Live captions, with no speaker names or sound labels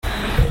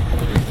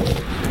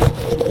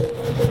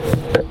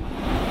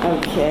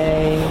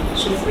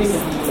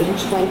the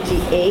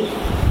 28th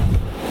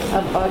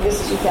of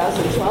August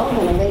 2012,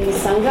 and a Lady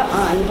Sangha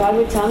on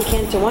Bhagavatam,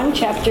 Canto 1,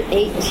 Chapter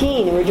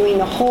 18. And we're doing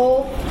the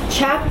whole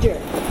chapter.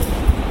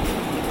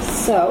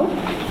 So,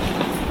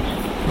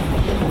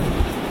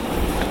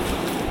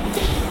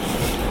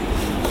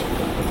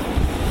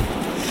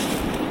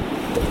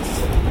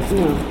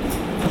 no.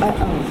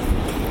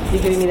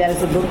 You're giving me that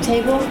as a book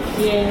table?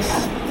 Yes.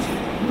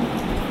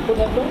 Would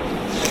that go?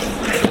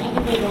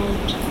 I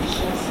don't.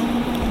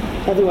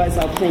 Otherwise,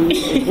 I'll play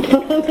music.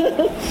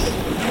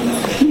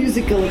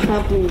 Musical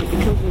accompaniment.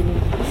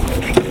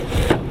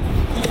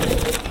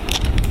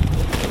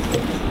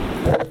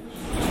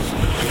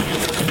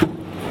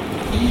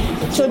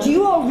 So, do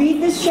you all read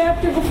this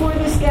chapter before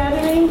this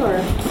gathering,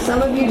 or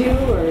some of you do,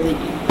 or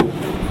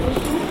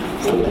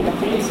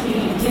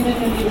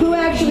who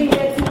actually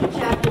read through the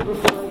chapter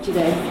before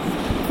today?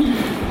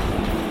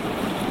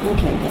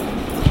 Okay.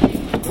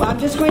 Well, I'm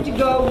just going to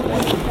go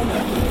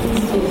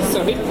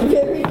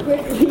very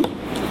quickly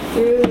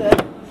through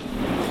the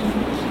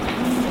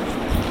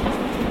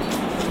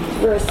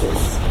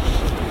verses.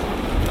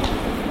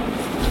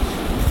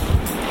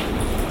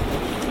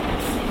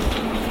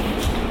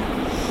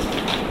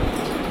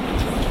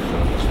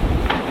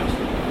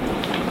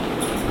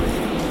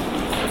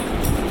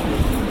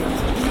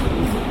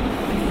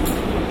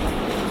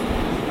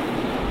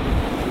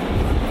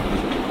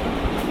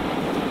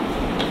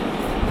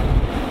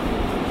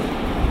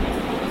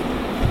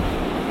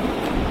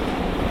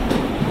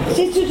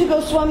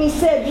 Goswami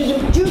said,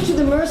 due to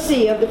the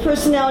mercy of the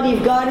personality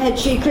of Godhead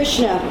Shri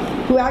Krishna,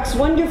 who acts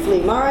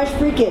wonderfully, Maharaj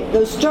Parikshit,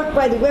 though struck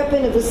by the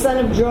weapon of the son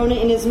of Drona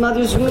in his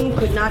mother's womb,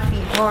 could not be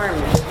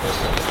harmed.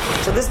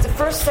 So this is the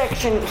first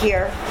section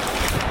here.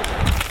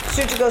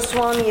 Suta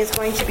Goswami is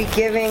going to be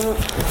giving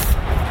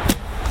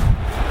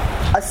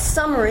a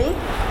summary.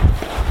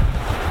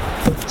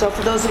 So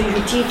for those of you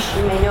who teach,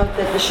 you may note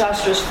that the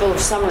Shastra is full of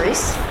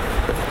summaries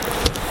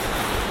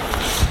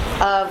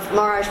of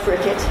Maharaj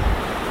Parikshit.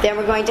 Then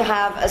we're going to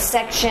have a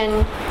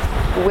section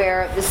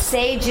where the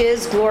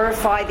sages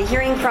glorify the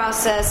hearing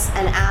process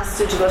and ask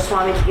Suta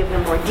Goswami to give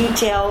them more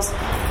details.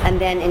 And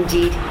then,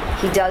 indeed,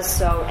 he does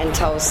so and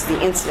tells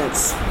the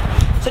incidents.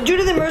 So, due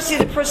to the mercy of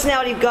the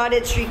personality of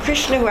Godhead, Sri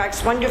Krishna, who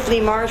acts wonderfully,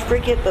 Maharaj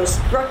Parikshit, though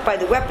struck by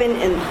the weapon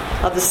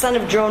of the son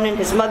of Drona in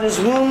his mother's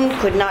womb,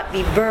 could not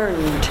be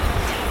burned.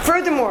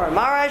 Furthermore,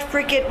 Maharaj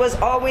Parikshit was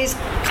always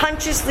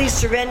consciously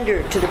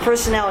surrendered to the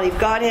personality of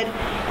Godhead,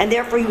 and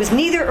therefore he was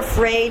neither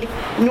afraid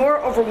nor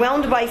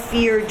overwhelmed by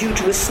fear due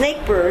to a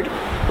snake bird,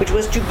 which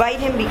was to bite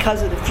him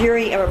because of the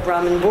fury of a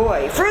Brahmin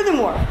boy.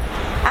 Furthermore,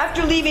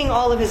 after leaving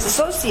all of his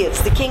associates,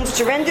 the king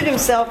surrendered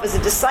himself as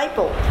a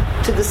disciple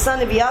to the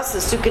son of Vyasa,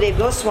 Sukadeva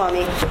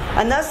Goswami,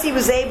 and thus he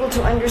was able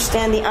to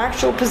understand the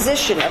actual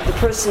position of the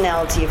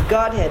personality of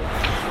Godhead.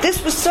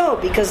 This was so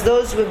because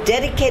those who have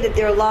dedicated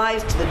their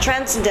lives to the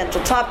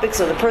transcendental topics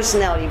of the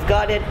personality of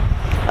Godhead,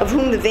 of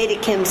whom the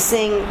Vedic hymns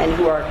sing, and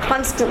who are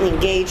constantly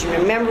engaged in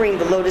remembering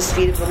the lotus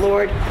feet of the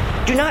Lord,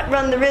 do not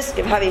run the risk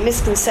of having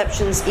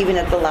misconceptions even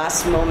at the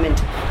last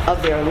moment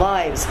of their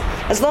lives.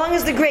 As long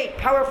as the great,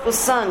 powerful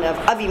son of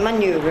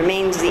Abhimanyu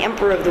remains the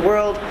emperor of the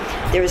world,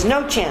 there is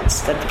no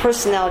chance that the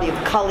personality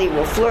of Kali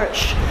will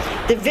flourish.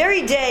 The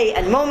very day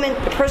and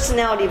moment the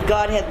personality of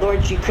Godhead,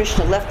 Lord Sri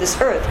Krishna, left this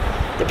earth,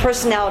 the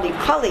personality of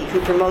Kali,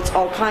 who promotes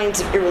all kinds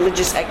of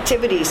irreligious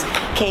activities,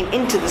 came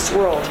into this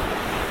world.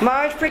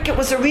 Maharaj Parikshit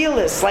was a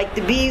realist, like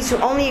the bees who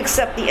only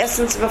accept the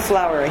essence of a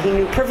flower. He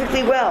knew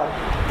perfectly well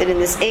that in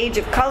this age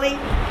of Kali,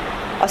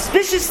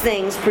 auspicious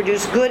things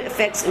produce good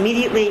effects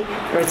immediately,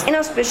 whereas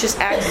inauspicious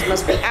acts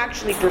must be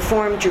actually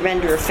performed to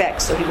render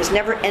effects. So he was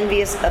never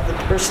envious of the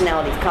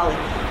personality of Kali.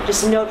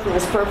 Just a note from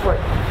this purport.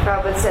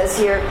 Prabhupada says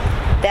here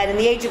that in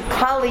the age of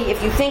Kali,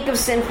 if you think of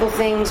sinful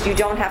things, you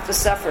don't have to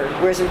suffer.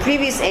 Whereas in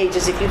previous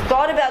ages, if you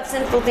thought about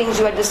sinful things,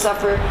 you had to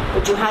suffer,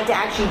 but you had to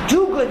actually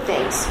do good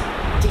things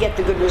to get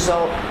the good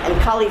result.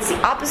 And Kali, it's the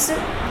opposite.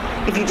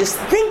 If you just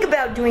think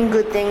about doing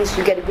good things,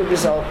 you get a good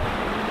result.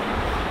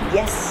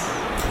 Yes.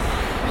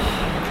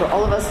 For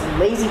all of us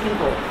lazy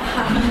people.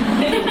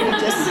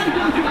 Just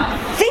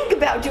think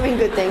about doing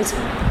good things.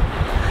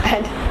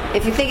 And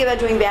if you think about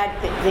doing bad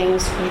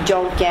things, you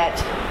don't get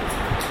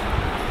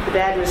the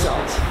bad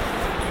result.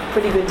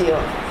 Pretty good deal.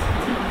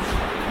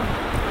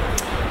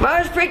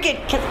 Maharaj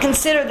Parikshit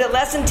considered that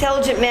less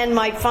intelligent men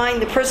might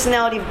find the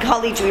personality of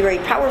Kali to be very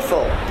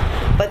powerful,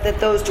 but that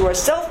those who are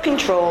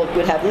self-controlled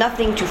would have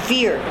nothing to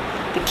fear.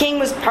 The king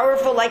was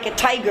powerful like a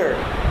tiger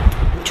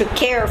and took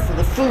care for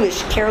the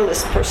foolish,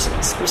 careless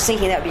persons. I was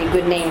thinking that would be a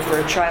good name for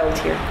a child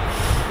here.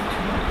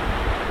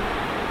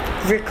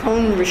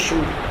 Virkon Rishu,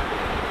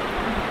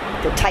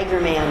 the tiger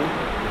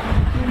man.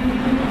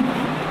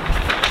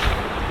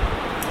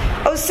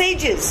 O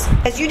sages,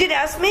 as you did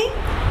ask me,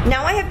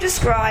 now I have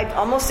described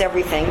almost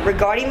everything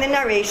regarding the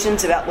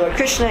narrations about Lord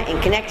Krishna in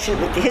connection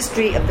with the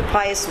history of the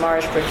pious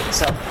Maharaj Parikshit.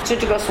 So,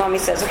 Suta Goswami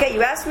says, okay,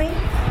 you asked me?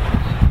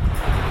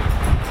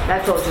 I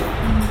told you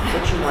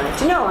what you wanted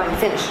to know. I'm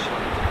finished.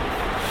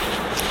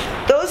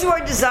 Those Those who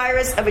are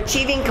desirous of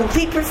achieving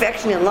complete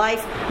perfection in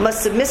life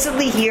must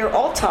submissively hear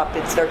all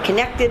topics that are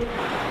connected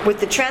with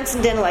the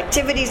transcendental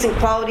activities and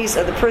qualities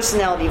of the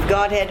personality of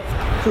Godhead,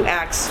 who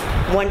acts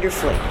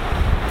wonderfully.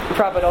 And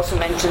Prabhupada also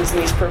mentions in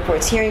these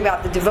purports, hearing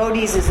about the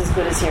devotees is as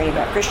good as hearing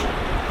about Krishna.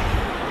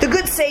 The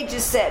good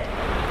sages said,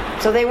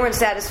 so they weren't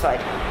satisfied.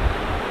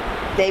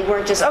 They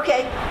weren't just,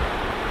 okay,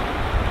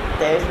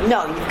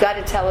 no, you've got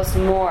to tell us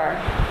more.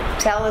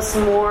 Tell us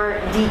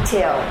more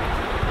detail.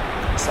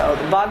 So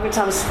the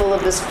Bhagavatam is full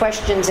of this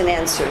questions and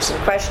answers,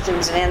 and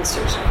questions and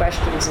answers, and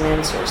questions and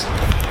answers.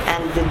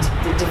 And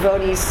the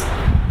devotees,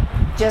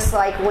 just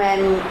like when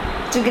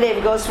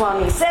Sukadeva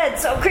Goswami said,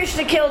 so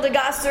Krishna killed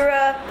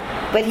Aghasura,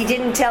 but he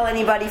didn't tell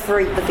anybody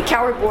but the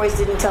coward boys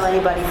didn't tell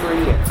anybody for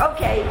a year.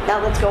 Okay,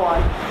 now let's go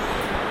on.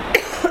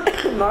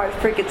 Maharaj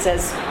Pariksit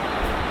says,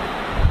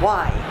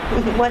 why?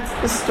 What's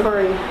the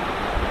story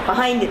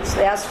behind it? So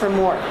they ask for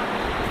more.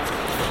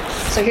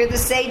 So here the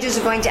sages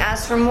are going to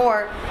ask for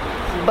more,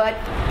 but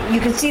you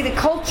can see the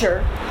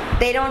culture.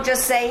 They don't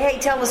just say, hey,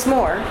 tell us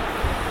more,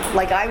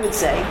 like I would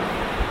say.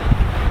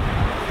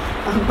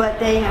 But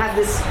they have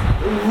this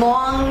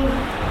long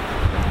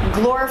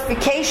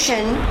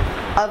glorification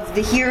of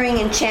the hearing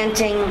and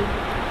chanting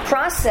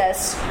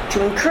process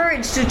to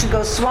encourage Suta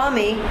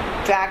Goswami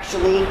to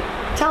actually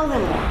tell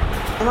them more.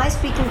 Am I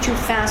speaking too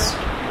fast?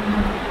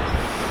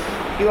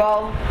 You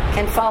all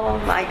can follow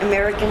my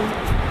American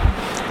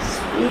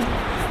speed?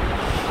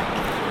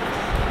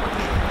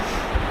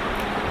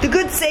 The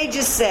good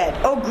sages said,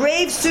 O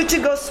grave Suta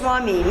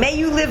Goswami, may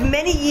you live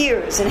many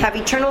years and have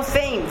eternal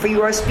fame, for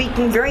you are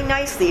speaking very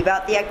nicely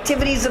about the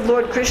activities of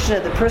Lord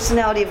Krishna, the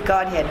personality of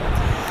Godhead.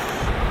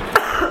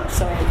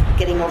 Sorry, I'm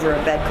getting over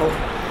a bad cold.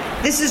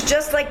 This is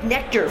just like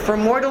nectar for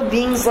mortal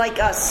beings like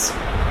us.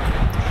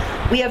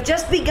 We have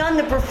just begun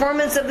the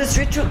performance of this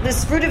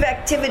fruit of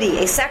activity,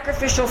 a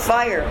sacrificial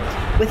fire,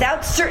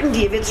 without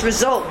certainty of its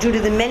result due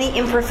to the many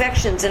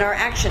imperfections in our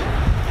action.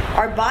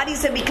 Our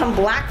bodies have become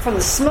black from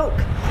the smoke,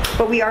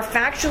 but we are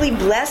factually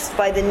blessed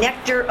by the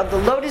nectar of the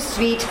lotus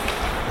feet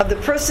of the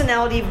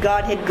personality of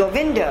Godhead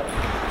Govinda,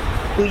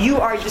 who you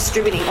are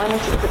distributing. Why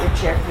don't you put your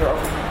chair here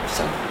over here?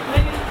 So,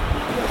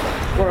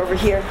 or over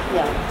here?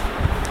 Yeah.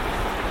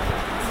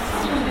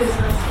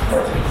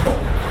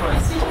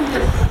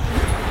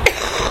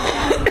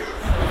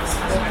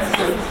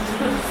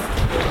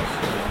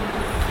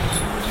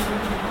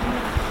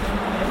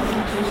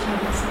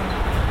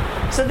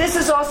 So this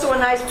is also a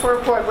nice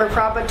purport where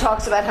Prabhupada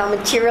talks about how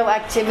material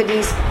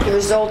activities, the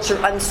results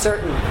are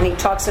uncertain. And he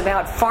talks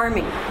about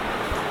farming.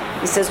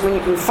 He says when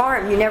you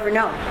farm, you never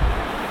know.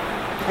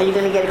 Are you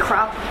going to get a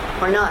crop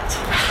or not?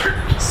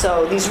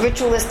 So these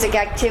ritualistic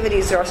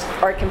activities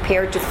are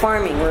compared to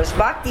farming. Whereas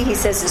bhakti, he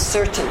says, is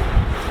certain.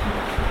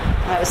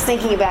 I was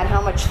thinking about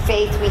how much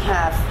faith we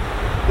have.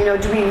 You know,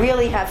 do we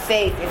really have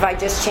faith if I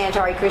just chant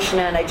Hare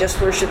Krishna and I just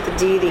worship the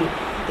deity?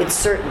 It's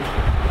certain.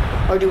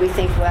 Or do we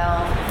think,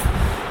 well,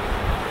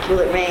 will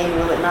it rain?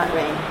 Will it not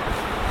rain?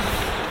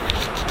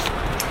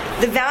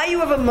 The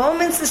value of a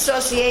moment's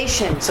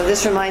association. So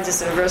this reminds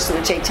us of a verse in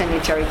the Chaitanya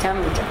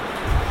Charitamrita.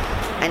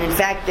 And in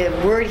fact, the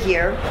word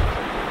here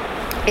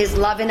is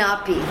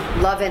lavinapi.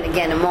 Lavin,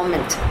 again, a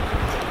moment.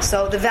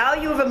 So the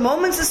value of a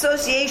moment's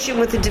association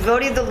with the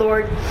devotee of the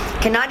Lord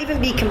cannot even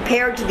be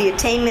compared to the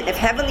attainment of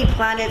heavenly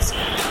planets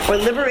or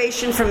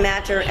liberation from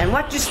matter, and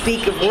what to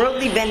speak of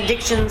worldly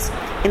benedictions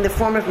in the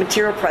form of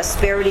material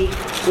prosperity,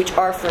 which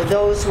are for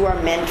those who are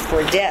meant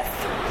for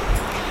death.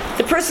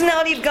 The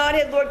personality of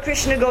Godhead, Lord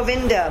Krishna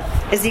Govinda,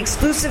 is the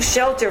exclusive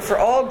shelter for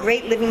all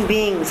great living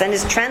beings, and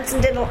his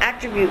transcendental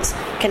attributes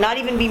cannot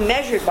even be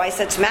measured by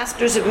such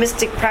masters of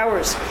mystic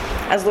powers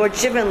as Lord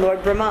Shiva and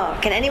Lord Brahma.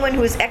 Can anyone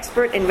who is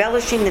expert in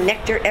relishing the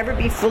nectar ever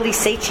be fully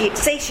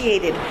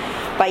satiated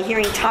by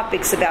hearing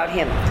topics about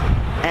him?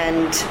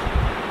 And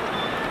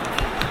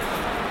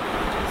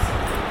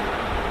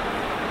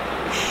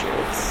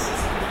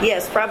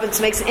yes,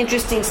 Prabhupada makes an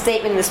interesting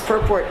statement in this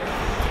purport.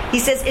 He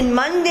says, in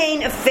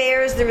mundane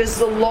affairs there is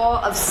the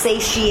law of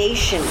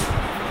satiation,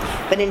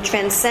 but in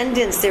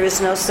transcendence there is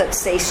no such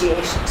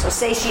satiation. So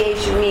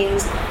satiation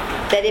means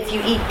that if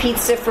you eat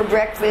pizza for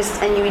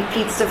breakfast and you eat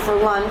pizza for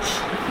lunch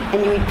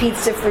and you eat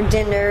pizza for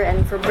dinner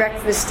and for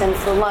breakfast and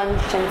for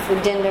lunch and for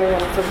dinner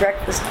and for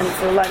breakfast and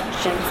for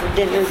lunch and for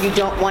dinner, you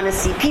don't want to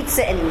see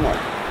pizza anymore.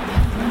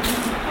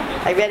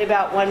 I read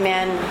about one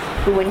man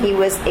who, when he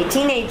was a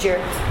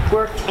teenager,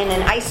 worked in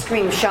an ice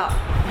cream shop,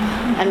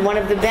 and one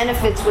of the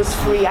benefits was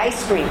free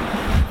ice cream.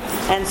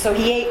 And so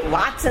he ate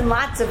lots and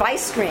lots of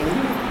ice cream,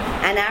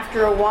 and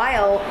after a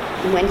while,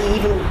 when he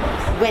even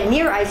went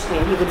near ice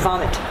cream, he would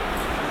vomit.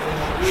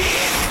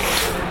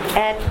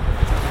 And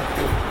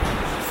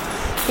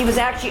he was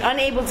actually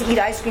unable to eat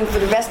ice cream for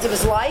the rest of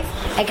his life.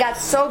 It got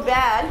so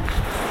bad,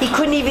 he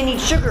couldn't even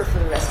eat sugar for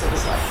the rest of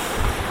his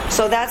life.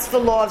 So that's the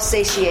law of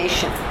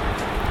satiation.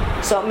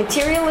 So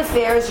material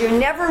affairs, you're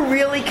never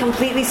really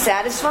completely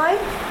satisfied,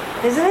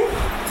 isn't it?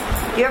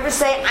 You ever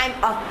say, I'm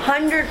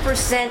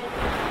 100%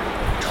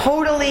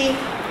 totally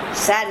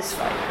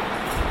satisfied?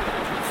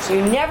 So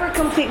you're never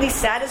completely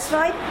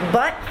satisfied,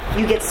 but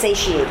you get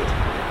satiated.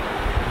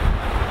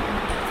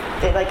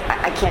 They're like,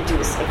 I can't do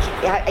this.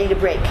 I need a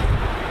break.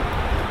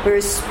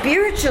 Whereas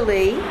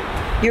spiritually,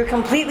 you're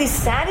completely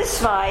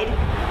satisfied,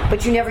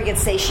 but you never get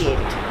satiated.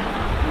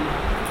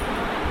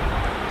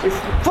 You're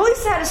fully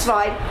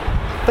satisfied,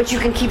 but you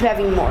can keep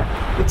having more.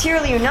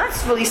 Materially, you're not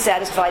fully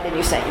satisfied, and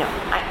you say, no,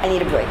 I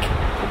need a break.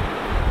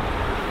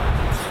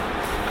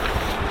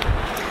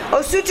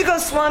 O Suta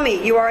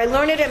Goswami, you are a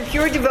learned and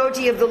pure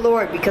devotee of the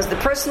Lord, because the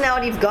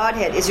personality of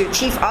Godhead is your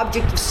chief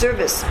object of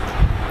service.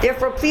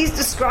 Therefore, please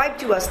describe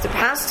to us the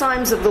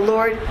pastimes of the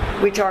Lord,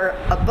 which are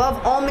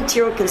above all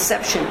material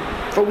conception,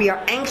 for we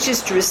are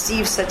anxious to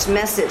receive such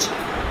message.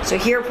 So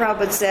here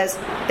Prabhupada says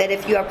that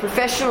if you have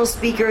professional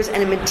speakers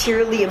and a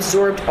materially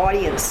absorbed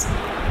audience,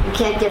 you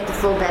can't get the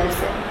full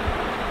benefit.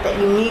 That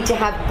you need to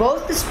have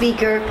both the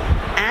speaker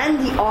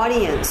and the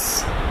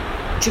audience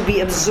to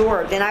be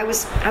absorbed. And I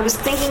was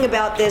thinking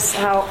about this,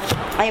 how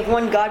I have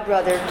one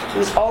godbrother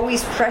who's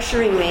always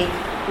pressuring me,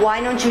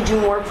 why don't you do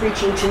more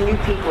preaching to new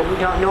people who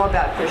don't know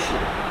about Krishna?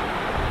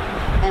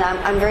 And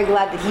I'm very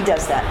glad that he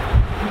does that.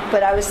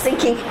 But I was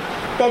thinking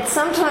that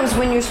sometimes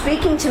when you're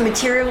speaking to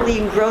materially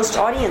engrossed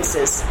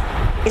audiences,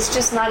 it's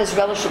just not as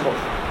relishable.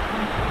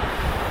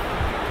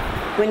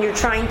 When you're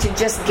trying to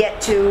just get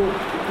to,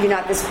 you're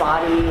not this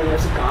body, and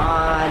there's a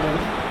God, and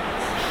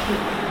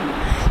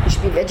you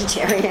should be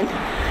vegetarian.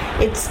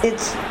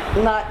 It's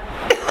not,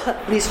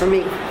 at least for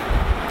me,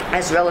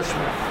 as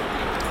relishable.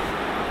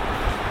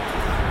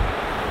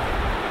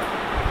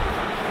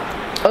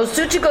 O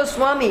Suta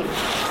Goswami,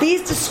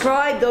 please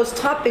describe those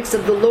topics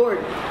of the Lord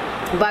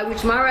by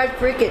which Maharaj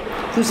Parikshit,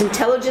 whose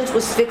intelligence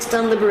was fixed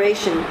on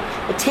liberation,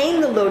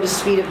 attained the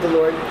lotus feet of the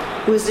Lord,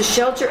 who is the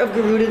shelter of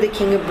Garuda, the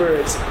king of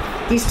birds.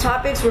 These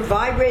topics were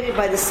vibrated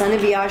by the son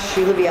of Vyas,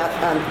 Srila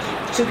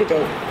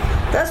Sukadeva.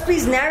 Thus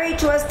please narrate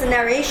to us the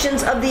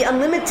narrations of the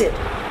unlimited,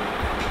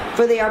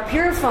 for they are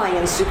purifying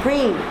and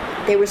supreme.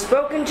 They were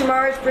spoken to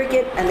Maharaj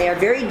Parikshit, and they are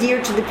very dear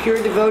to the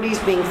pure devotees,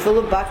 being full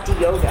of bhakti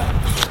yoga.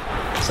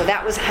 So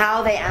that was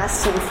how they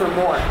asked him for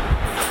more.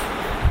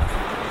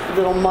 A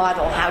little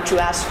model, how to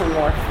ask for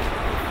more.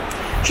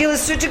 Srila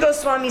Suta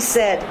Goswami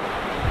said,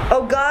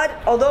 O God,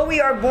 although we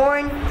are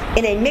born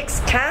in a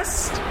mixed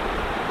caste,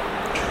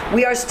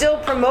 we are still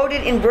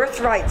promoted in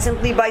birthright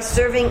simply by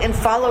serving and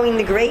following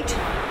the great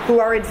who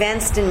are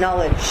advanced in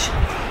knowledge.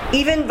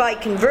 Even by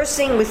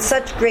conversing with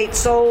such great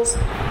souls,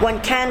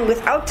 one can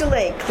without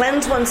delay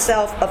cleanse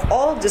oneself of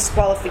all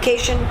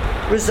disqualification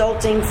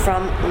resulting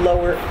from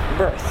lower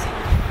birth.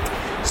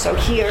 So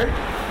here,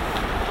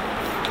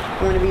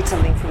 I want to read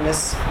something from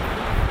this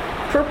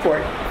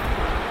purport.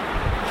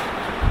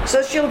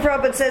 So Srila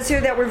Prabhupada says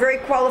here that we're very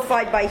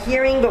qualified by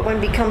hearing, but one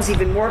becomes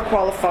even more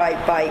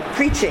qualified by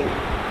preaching.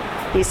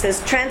 He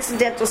says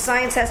transcendental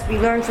science has to be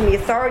learned from the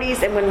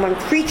authorities, and when one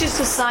preaches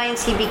to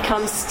science, he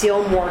becomes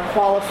still more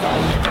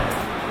qualified.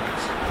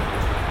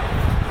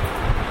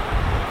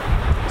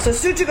 So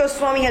Suta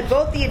Goswami had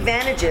both the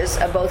advantages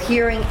of both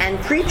hearing and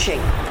preaching,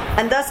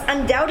 and thus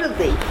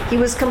undoubtedly he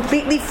was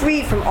completely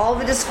free from all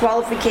the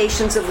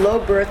disqualifications of low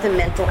birth and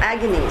mental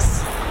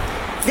agonies.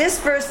 This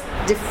verse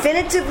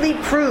definitively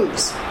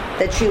proves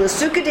that Srila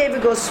Sukadeva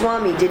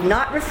Goswami did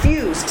not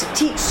refuse to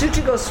teach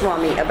Suta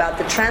Goswami about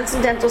the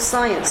transcendental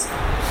science,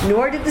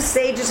 nor did the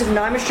sages of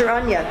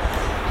Naimisharanya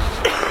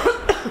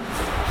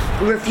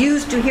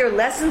refuse to hear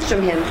lessons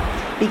from him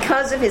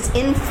because of his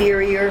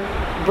inferior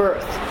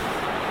birth.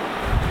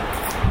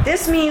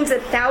 This means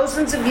that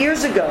thousands of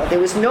years ago there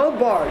was no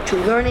bar to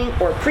learning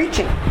or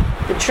preaching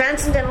the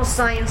transcendental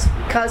science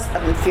because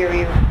of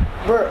inferior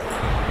birth.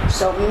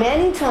 So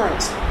many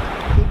times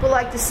people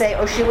like to say,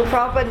 oh, Srila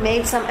Prabhupada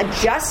made some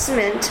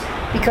adjustment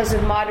because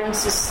of modern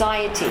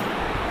society.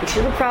 And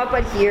Srila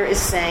Prabhupada here is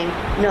saying,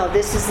 no,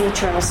 this is the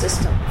eternal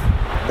system.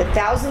 That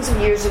thousands of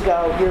years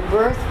ago, your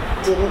birth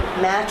didn't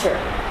matter.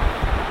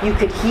 You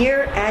could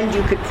hear and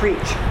you could preach.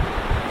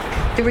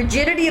 The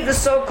rigidity of the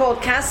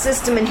so-called caste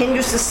system in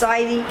Hindu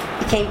society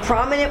became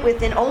prominent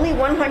within only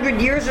 100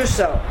 years or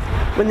so,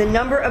 when the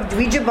number of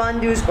Dvija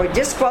Bandhus, or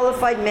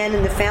disqualified men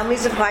in the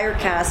families of higher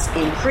castes,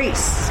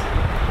 increased.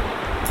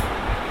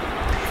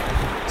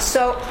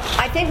 So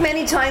I think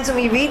many times when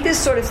we read this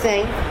sort of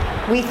thing,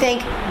 we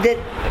think that,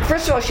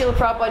 first of all, Srila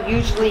Prabhupada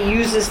usually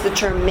uses the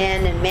term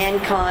men and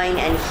mankind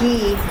and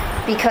he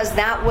because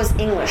that was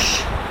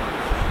English.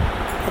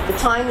 At the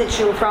time that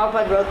Srila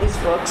Prabhupada wrote these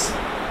books,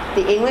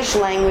 the English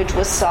language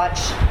was such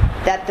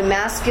that the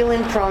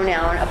masculine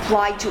pronoun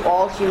applied to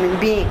all human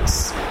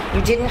beings.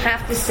 You didn't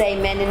have to say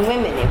men and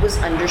women. It was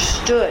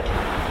understood.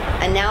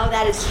 And now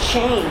that has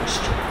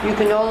changed. You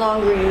can no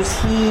longer use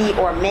he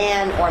or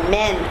man or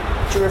men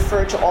to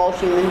refer to all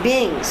human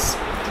beings.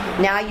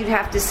 Now you'd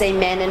have to say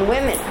men and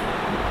women.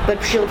 But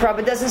Srila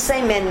Prabhupada doesn't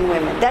say men and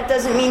women. That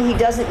doesn't mean he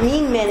doesn't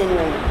mean men and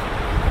women.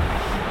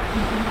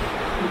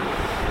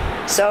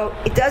 So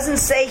it doesn't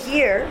say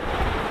here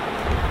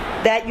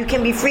that you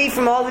can be free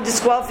from all the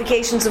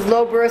disqualifications of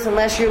low birth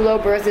unless your low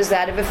birth is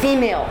that of a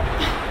female,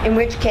 in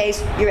which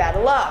case you're out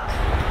of luck.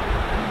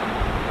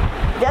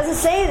 It doesn't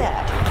say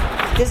that.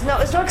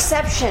 There's no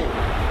exception.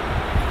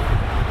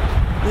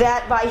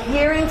 That by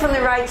hearing from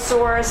the right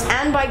source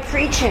and by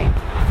preaching,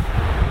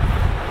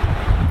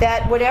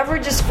 that whatever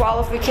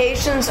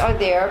disqualifications are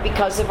there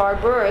because of our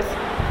birth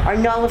are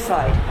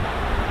nullified.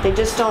 They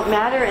just don't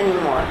matter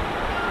anymore.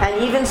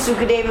 And even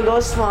Sukadeva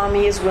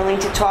Goswami is willing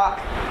to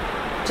talk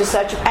to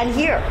such and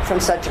hear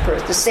from such a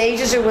person. The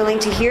sages are willing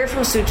to hear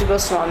from Suta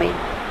Goswami,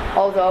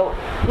 although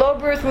low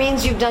birth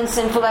means you've done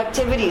sinful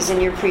activities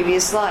in your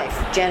previous life,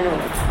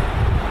 generally,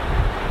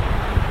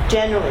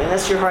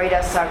 unless you're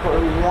Haridas Thakur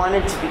who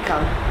wanted to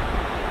become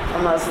a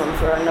Muslim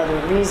for another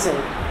reason.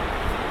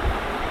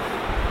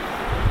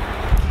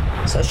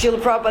 So Srila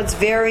Prabhupada's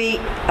very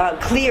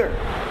clear,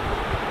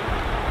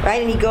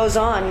 right? And he goes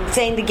on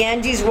saying the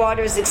Ganges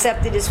water is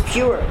accepted as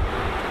pure,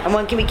 and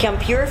one can become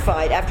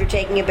purified after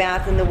taking a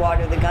bath in the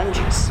water of the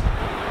Ganges.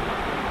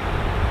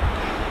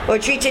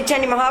 Lord Sri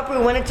Chaitanya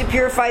Mahaprabhu wanted to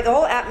purify the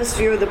whole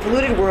atmosphere of the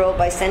polluted world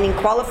by sending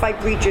qualified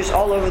preachers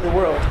all over the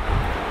world.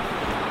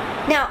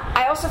 Now,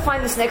 I also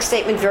find this next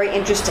statement very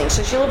interesting.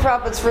 So Srila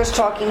Prabhupada's first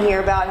talking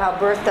here about how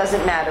birth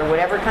doesn't matter.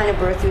 Whatever kind of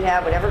birth you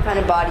have, whatever kind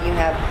of body you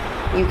have,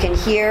 you can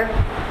hear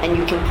and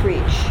you can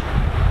preach.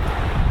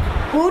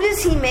 Who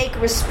does he make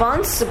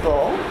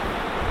responsible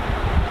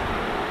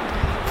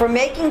for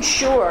making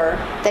sure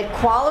that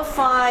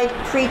qualified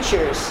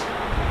preachers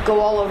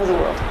go all over the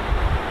world?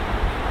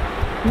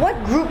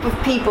 What group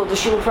of people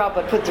does Srila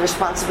Prabhupada put the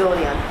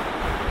responsibility on?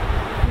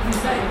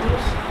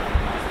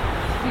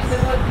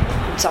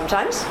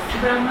 Sometimes.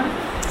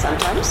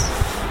 Sometimes.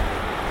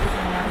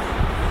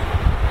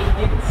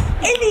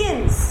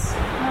 Indians.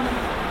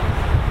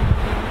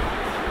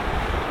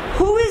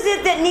 Who is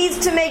it that needs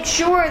to make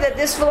sure that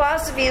this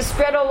philosophy is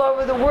spread all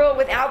over the world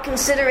without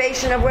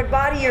consideration of what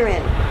body you're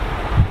in?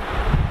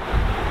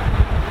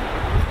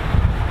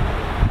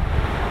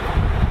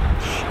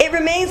 It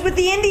remains with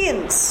the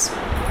Indians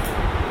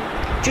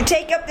to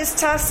take up this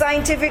task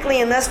scientifically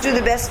and thus do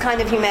the best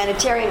kind of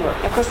humanitarian work.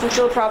 Of course, when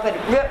Srila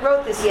Prabhupada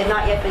wrote this, he had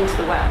not yet been to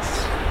the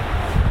West.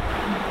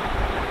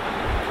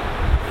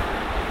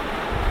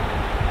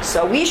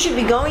 So we should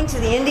be going to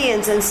the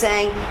Indians and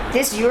saying,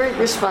 this is your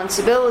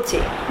responsibility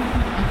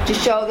to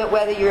show that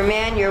whether you're a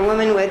man, you're a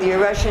woman, whether you're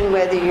Russian,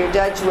 whether you're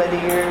Dutch, whether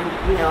you're,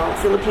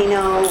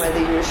 Filipino, whether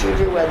you're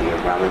Shudra, whether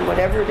you're Brahmin,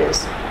 whatever it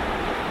is.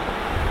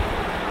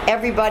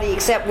 Everybody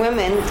except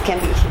women can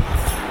be.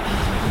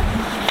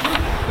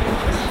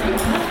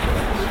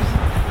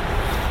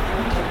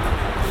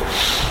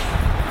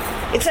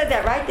 It said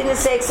that, right? Didn't it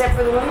say except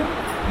for the women?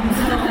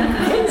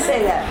 It didn't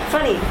say that.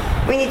 Funny.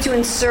 We need to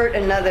insert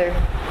another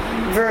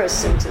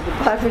verse into the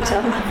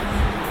Bhagavatam.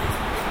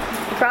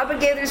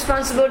 Prabhupada gave the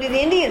responsibility to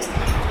the Indians.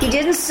 He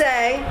didn't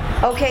say,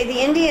 okay, the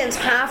Indians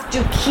have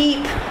to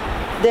keep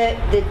the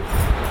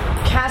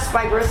caste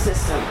by birth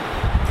system.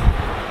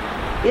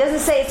 He doesn't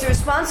say it's the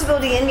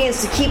responsibility of the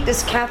Indians to keep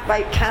this caste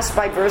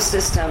by birth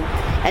system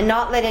and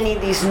not let any of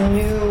these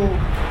new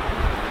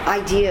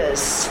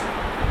ideas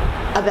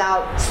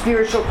about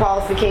spiritual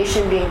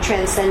qualification being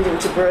transcendent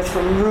to birth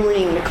from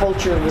ruining the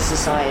culture of the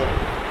society.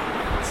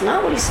 It's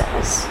not what he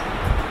says.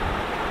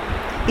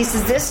 He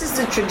says this is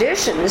the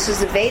tradition, this is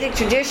the Vedic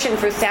tradition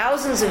for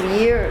thousands of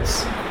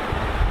years.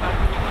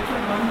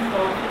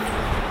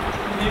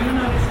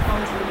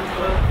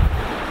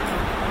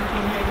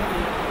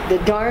 The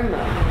Dharma.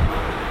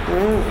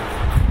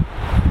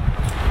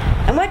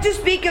 And what to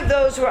speak of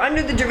those who are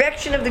under the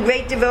direction of the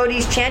great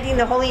devotees chanting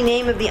the holy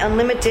name of the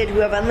unlimited who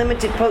have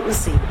unlimited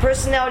potency. The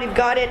personality of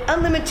Godhead,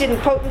 unlimited in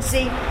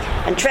potency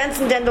and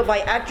transcendental by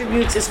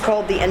attributes, is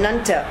called the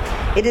Ananta.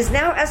 It is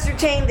now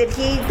ascertained that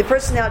he, the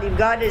personality of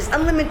Godhead, is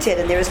unlimited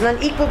and there is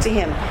none equal to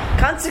him.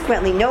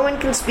 Consequently, no one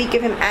can speak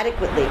of him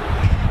adequately.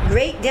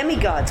 Great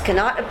demigods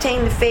cannot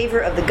obtain the favor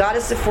of the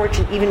goddess of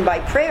fortune even by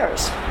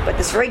prayers, but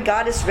this very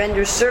goddess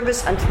renders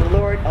service unto the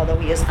Lord, although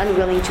he is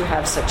unwilling to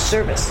have such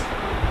service.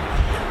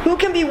 Who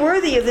can be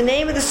worthy of the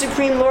name of the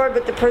Supreme Lord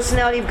but the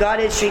personality of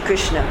Godhead Sri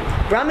Krishna?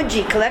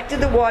 Brahmaji collected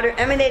the water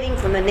emanating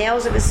from the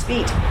nails of his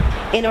feet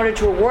in order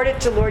to award it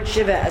to Lord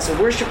Shiva as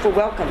a worshipful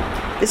welcome.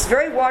 This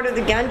very water,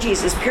 the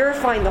Ganges, is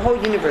purifying the whole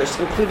universe,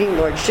 including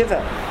Lord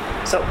Shiva.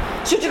 So,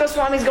 Suta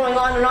Goswami is going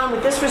on and on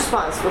with this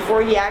response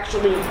before he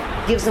actually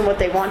gives them what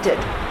they wanted.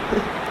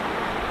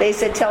 They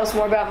said, tell us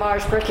more about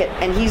Maharaj Parikshit.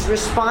 And he's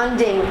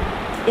responding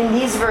in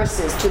these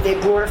verses to the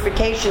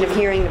glorification of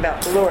hearing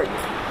about the Lord.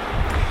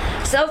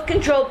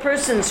 Self-controlled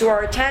persons who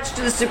are attached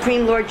to the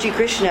Supreme Lord Sri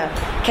Krishna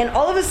can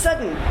all of a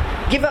sudden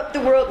give up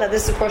the world, now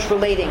this is of course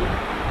relating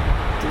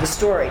to the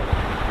story,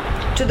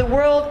 to the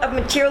world of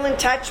material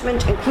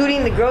attachment,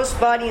 including the gross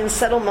body and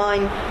subtle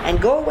mind, and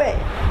go away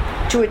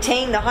to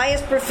attain the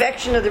highest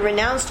perfection of the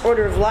renounced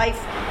order of life,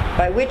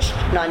 by which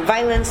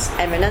non-violence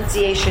and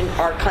renunciation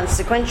are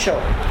consequential.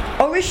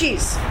 O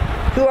Rishis,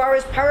 who are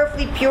as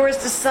powerfully pure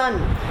as the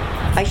sun,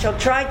 I shall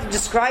try to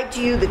describe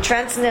to you the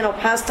transcendental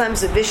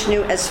pastimes of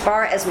Vishnu as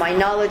far as my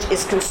knowledge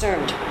is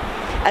concerned.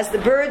 As the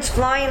birds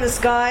fly in the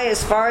sky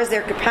as far as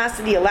their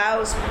capacity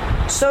allows,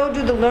 so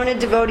do the learned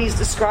devotees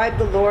describe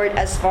the Lord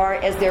as far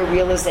as their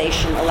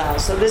realization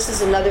allows. So this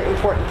is another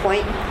important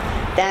point.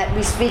 that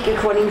we speak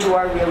according to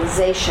our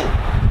realization.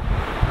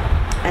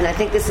 And I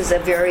think this is a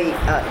very,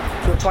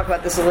 we'll talk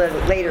about this a little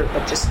bit later,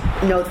 but just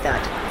note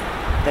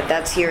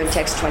that's here in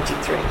text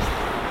 23.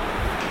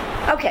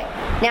 Okay,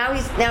 now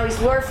he's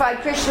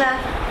glorified Krishna,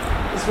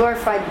 he's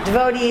glorified the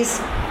devotees.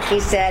 He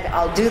said,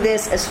 I'll do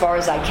this as far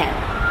as I can.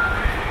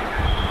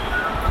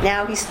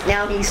 Now he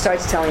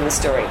starts telling the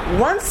story.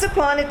 Once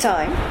upon a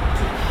time,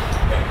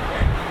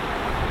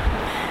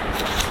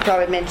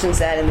 Prabhupada mentions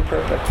that in the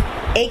purport.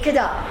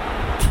 Ekada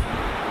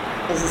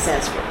is the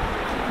Sanskrit.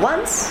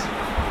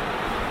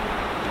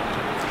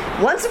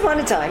 Once upon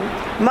a time,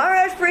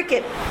 Maharaj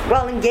Parikshit,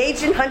 while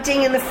engaged in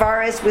hunting in the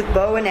forest with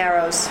bow and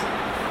arrows.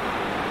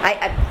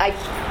 I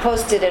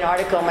posted an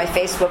article on my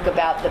Facebook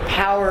about the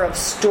power of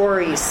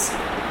stories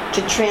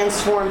to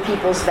transform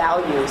people's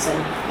values,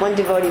 and one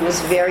devotee was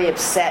very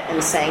upset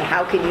and saying,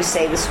 how can you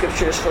say the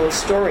scripture is full of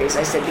stories?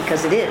 I said,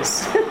 because it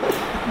is.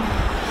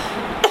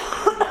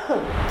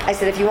 I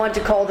said, if you want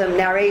to call them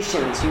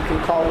narrations, you can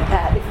call it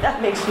that, if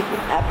that makes you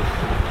happy.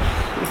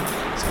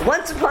 So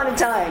once upon a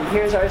time,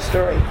 here's our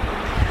story.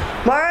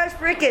 Maharaj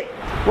Parikshit,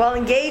 while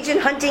engaged in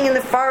hunting in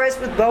the forest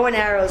with bow and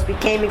arrows,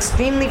 became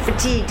extremely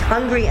fatigued,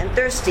 hungry, and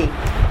thirsty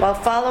while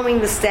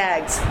following the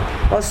stags.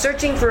 While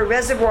searching for a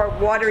reservoir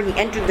of water, he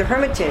entered the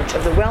hermitage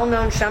of the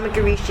well-known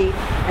Shamaka Rishi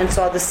and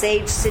saw the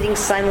sage sitting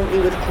silently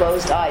with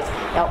closed eyes.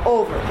 Now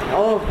over and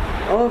over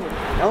and over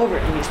and over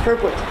in these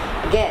purports,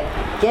 again.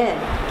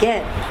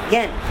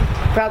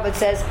 Prabhupada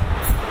says,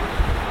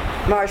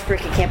 Maharaj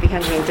Parikshit can't be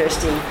hungry and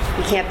thirsty.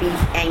 He can't be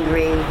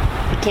angry.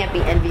 He can't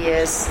be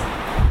envious.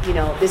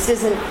 This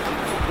isn't,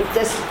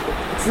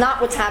 it's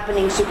not what's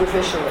happening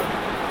superficially.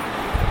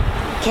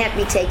 It can't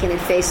be taken at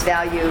face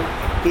value.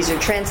 These are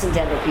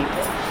transcendental people.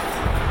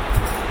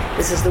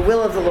 This is the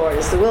will of the Lord.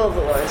 It's the will of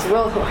the Lord. It's the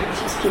will of the Lord. I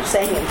just keep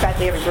saying it in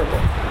practically every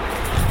purport.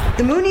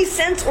 The Muni's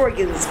sense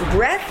organs,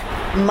 breath,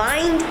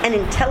 mind, and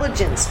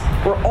intelligence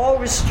were all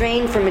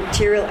restrained from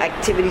material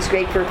activities.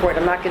 Great purport.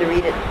 I'm not going to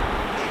read it.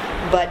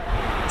 But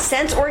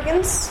sense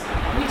organs.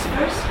 Which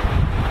verse?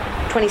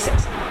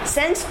 26.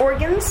 Sense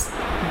organs,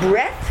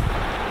 breath,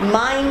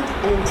 mind,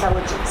 and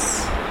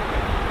intelligence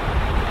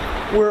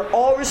were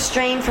all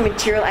restrained from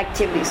material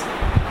activities.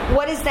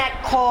 What is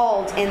that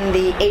called in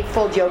the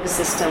Eightfold Yoga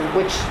System?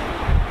 Which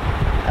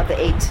of the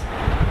 8?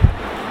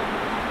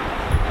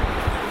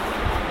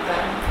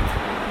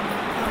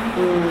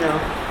 No.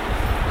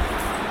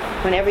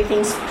 When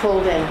everything's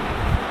pulled in,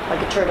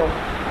 like a turtle.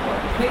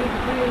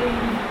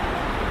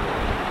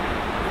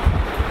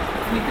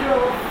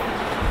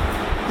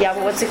 Yeah,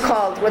 well, what's it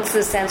called? What's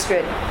the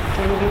Sanskrit?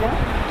 Can you know?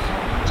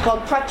 It's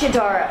called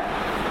pratyadhara.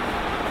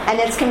 And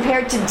it's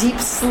compared to deep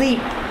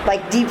sleep.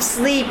 Like deep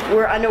sleep,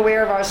 we're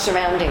unaware of our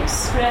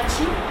surroundings.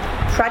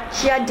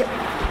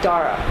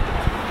 Pratyadhara.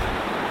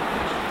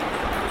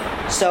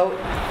 So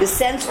the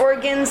sense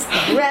organs,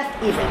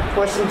 breath even. Of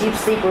course, in deep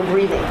sleep, we're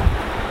breathing.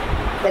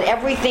 But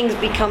everything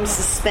becomes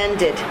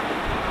suspended.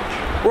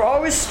 We're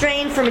all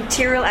restrained from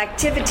material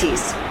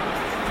activities.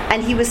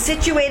 And he was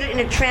situated in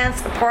a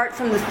trance apart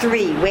from the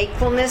 3,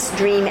 wakefulness,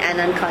 dream, and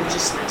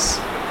unconsciousness.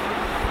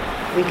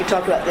 We could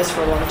talk about this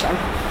for a long time.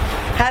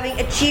 Having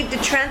achieved a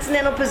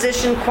transcendental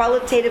position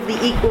qualitatively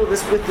equal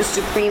with the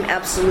Supreme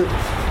Absolute.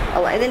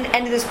 And then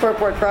end of this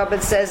purport,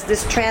 Prabhupada says,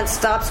 this trance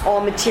stops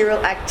all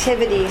material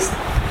activities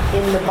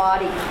in the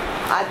body.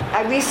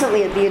 I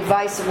recently, at the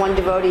advice of one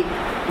devotee,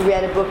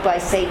 read a book by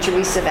Saint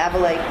Teresa of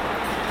Avila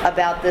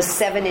about the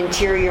 7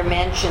 interior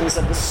mansions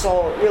of the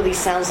soul. It really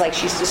sounds like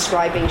she's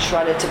describing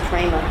Shraddha to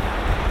Prema.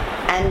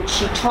 And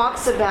she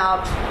talks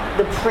about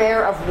the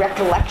prayer of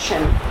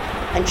recollection.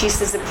 And she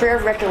says the prayer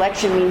of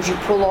recollection means you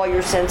pull all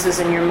your senses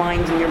and your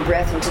mind and your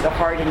breath into the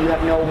heart and you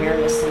have no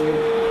awareness.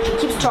 And she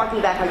keeps talking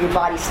about how your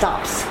body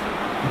stops.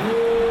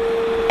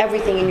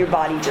 Everything in your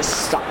body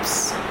just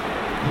stops.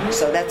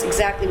 So that's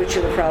exactly what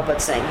Srila Prabhupada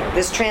is saying here.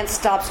 This trance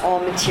stops all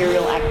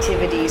material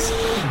activities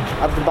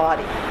of the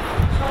body.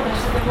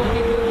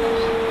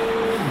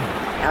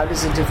 How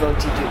does a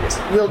devotee do this?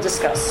 We'll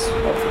discuss.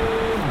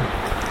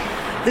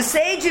 The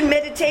sage in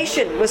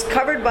meditation was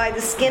covered by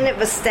the skin of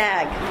a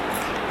stag,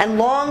 and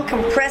long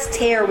compressed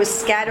hair was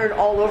scattered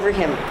all over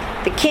him.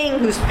 The king,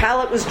 whose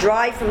palate was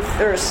dry from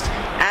thirst,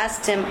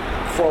 asked him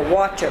for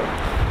water.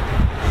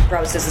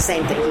 Prabhupada says the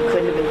same thing. He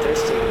couldn't have been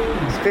thirsty.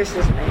 It's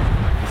Krishna's name.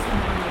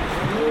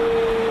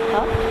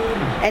 Huh?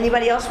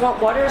 Anybody else want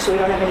water so we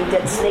don't have any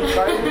dead snake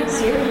gardens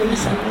here?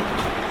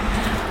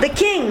 The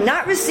king,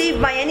 not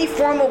received by any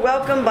formal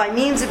welcome by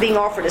means of being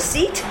offered a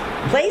seat,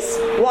 place,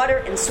 water,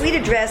 and sweet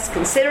address,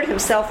 considered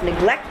himself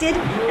neglected,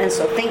 and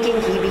so thinking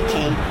he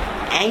became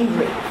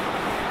angry.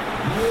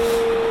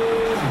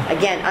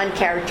 Again,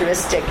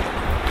 uncharacteristic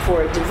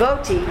for a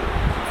devotee.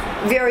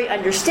 Very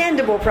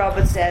understandable,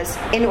 Prabhupada says,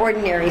 in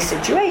ordinary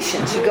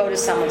situations. You go to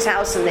someone's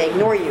house and they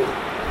ignore you.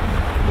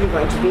 You're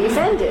going to be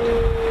offended.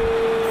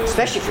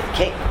 Especially if you're the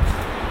king.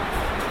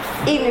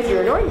 Even if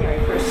you're an ordinary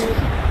person,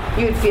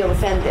 you would feel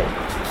offended.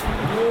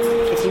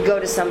 If you go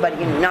to somebody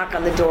and knock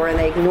on the door and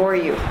they ignore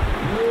you.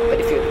 But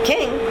if you're the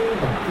king,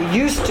 you're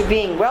used to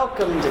being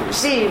welcomed and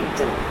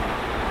received.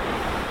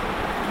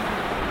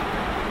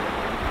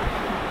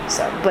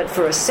 But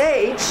for a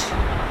sage,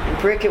 and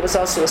Parikshit was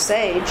also a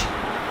sage,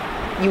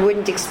 you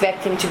wouldn't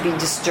expect him to be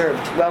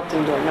disturbed,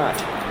 welcomed or not.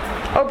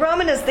 O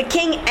Brahmanas, the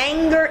king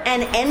anger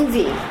and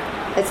envy.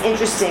 That's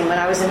interesting. When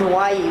I was in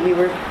Hawaii, we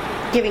were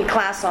giving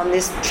class on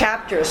this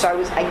chapter, so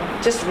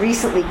I just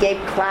recently gave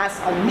class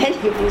on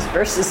many of these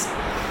verses,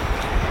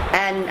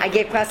 and I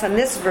gave class on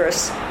this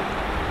verse,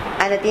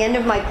 and at the end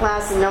of my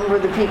class a number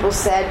of the people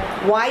said,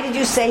 why did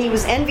you say he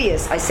was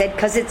envious? I said,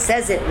 because it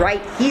says it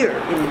right here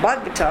in the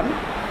Bhagavatam,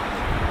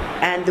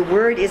 and the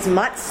word is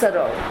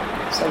matsaro,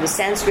 so the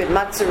Sanskrit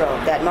matsaro,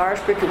 that Maharaj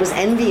Parikshit was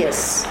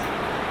envious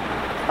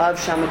of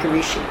Shamaka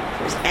Rishi.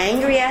 He was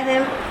angry at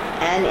him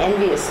and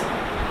envious of him.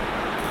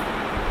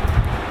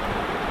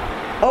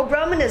 O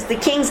Brahmanas, the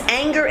king's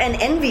anger and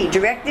envy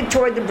directed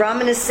toward the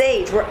Brahmana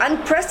sage were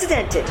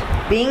unprecedented,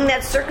 being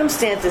that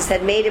circumstances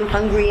had made him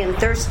hungry and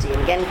thirsty.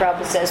 And again,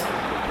 Prabhupada says,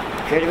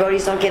 pure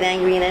devotees don't get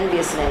angry and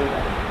envious at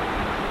anybody.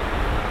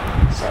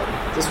 So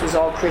this was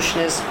all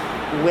Krishna's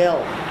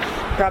will.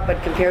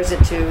 Prabhupada compares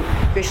it to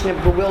Krishna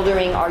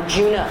bewildering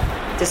Arjuna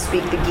to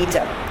speak the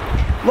Gita.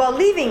 While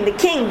leaving, the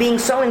king, being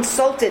so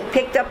insulted,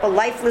 picked up a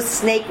lifeless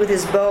snake with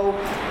his bow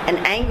and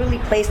angrily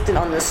placed it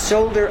on the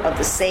shoulder of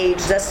the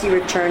sage. Thus he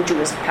returned to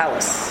his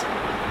palace.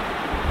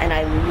 And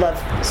I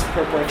love this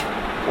purport.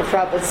 Where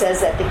Prabhupada says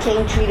that the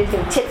king treated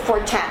him tit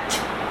for tat.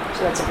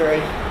 So that's a very,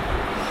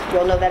 you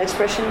all know that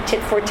expression?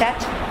 Tit for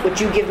tat?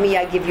 What you give me,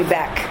 I give you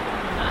back.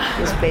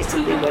 That's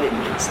basically what it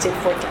means. Tit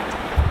for tat.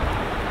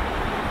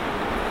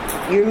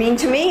 You're mean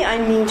to me,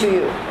 I'm mean to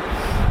you.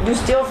 You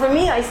steal from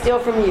me, I steal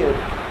from you.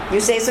 You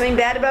say something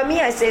bad about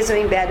me, I say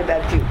something bad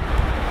about you.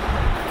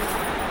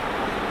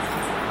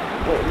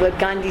 What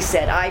Gandhi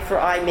said, eye for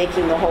eye,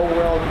 making the whole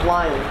world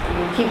blind.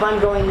 You keep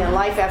on going in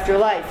life after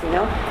life, you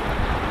know.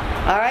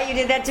 All right, you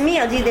did that to me,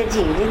 I'll do that to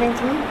you. You did that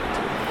to me.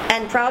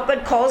 And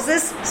Prabhupada calls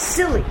this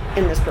silly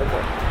in this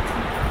purport.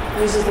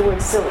 He uses the word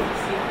silly.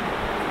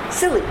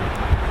 Silly.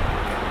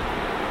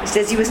 He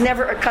says he was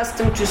never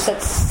accustomed to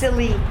such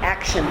silly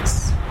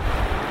actions.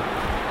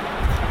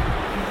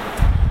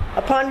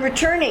 Upon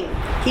returning,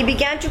 he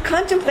began to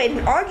contemplate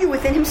and argue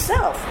within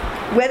himself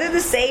whether the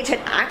sage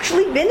had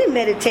actually been in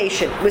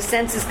meditation with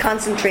senses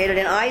concentrated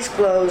and eyes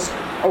closed,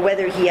 or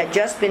whether he had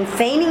just been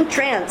feigning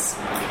trance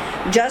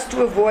just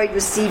to avoid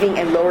receiving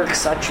a lower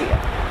kshatriya.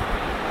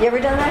 You ever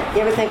done that?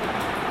 You ever think,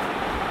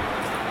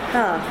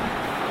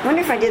 I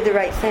wonder if I did the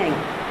right thing?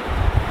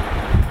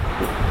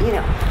 You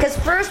know, because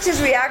first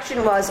his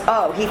reaction was,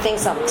 he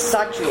thinks I'm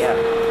kshatriya,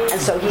 and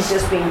so he's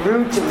just being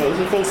rude to me.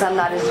 He thinks I'm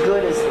not as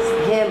good as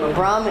him, a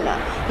brahmana.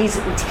 He's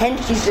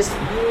just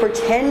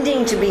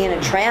pretending to be in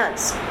a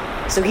trance,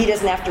 so he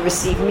doesn't have to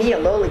receive me, a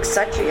lowly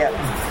kshatriya.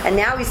 And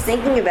now he's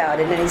thinking about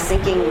it, and he's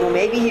thinking, well,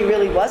 maybe he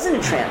really was in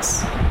a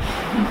trance.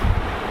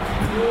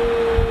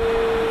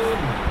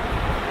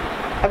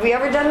 Have we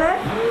ever done that?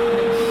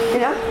 You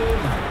know?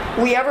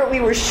 We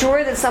were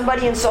sure that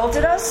somebody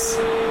insulted us.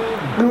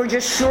 We were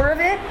just sure of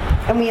it,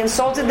 and we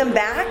insulted them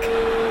back,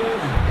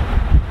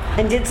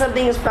 and did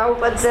something, as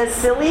Prabhupada says,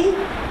 silly,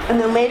 and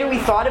then later we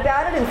thought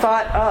about it and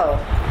thought,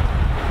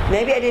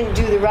 maybe I didn't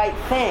do the right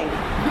thing.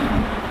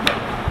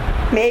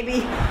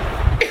 Maybe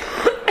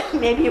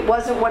it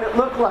wasn't what it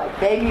looked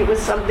like. Maybe it was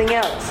something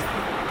else.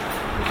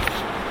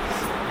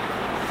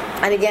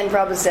 And again,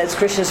 Prabhupada says,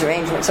 Krishna's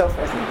arrangement, so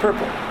forth, in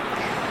purple.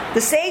 The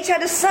sage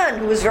had a son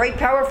who was very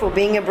powerful,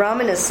 being a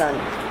Brahmana's son.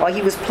 While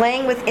he was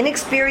playing with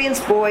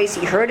inexperienced boys,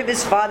 he heard of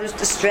his father's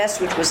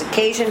distress, which was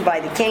occasioned by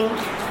the king.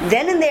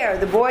 Then and there,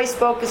 the boy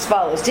spoke as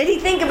follows. Did he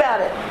think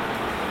about it?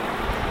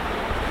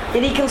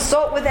 Did he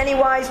consult with any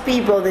wise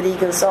people? Did he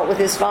consult with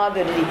his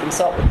father? Did he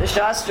consult with the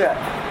Shastra?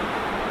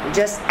 He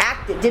just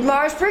acted. Did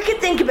Maharaj Parikshit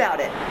think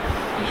about it?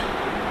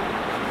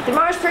 Did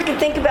Maharaj Parikshit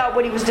think about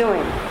what he was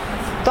doing?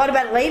 Thought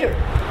about it later.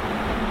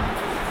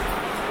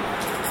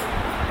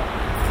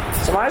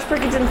 So Maharaj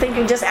Parikshit didn't think,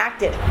 he just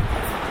acted.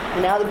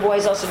 And now the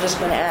boy's also just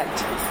going to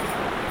act.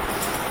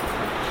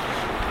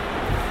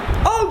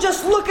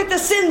 Just look at the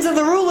sins of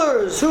the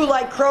rulers, who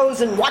like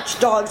crows and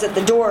watchdogs at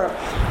the door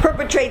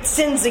perpetrate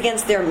sins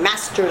against their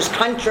masters,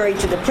 contrary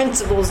to the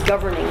principles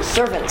governing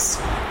servants.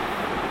 So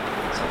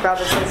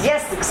Prabhupada says,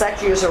 yes, the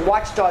kshatriyas are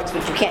watchdogs,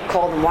 but you can't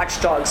call them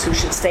watchdogs who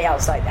should stay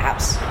outside the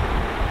house.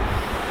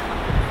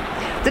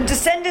 The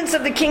descendants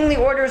of the kingly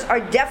orders are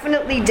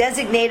definitely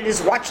designated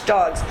as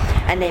watchdogs,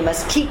 and they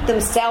must keep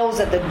themselves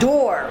at the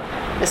door.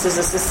 This is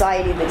a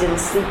society that didn't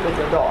sleep with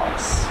their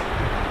dogs.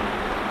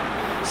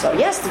 So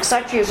yes, the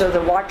kshatriyas are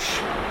the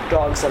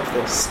watchdogs of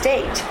the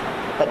state,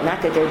 but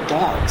not that they're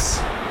dogs.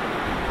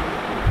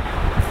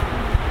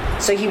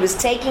 So he was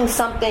taking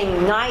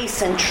something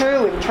nice and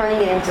true and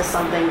turning it into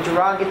something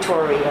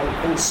derogatory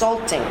and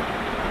insulting.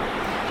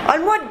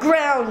 On what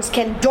grounds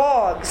can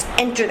dogs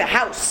enter the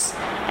house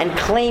and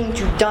claim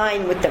to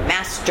dine with the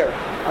master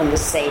on the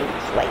same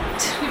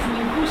plate?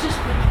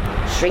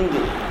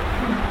 Shringi.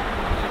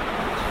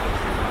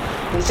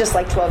 He's just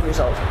like 12 years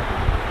old.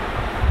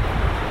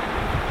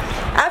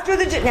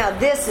 Now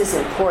this is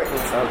important,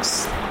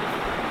 folks.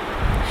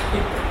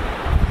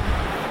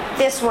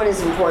 This one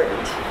is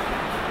important.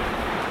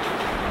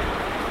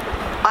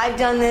 I've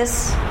done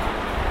this,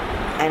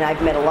 and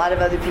I've met a lot of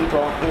other people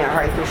in our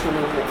Hare Krishna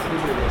movement who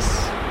do this.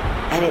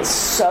 And it's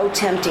so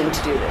tempting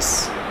to do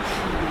this.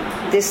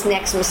 This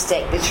next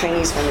mistake that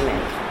Shringi's going to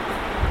make.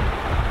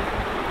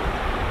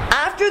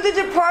 After the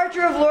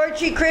departure of Lord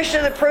Shri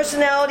Krishna, the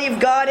personality of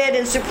Godhead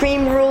and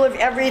supreme rule of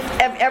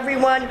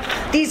everyone,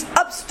 these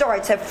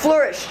upstarts have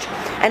flourished,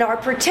 and our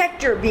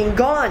protector being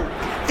gone.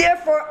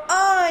 Therefore,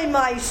 I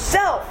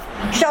myself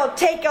shall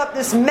take up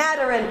this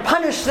matter and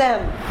punish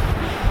them.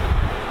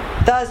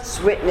 Thus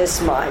witness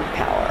my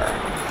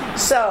power.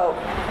 So,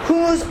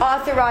 who's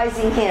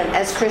authorizing him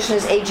as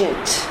Krishna's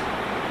agent?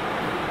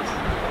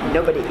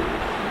 Nobody.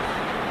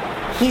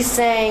 He's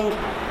saying,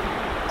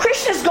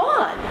 Krishna's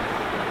gone.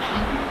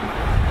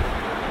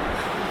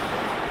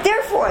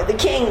 Therefore, the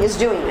king is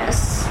doing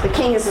this. The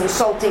king is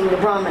insulting the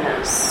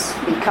brahmanas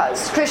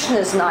because Krishna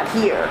is not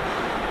here.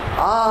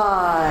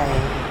 I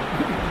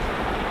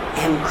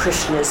am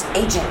Krishna's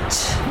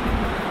agent.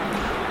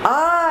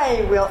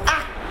 I will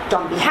act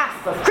on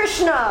behalf of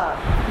Krishna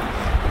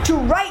to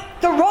right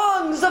the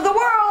wrongs of the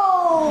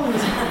world.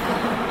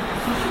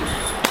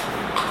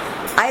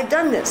 I have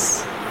done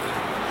this.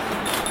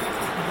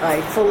 I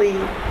fully,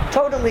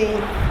 totally,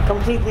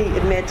 completely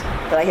admit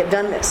that I have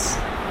done this.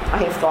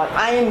 I have thought,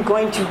 I am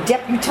going to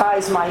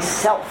deputize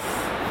myself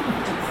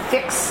to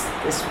fix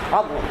this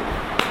problem.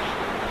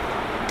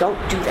 Don't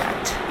do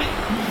that.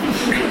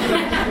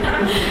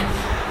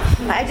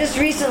 I just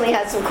recently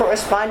had some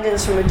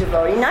correspondence from a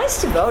devotee,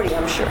 nice devotee,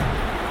 I'm sure,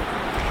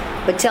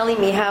 but telling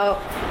me how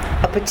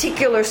a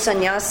particular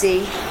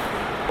sannyasi's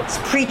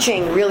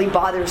preaching really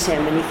bothers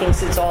him, and he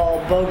thinks it's all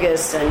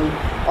bogus,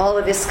 and all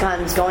of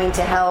ISKCON's going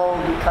to hell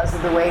because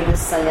of the way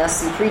this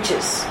sannyasi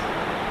preaches.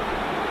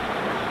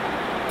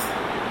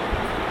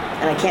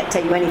 And I can't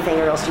tell you anything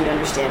or else you'd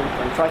understand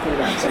what I'm talking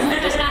about. So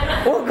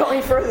just won't go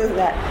any further than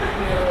that.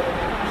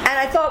 And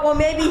I thought, well,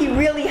 maybe he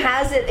really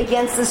has it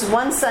against this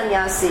one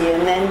sannyasi.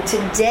 And then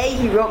today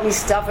he wrote me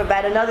stuff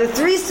about another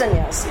 3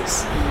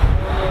 sannyasis.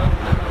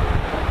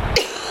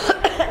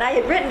 And I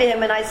had written to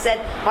him and I said,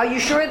 are you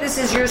sure this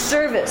is your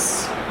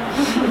service?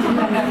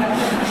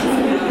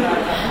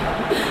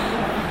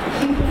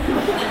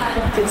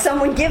 Did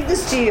someone give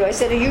this to you? I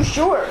said, are you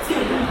sure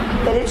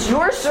that it's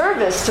your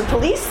service to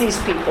police these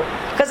people?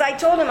 Because I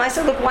told him, I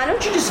said, look, why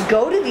don't you just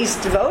go to these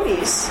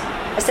devotees?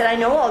 I said, I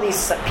know all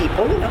these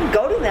people,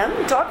 go to them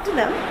and talk to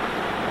them.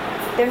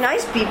 They're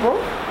nice people.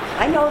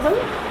 I know them.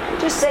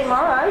 Just say,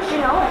 Maharaj,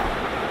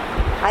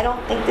 I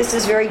don't think this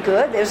is very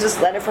good. There's this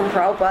letter from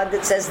Prabhupada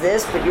that says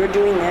this, but you're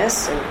doing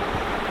this. And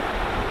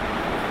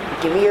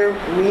give me your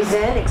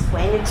reason,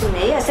 explain it to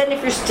me. I said, and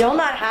if you're still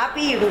not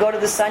happy, you can go to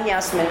the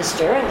sannyas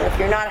minister. And if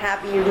you're not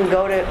happy, you can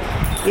go to,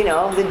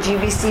 the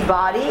GBC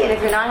body. And if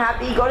you're not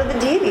happy, you go to the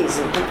deities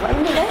and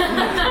complain to them.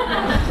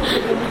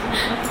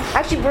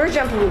 Actually,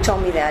 Burjan Prabhu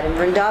told me that in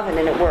Vrindavan,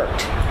 and it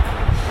worked.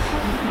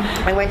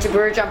 I went to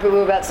Burjan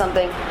Prabhu about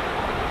something,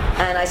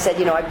 and I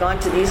said, I've gone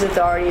to these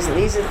authorities, and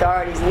these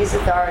authorities, and these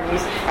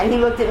authorities. And he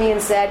looked at me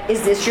and said,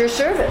 is this your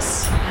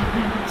service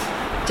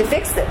to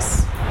fix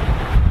this?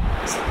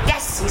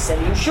 He said,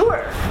 are you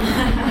sure?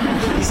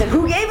 He said,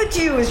 who gave it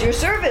to you as your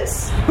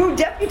service? Who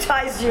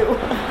deputized you?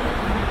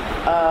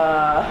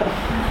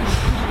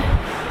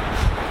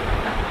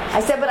 I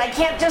said, but I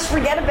can't just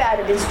forget about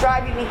it. It's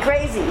driving me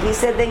crazy. He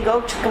said, then go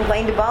to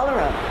complain to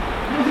Balaram.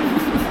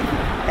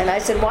 And I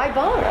said, why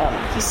Balaram?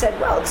 He said,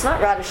 well, it's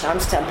not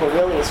Radhashyam's temple,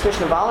 really. It's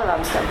Krishna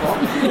Balaram's temple.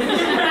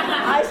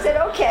 I said,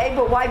 okay,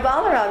 but why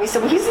Balaram? He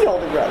said, well, he's the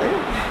older brother.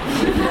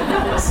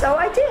 So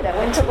I did. I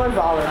went to Lord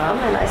Balaram,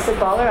 and I said,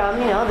 Balaram,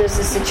 there's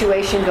this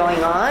situation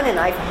going on, and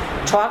I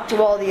talked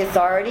to all the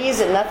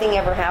authorities, and nothing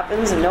ever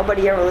happens, and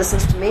nobody ever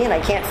listens to me, and I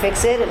can't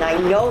fix it, and I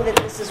know that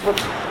this is what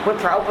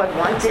Prabhupada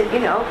wanted,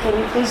 can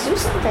you please do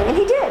something? And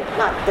he did.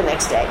 Not the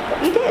next day, but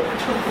he did.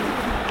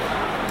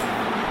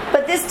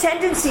 But this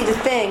tendency to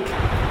think,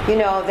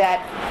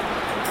 that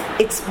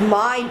it's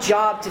my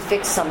job to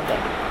fix something.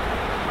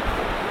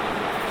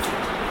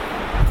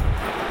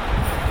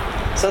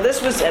 So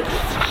this was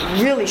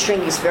really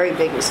Shringi's very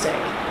big mistake.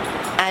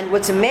 And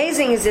what's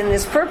amazing is in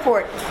this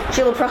purport,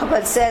 Srila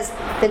Prabhupada says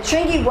that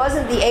Shringi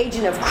wasn't the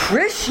agent of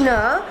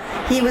Krishna,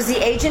 he was the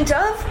agent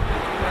of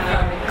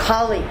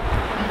Kali.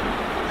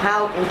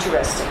 How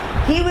interesting.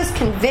 He was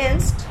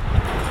convinced,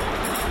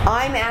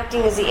 I'm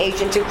acting as the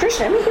agent of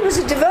Krishna. I mean, he was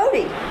a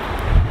devotee.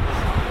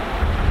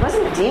 He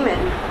wasn't a demon.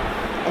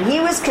 And he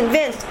was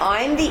convinced,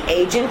 I'm the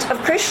agent of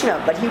Krishna.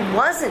 But he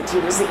wasn't. He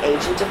was the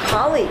agent of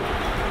Kali.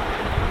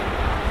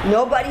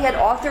 Nobody had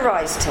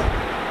authorized him.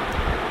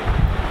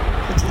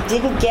 He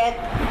didn't get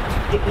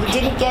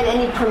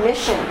any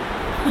permission.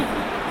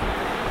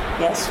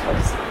 Yes, what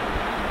is it?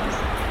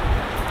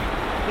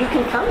 You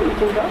can come, you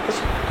can go.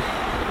 Sorry,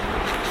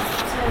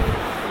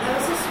 I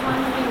was just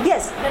wondering.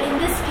 Yes. But in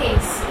this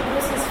case, it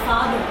was his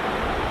father.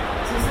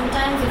 So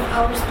sometimes if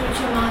our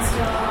spiritual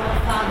master or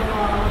our father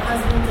or our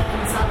husband are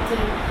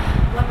insulted,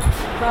 what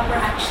proper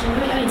action?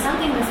 I mean,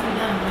 something must be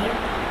done, right?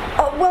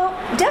 Oh, well,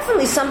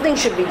 definitely something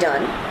should be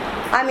done.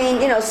 I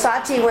mean,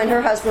 Sati, when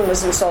her husband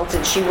was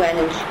insulted, she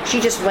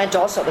just went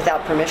also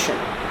without permission.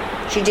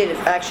 She did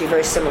actually a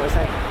very similar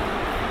thing.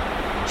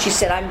 She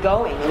said, I'm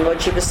going. And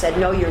Lord Shiva said,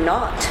 no, you're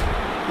not.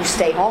 You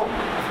stay home.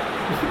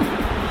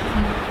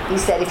 He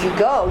said, if you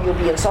go, you'll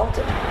be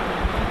insulted.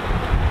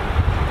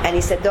 And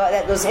he said,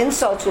 that those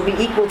insults will be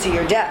equal to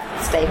your death.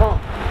 Stay home.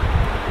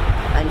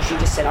 And she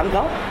just said, I'm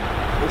going.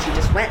 And she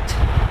just went.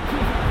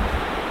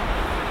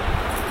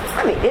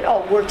 I mean, it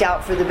all worked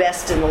out for the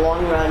best in the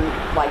long run,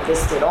 like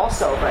this did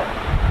also, but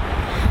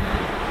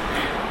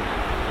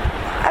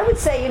I would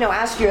say,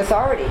 ask your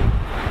authority.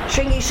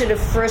 Shringi should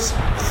have first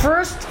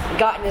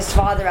gotten his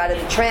father out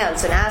of the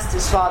trance and asked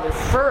his father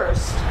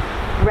first,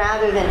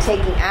 rather than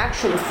taking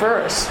action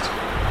first.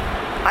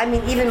 I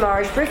mean, even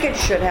Maharaj Parikshit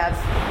should have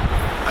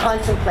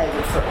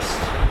contemplated first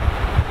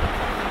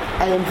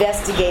and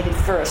investigated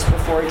first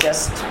before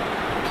just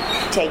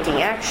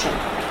taking action.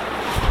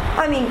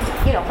 I mean,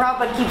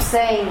 Prabhupada keeps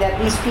saying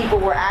that these people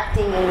were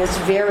acting in this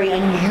very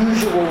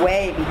unusual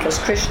way because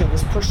Krishna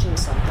was pushing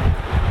something.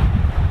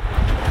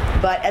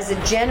 But as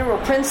a general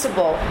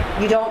principle,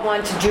 you don't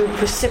want to do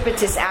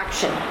precipitous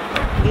action.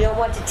 You don't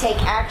want to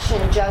take action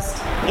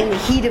just in the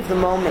heat of the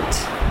moment.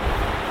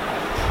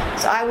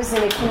 So I was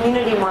in a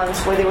community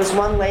once where there was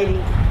one lady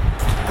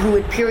who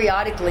would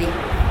periodically,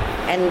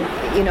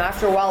 and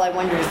after a while I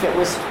wondered if it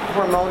was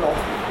hormonal,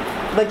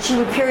 but she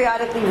would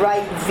periodically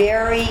write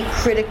very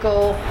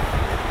critical,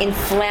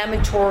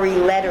 inflammatory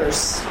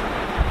letters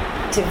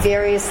to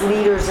various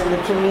leaders in the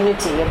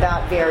community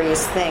about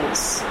various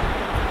things.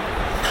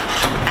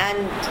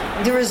 And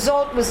the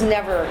result was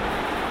never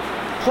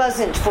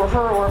pleasant for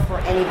her or for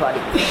anybody.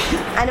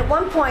 And at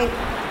one point,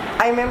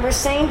 I remember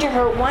saying to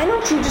her, why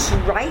don't you just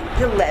write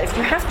the letter? If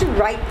you have to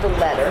write the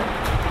letter,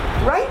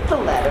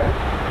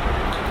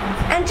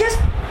 and just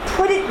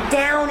put it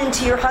down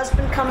until your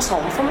husband comes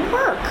home from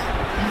work.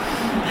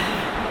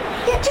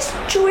 Yeah, just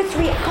 2 or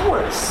 3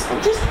 hours.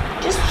 And just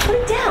put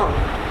it down.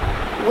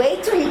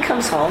 Wait till he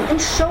comes home and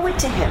show it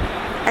to him.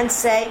 And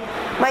say,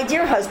 my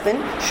dear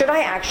husband, should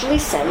I actually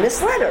send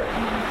this letter?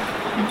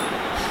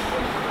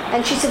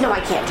 And she said, no,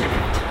 I can't do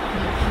that.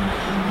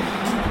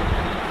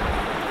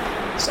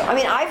 So, I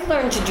mean, I've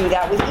learned to do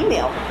that with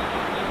email.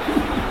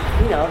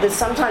 That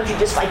sometimes you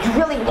just you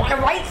really want to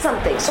write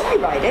something. So I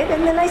write it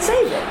and then I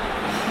save it.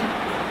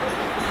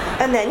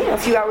 And then, a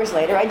few hours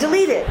later, I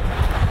delete it.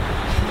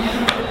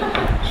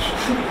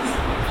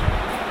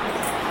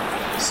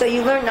 So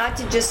you learn not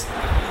to just,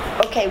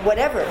 okay,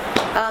 whatever.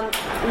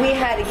 We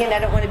had, again, I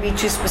don't want to be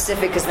too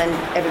specific because then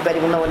everybody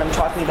will know what I'm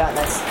talking about, and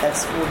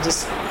that's will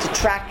just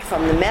detract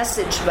from the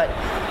message, but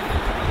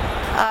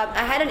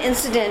I had an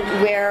incident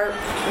where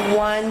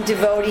one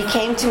devotee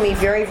came to me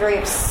very, very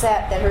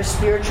upset that her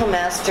spiritual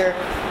master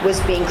was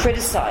being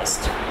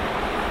criticized.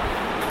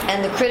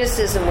 And the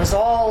criticism was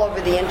all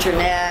over the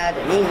internet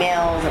and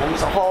emails, and it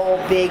was a whole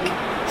big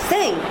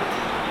thing.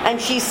 And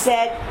she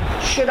said,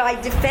 should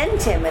I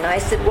defend him? And I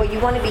said, well, you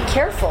want to be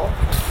careful.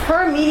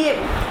 Her immediate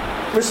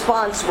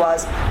response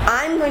was,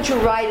 I'm going to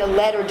write a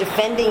letter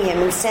defending him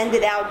and send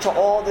it out to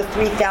all the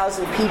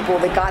 3,000 people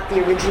that got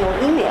the original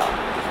email.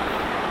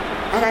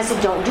 And I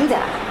said, don't do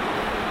that.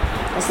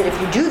 I said,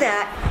 if you do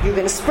that, you're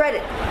going to spread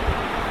it.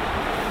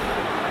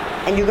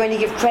 And you're going to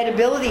give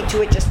credibility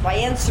to it just by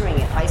answering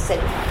it. I said,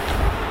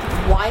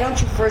 why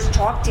don't you first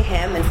talk to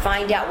him and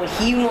find out what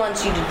he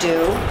wants you to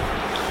do?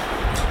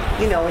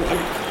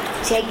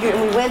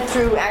 And we went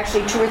through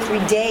actually 2 or 3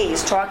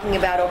 days talking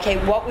about, okay,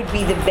 what would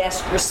be the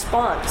best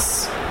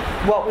response?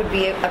 What would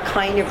be a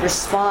kind of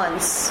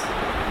response?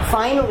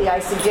 Finally, I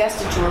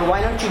suggested to her,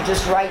 why don't you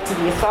just write to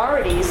the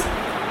authorities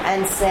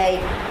and say,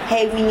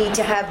 hey, we need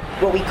to have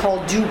what we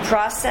call due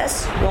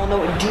process. You all know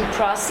what due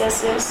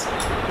process is?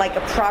 Like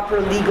a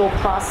proper legal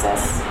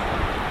process.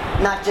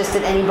 Not just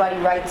that anybody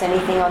writes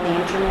anything on the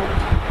internet.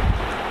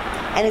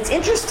 And it's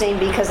interesting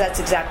because that's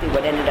exactly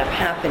what ended up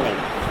happening.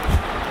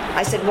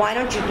 I said, why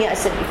don't you, I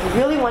said, if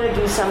you really want to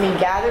do something,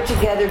 gather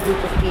together a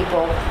group of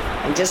people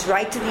and just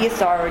write to the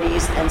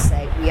authorities and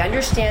say, we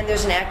understand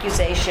there's an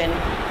accusation.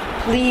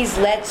 Please,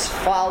 let's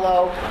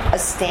follow a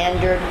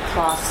standard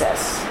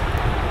process.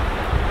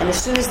 And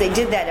as soon as they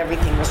did that,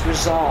 everything was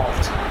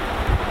resolved.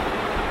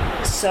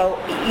 So,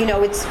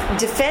 it's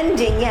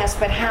defending, yes,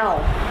 but how?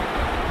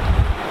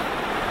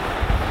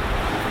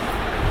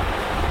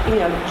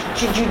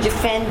 Should you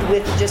defend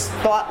with just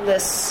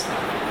thoughtless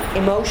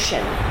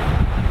emotion?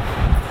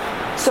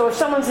 So if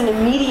someone's in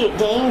immediate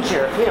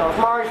danger, if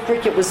Maharaj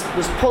Parikshit was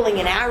pulling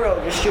an arrow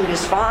to shoot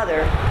his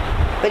father,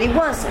 but he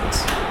wasn't.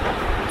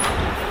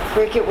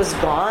 Parikshit was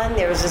gone.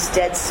 There was this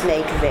dead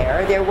snake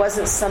there. There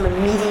wasn't some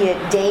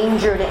immediate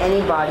danger to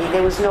anybody.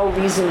 There was no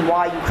reason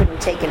why you couldn't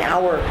take an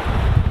hour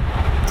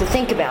to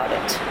think about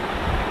it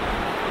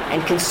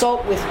and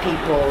consult with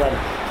people.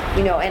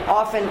 And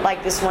often,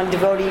 like this one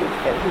devotee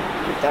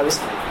who I was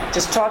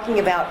just talking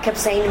about kept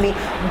saying to me,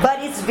 but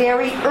it's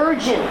very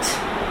urgent.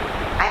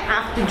 I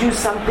have to do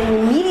something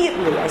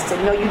immediately. I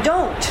said, no, you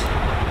don't.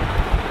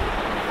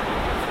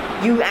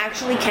 You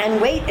actually can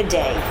wait a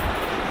day.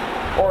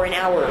 or an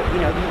hour.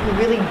 You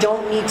really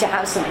don't need to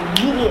have some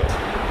immediate,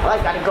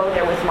 I've got to go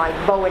there with my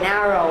bow and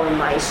arrow and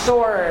my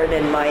sword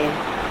and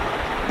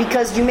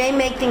because you may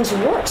make things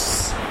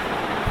worse.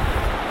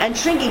 And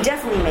Shringi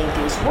definitely made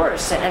things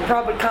worse. And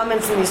Prabhupada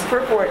comments in his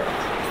purport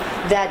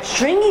that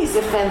Shringi's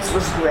offense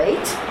was great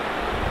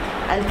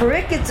and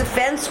Parikit's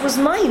offense was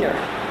minor.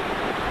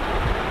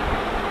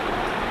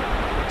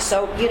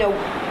 So,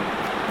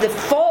 the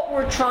fault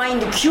we're trying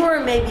to cure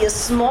may be a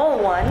small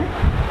one.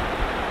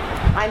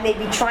 I may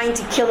be trying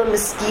to kill a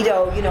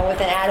mosquito,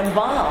 with an atom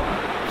bomb.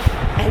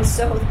 And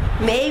so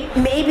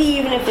maybe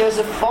even if there's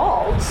a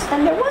fault,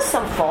 and there was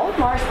some fault,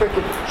 Maharaj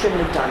Parikit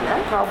shouldn't have done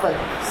that.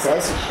 Prabhupada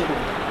says he shouldn't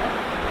have done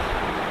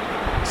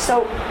that.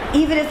 So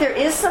even if there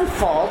is some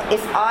fault,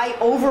 if I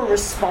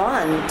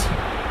over-respond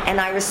and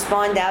I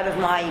respond out of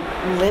my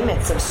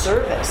limits of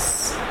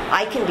service,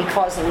 I can be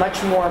causing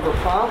much more of a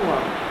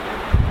problem.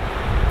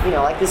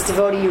 Like this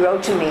devotee who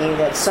wrote to me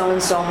that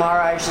so-and-so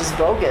Maharaj is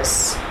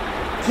bogus.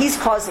 He's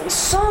causing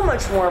so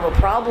much more of a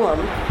problem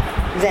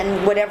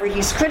than whatever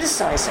he's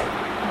criticizing.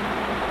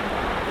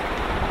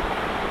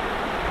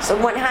 So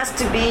one has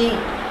to be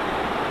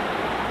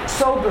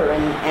sober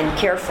and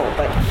careful.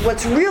 But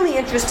what's really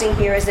interesting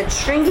here is that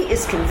Shringi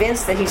is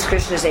convinced that he's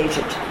Krishna's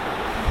agent.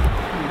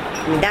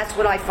 That's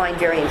what I find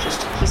very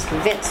interesting. He's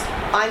convinced.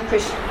 I'm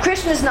Krishna.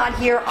 Krishna's not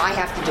here, I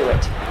have to do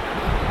it.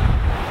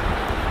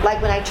 Like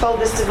when I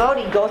told this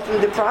devotee, go through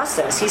the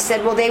process. He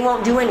said, well, they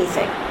won't do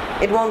anything.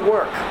 It won't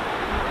work.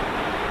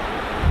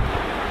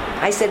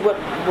 I said, what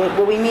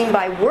we mean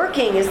by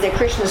working is that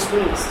Krishna's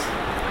pleased.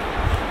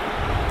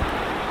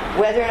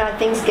 Whether or not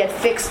things get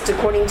fixed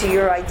according to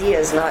your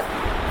ideas, not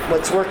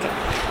what's working.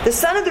 The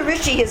son of the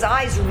Rishi, his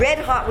eyes red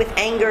hot with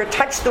anger,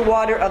 touched the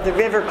water of the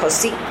river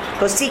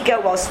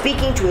Kosika while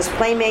speaking to his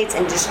playmates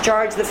and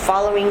discharged the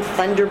following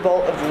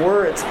thunderbolt of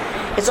words.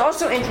 It's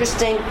also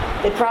interesting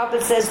that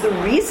Prabhupada says the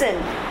reason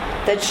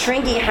that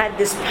Shringi had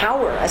this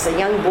power as a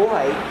young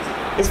boy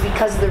is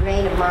because of the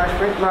reign of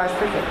Maharaj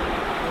Parikit.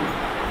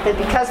 That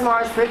because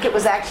Maharaj Parikit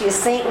was actually a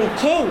saintly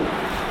king,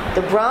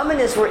 the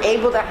Brahmanas were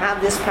able to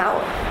have this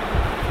power.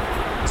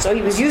 So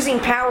he was using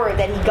power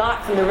that he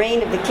got from the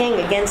reign of the king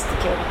against the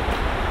king.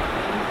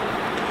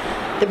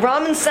 The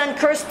Brahmin son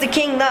cursed the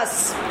king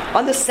thus: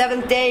 on the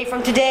 7th day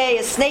from today,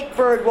 a snake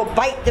bird will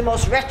bite the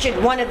most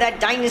wretched one of that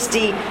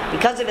dynasty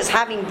because of his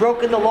having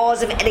broken the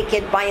laws of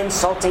etiquette by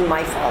insulting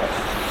my father.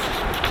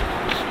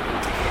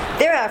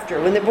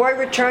 Thereafter, when the boy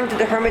returned to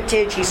the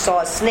hermitage, he saw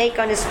a snake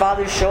on his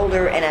father's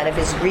shoulder, and out of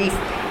his grief,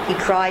 he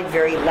cried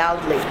very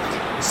loudly.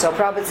 So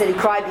Prabhupada said he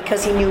cried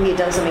because he knew he had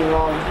done something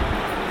wrong.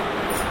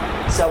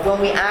 So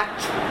when we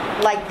act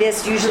like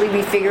this, usually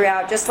we figure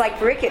out, just like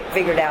Parikit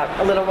figured out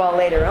a little while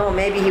later, oh,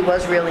 maybe he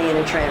was really in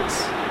a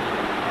trance.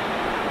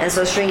 And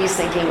so Shringi's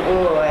thinking,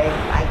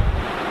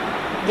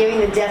 giving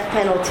the death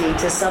penalty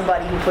to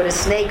somebody who put a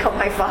snake on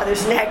my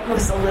father's neck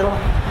was a little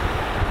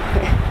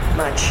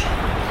much.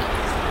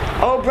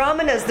 O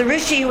Brahmanas, the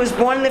Rishi who was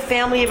born in the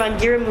family of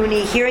Angira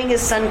Muni, hearing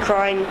his son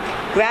crying,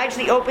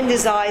 gradually opened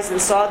his eyes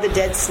and saw the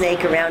dead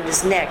snake around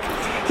his neck.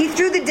 He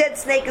threw the dead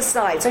snake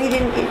aside, so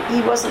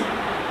he wasn't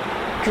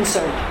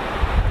concerned.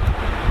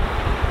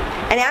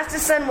 And asked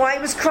his son why he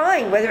was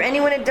crying, whether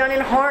anyone had done him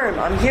harm.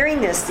 On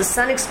hearing this, the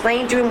son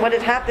explained to him what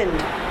had happened.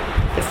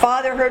 The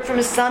father heard from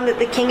his son that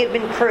the king had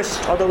been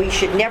cursed, although he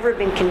should never have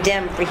been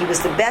condemned, for he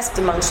was the best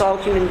amongst all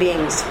human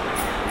beings.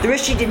 The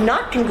Rishi did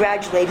not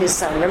congratulate his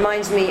son.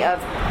 Reminds me of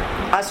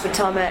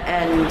Asvatthama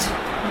and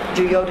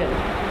Duryodhana.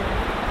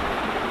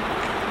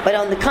 But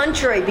on the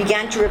contrary,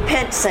 began to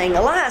repent, saying,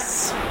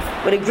 alas,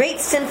 what a great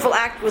sinful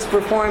act was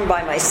performed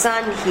by my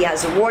son. He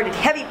has awarded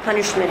heavy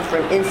punishment for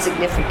an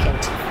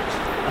insignificant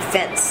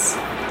offense.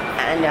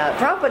 And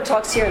Prabhupada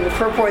talks here in the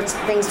purports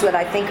things that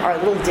I think are a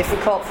little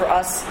difficult for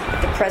us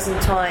at the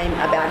present time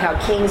about how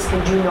kings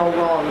can do no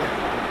wrong.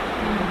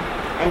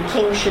 And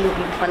kings shouldn't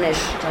be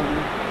punished.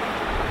 And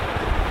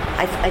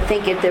I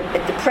think at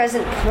the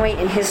present point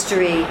in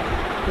history,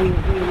 we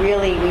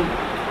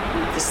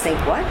just think,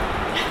 what?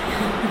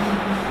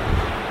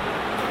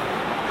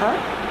 Huh?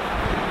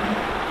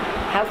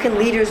 How can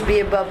leaders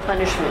be above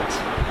punishment?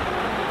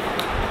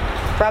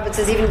 Prabhupada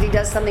says even if he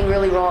does something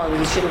really wrong,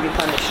 he shouldn't be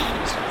punished.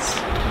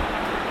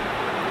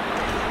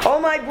 Oh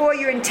my boy,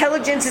 your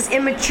intelligence is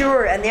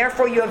immature, and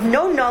therefore you have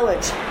no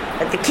knowledge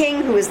that the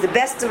king, who is the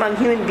best among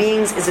human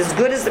beings, is as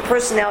good as the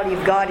personality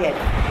of Godhead.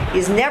 He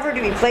is never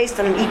to be placed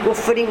on an equal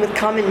footing with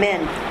common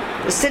men.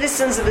 The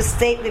citizens of the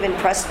state live in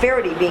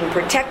prosperity, being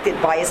protected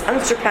by his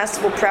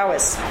unsurpassable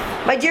prowess.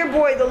 My dear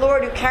boy, the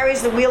Lord who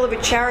carries the wheel of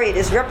a chariot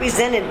is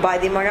represented by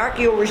the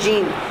monarchical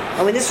regime,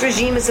 and when this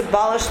regime is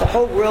abolished, the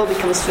whole world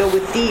becomes filled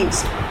with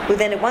thieves, who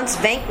then at once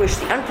vanquish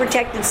the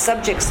unprotected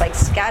subjects like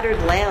scattered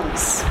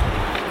lambs.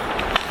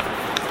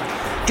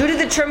 Due to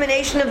the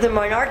termination of the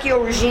monarchical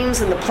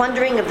regimes and the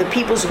plundering of the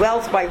people's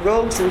wealth by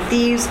rogues and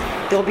thieves,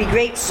 there will be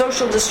great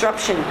social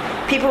disruption.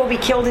 People will be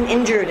killed and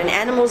injured, and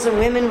animals and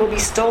women will be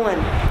stolen.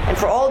 And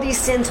for all these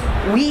sins,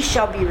 we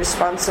shall be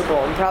responsible.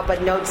 And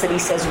Prabhupada notes that he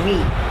says we.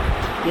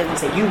 He doesn't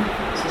say you,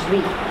 he says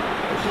we.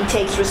 He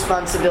takes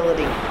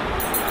responsibility.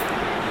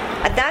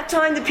 At that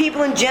time, the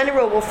people in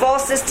general will fall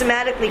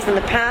systematically from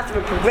the path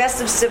of a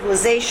progressive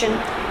civilization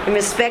in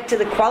respect to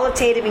the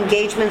qualitative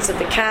engagements of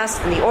the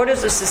caste and the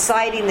orders of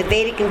society and the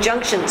Vedic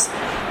injunctions.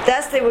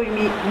 Thus, they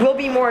will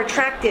be more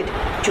attracted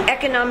to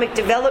economic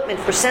development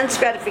for sense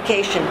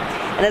gratification,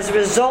 and as a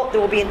result, there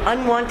will be an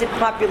unwanted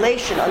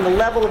population on the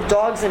level of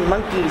dogs and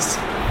monkeys.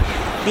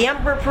 The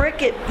Emperor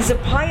Parikshit is a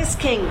pious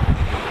king.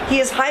 He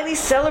is highly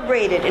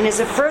celebrated and is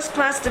a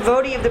first-class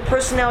devotee of the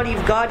personality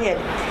of Godhead.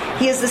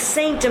 He is a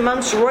saint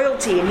amongst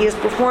royalty, and he has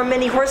performed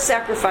many horse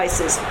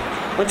sacrifices.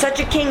 When such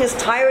a king is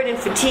tired and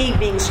fatigued,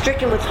 being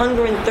stricken with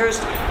hunger and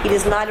thirst, he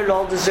does not at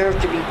all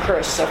deserve to be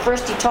cursed. So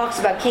first he talks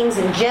about kings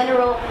in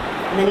general,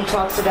 and then he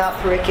talks about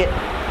Parikshit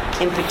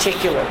in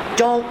particular.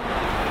 Don't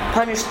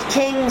punish the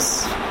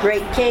kings,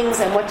 great kings,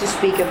 and what to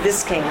speak of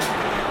this king.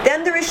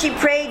 Then the Rishi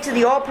prayed to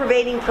the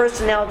all-pervading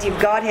personality of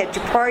Godhead to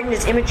pardon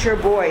his immature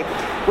boy,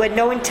 who had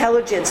no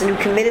intelligence and who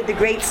committed the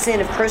great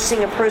sin of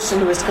cursing a person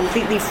who is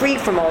completely free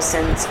from all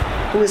sins,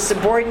 who is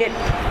subordinate,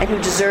 and who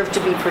deserved to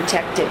be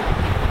protected.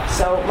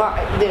 So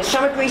the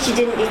Shamak Rishi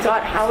he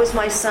thought, how is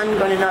my son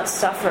going to not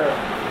suffer?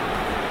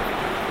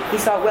 He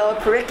thought, well,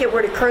 if Parikshit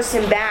were to curse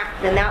him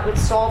back, then that would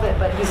solve it,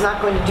 but he's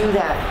not going to do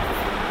that.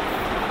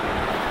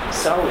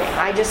 So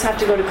I just have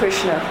to go to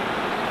Krishna.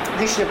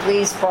 Krishna,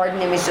 please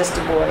pardon him, he's just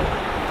a boy.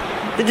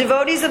 The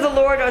devotees of the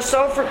Lord are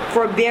so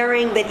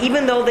forbearing that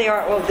even though they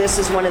are... Oh, this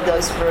is one of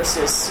those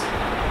verses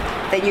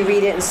that you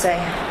read it and say...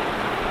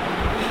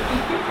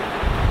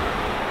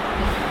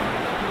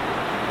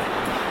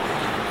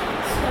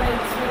 Sorry,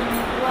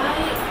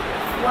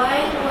 why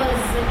was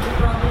it a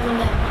problem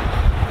that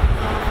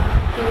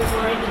he was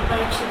worried that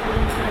Parikshit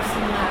wouldn't curse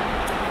him back?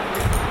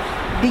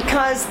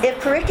 Because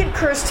if Parikshit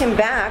cursed him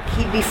back,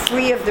 he'd be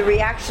free of the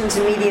reactions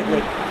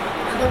immediately.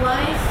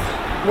 Otherwise?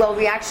 Well,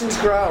 reactions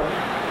grow.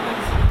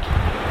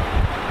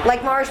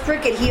 Like Maharaj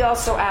Parikshit, he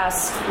also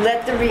asks,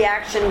 let the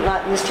reaction,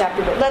 not in this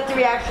chapter, but let the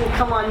reaction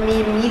come on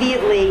me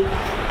immediately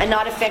and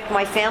not affect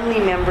my family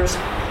members.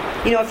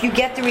 You know, if you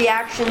get the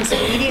reactions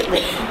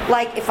immediately,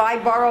 like if I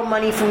borrow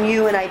money from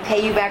you and I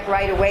pay you back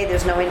right away,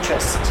 there's no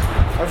interest,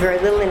 or very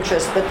little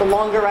interest. But the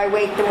longer I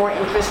wait, the more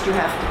interest you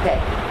have to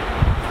pay.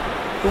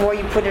 The more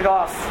you put it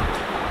off.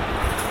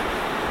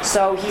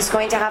 So he's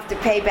going to have to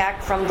pay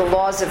back from the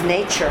laws of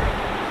nature.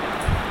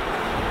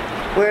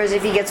 Whereas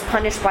if he gets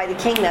punished by the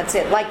king, that's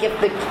it. Like if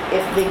the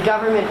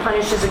government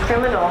punishes a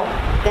criminal,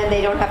 then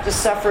they don't have to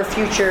suffer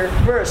future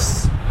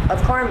bursts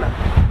of karma.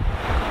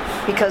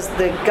 Because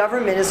the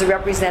government is a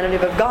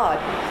representative of God.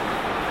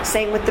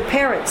 Same with the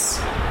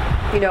parents.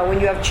 You know, when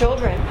you have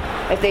children,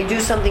 if they do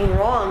something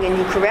wrong and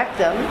you correct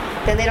them,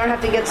 then they don't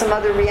have to get some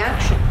other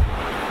reaction.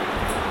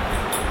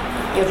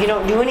 If you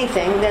don't do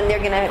anything, then they're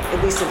going to,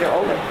 at least if they're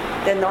older,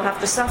 then they'll have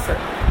to suffer.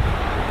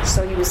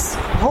 So he was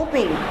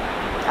hoping,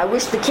 I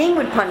wish the king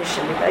would punish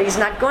him, but he's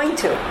not going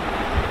to.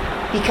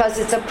 Because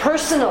it's a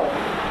personal.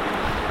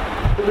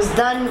 It was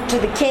done to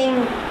the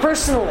king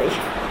personally.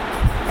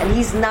 And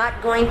he's not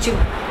going to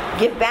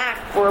give back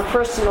for a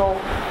personal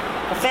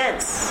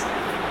offense.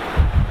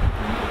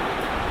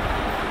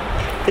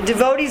 The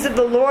devotees of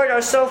the Lord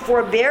are so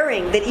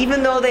forbearing that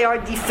even though they are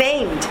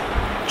defamed,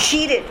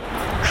 cheated,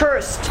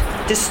 cursed,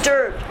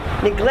 disturbed,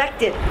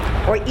 neglected,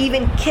 or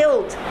even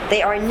killed,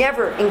 they are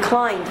never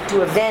inclined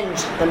to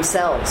avenge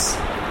themselves.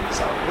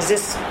 So, is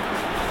this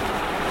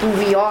who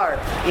we are?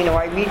 You know,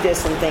 I read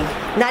this and think,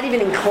 not even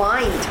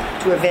inclined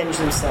to avenge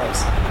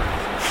themselves.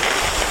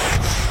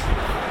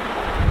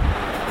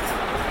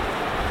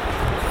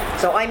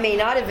 So I may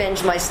not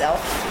avenge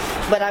myself,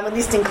 but I'm at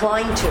least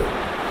inclined to.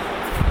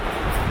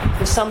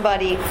 If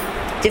somebody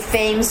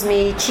defames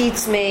me,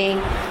 cheats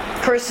me,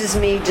 curses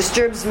me,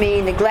 disturbs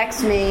me,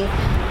 neglects me,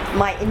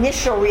 my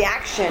initial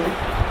reaction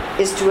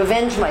is to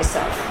avenge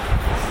myself.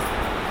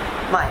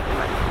 My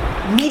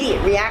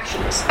immediate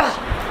reaction is, Isn't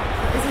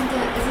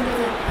it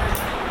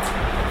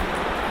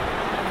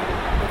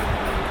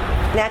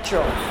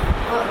natural. a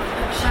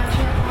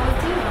Kshatriya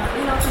quality?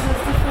 Because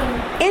it's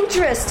different.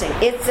 Interesting.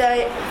 It's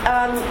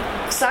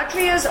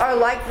Kshatriyas are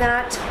like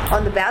that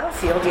on the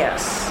battlefield,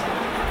 yes.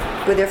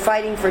 Where they're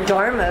fighting for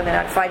Dharma,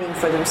 they're not fighting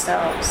for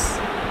themselves.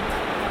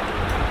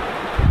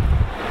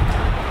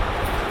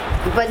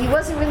 But he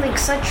wasn't really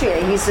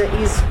Kshatriya. He's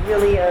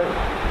really a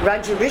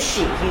Raja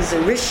Rishi. He's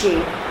a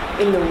Rishi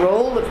in the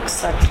role of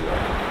Kshatriya.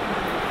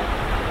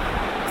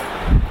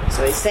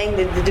 So he's saying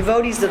that the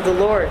devotees of the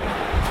Lord,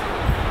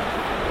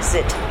 is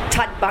it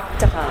Tat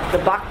Bhaktaha, the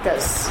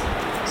Bhaktas.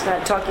 It's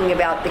not talking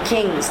about the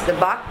kings. The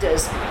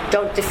Bhaktas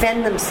don't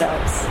defend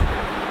themselves.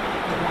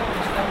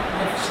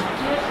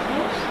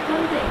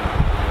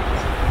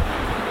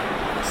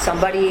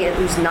 Somebody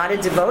who's not a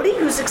devotee,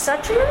 who's a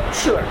Kshatriya?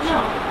 Sure.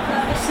 No,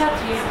 a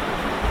Kshatriya,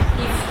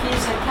 if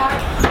he's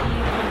attacked, he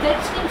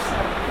protects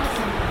himself,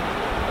 doesn't he?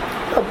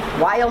 Oh,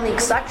 why only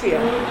Kshatriya?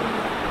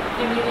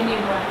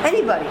 Anyone.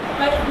 Anybody.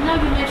 But now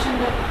you mentioned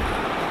that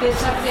the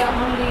Kshatriya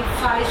only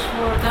fights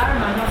for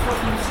Dharma, not for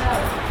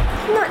himself.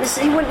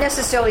 He wouldn't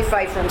necessarily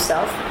fight for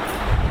himself.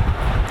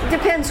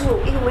 depends who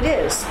it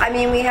is. I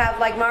mean, we have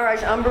like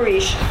Maharaj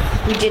Ambarish,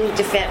 who didn't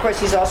defend, of course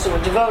he's also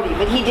a devotee,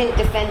 but he didn't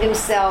defend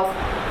himself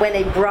when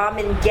a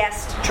Brahmin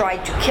guest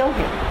tried to kill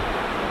him.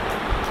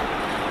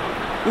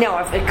 Now,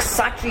 if a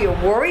Kshatriya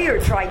warrior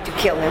tried to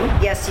kill him,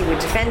 yes, he would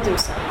defend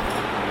himself.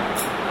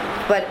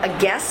 But a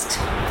guest,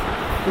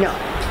 no.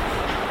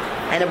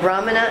 And a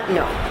Brahmana,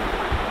 no.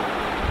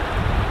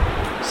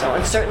 So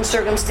in certain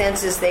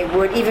circumstances they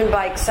would, even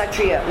by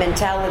Kshatriya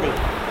mentality.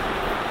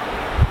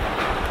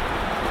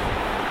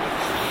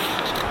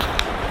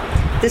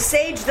 The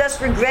sage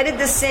thus regretted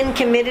the sin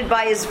committed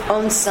by his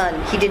own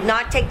son. He did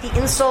not take the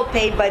insult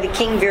paid by the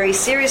king very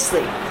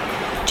seriously.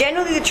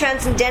 Generally, the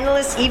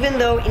transcendentalists, even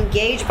though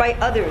engaged by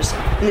others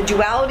in the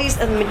dualities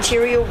of the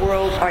material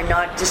world, are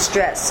not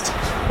distressed,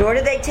 nor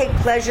do they take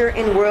pleasure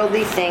in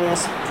worldly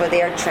things, for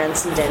they are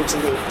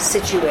transcendentally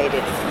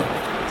situated.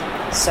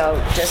 So,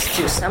 just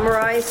to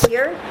summarize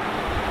here,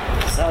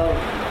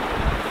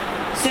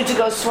 Suta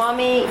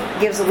Goswami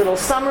gives a little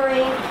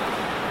summary.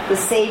 The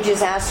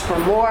sages ask for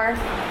more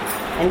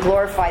and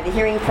glorify the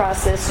hearing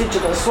process. Suta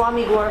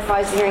Goswami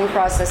glorifies the hearing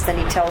process, then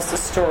he tells the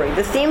story.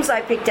 The themes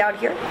I picked out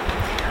here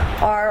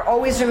are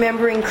always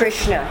remembering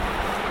Krishna,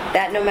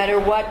 that no matter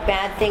what,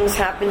 bad things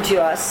happen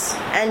to us,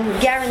 and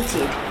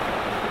guaranteed.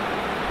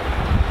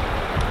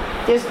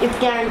 It's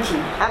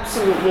guaranteed,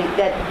 absolutely,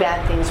 that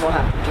bad things will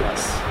happen to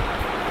us.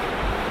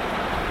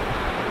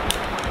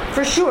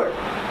 For sure.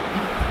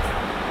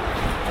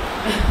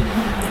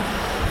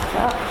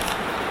 Well,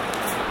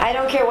 I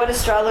don't care what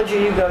astrologer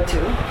you go to.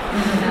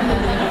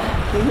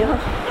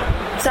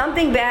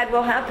 Something bad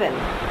will happen.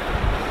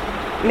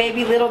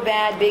 Maybe little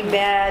bad, big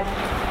bad,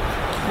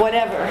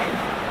 whatever.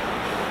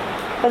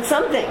 But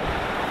something.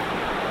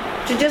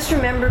 To just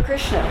remember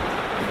Krishna.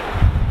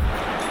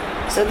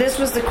 So this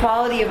was the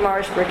quality of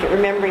Maharaj Parikshit,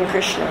 remembering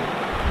Krishna.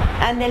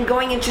 And then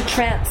going into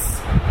trance.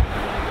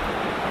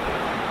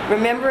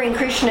 Remembering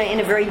Krishna in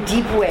a very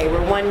deep way,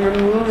 where one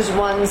removes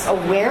one's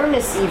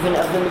awareness even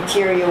of the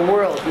material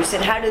world. You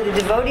said, how do the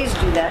devotees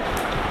do that?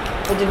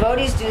 The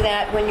devotees do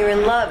that when you're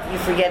in love, you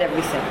forget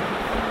everything.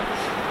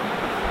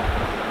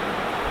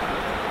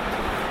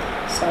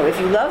 So if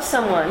you love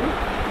someone,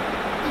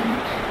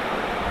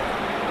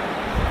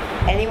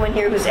 anyone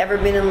here who's ever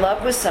been in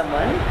love with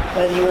someone,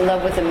 whether you're in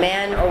love with a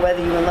man or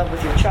whether you're in love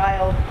with your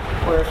child,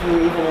 or if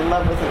you're even in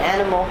love with an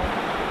animal,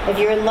 if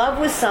you're in love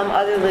with some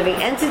other living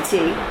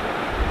entity,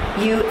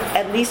 you,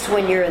 at least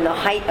when you're in the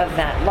height of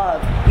that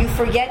love, you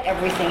forget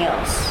everything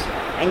else.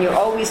 And you're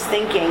always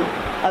thinking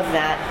of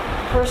that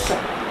person.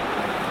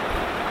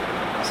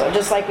 So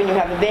just like when you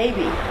have a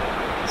baby.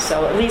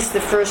 So at least the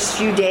first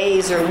few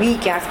days or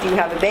week after you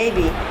have a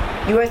baby,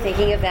 you are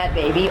thinking of that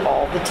baby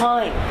all the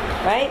time.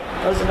 Right?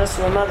 Those of us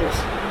who are mothers.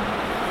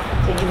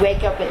 So you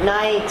wake up at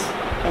night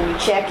and you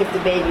check if the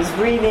baby's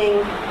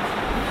breathing.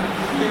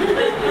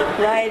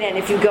 Right? And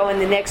if you go in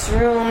the next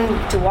room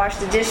to wash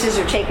the dishes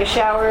or take a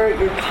shower,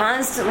 you're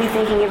constantly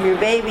thinking of your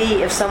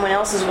baby. If someone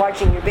else is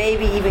watching your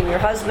baby, even your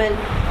husband,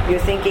 you're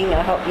thinking,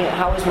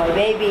 how is my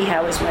baby?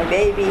 How is my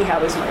baby?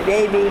 How is my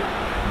baby?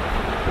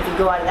 If you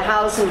go out of the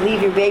house and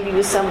leave your baby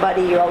with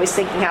somebody, you're always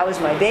thinking, how is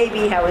my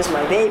baby? How is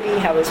my baby?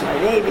 How is my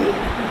baby?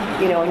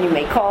 And you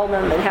may call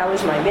them, and how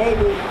is my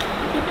baby?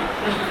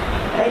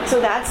 Right?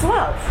 So that's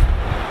love.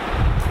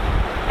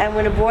 And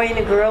when a boy and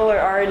a girl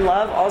are in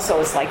love, also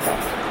it's like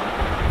that.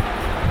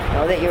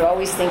 That you're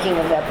always thinking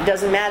of that. It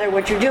doesn't matter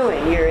what you're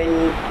doing. You're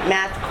in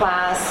math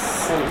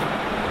class, and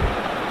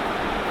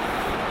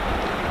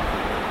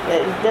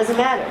it doesn't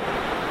matter.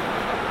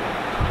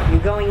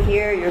 You're going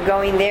here, you're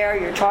going there,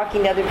 you're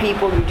talking to other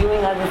people, you're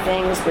doing other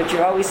things, but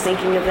you're always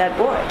thinking of that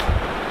boy.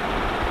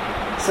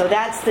 So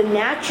that's the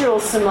natural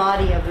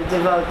samadhi of the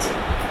devotee.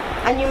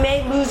 And you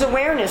may lose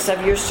awareness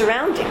of your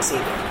surroundings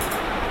even.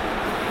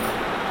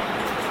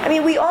 I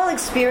mean, we all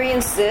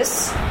experience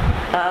this.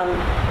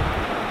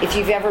 If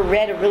you've ever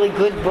read a really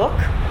good book,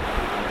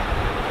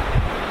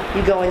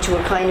 you go into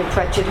a kind of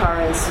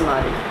pratyadhara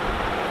samadhi.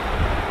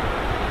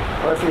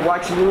 Or if you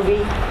watch a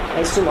movie, I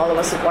assume all of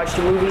us have watched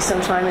a movie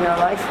sometime in our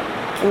life,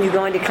 and you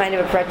go into kind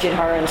of a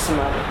pratyadhara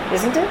samadhi,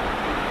 isn't it?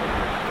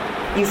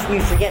 You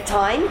forget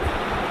time,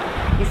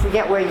 you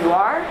forget where you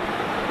are,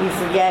 you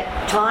forget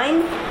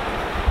time.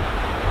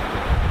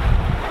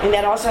 And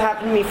that also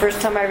happened to me first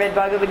time I read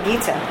Bhagavad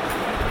Gita.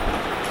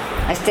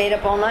 I stayed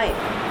up all night.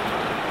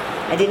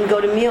 I didn't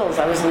go to meals.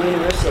 I was in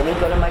university. I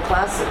didn't go to my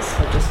classes.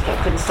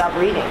 I couldn't stop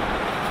reading.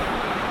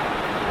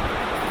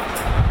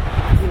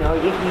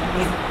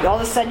 You all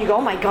of a sudden you go,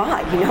 oh my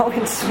God,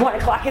 it's 1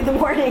 o'clock in the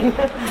morning.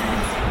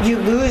 You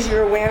lose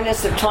your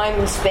awareness of time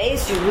and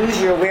space. You lose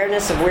your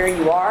awareness of where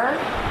you are.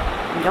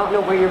 You don't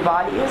know where your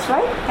body is,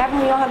 right? Haven't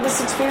we all had this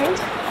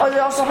experience? Oh, it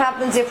also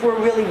happens if we're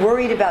really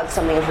worried about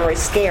something, if we're very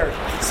scared.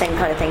 Same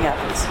kind of thing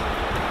happens.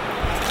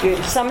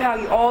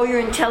 Somehow all your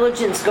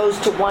intelligence goes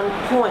to one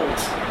point,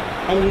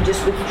 and you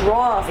just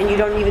withdraw off, and you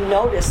don't even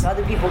notice.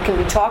 Other people can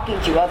be talking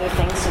to you, other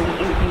things,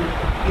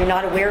 and you're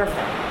not aware of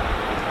them.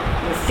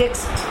 You're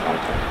fixed like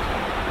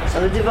that.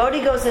 So the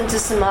devotee goes into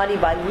samadhi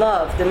by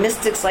love. The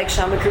mystics like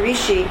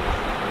Shamakarishi,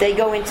 they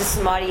go into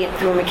samadhi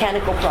through a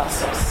mechanical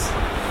process.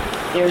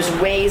 There's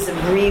ways of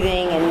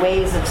breathing and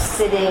ways of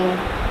sitting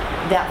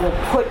that will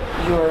put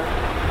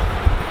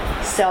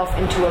yourself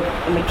into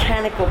a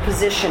mechanical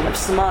position of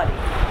samadhi.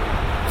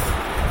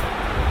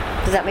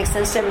 Does that make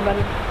sense to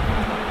everybody?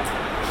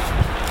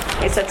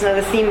 Okay, so that's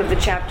another theme of the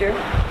chapter.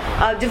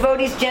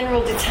 Devotees'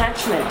 general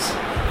detachment,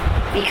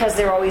 because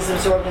they're always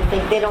absorbed and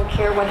think they don't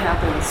care what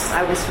happens.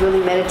 I was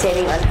really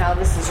meditating on how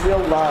this is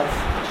real love.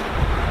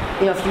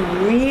 You know, if you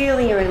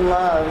really are in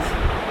love,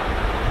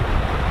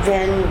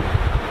 then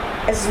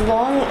as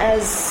long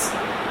as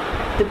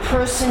the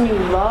person you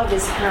love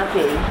is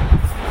happy,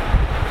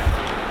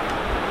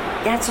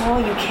 that's all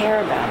you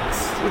care about.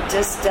 It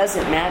just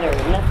doesn't matter.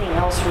 Nothing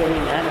else really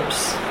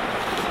matters.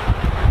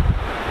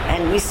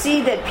 And we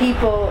see that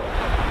people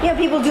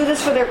do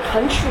this for their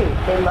country.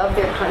 They love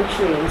their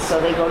country, and so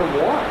they go to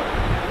war.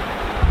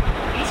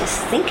 Hey, just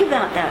think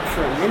about that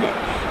for a minute.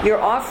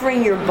 You're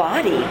offering your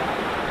body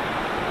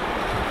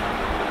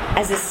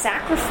as a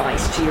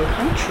sacrifice to your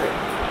country.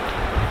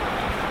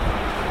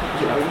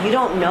 You know, you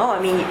don't know. I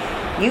mean,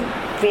 you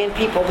find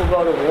people who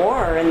go to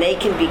war and they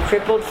can be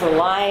crippled for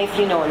life,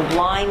 you know, and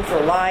blind for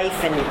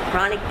life and in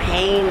chronic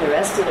pain the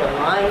rest of their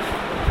life.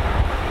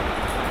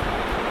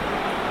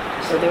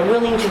 So they're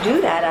willing to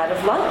do that out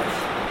of love.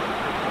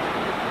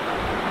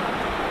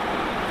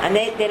 And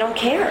they don't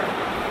care.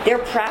 They're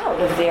proud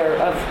of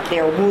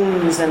their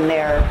wounds and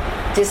their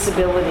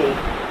disability.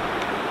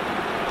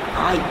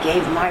 I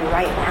gave my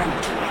right arm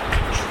to my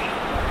country.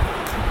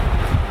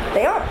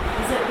 They are.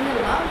 Is it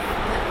real love?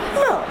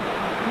 No.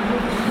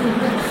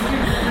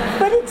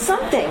 But it's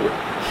something.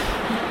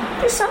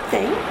 There's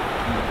something.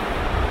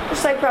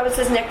 Just like Prabhupada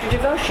says, nectar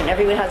devotion.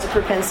 Everyone has a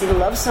propensity to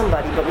love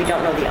somebody, but we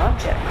don't know the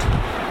object.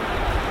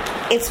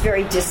 It's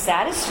very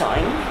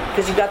dissatisfying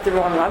because you got the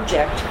wrong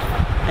object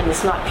and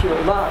it's not pure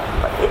love.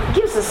 But it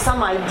gives us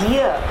some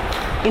idea.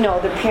 You know,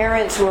 the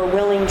parents who are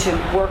willing to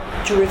work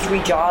 2 or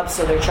 3 jobs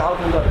so their child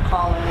can go to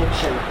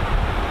college, and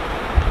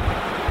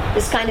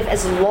it's kind of,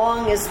 as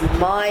long as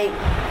my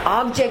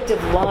object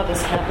of love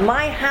is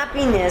my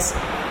happiness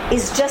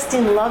is just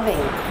in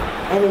loving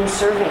and in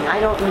serving. I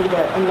don't need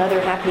another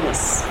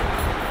happiness.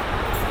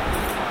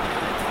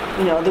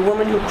 You know, the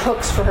woman who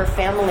cooks for her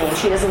family and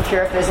she doesn't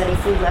care if there's any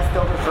food left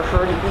over for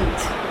her to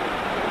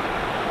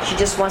eat. She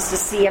just wants to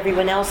see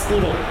everyone else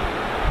eating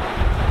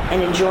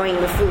and enjoying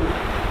the food.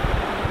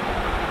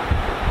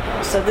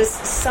 So this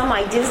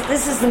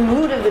is the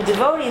mood of the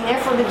devotee, and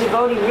therefore the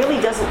devotee really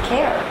doesn't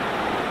care.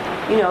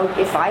 You know,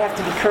 if I have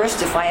to be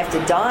cursed, if I have to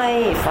die,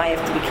 if I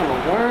have to become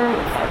a worm,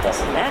 it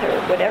doesn't matter,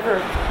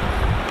 whatever.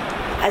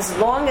 As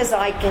long as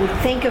I can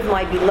think of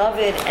my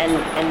beloved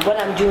and what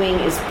I'm doing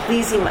is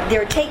pleasing,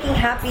 they're taking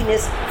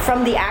happiness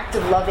from the act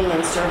of loving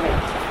and serving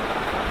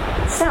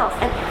itself.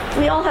 And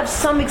we all have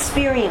some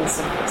experience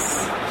of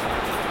this.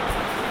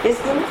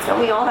 Isn't it? Don't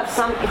we all have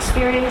some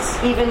experience,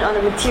 even on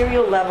a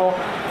material level,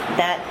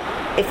 that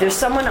if there's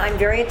someone I'm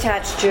very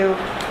attached to,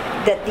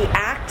 that the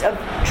act of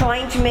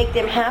trying to make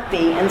them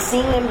happy and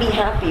seeing them be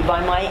happy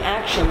by my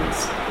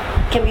actions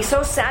can be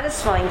so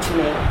satisfying to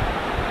me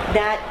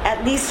that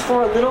at least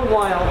for a little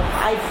while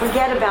I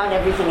forget about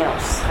everything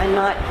else. I'm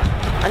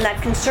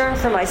not concerned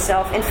for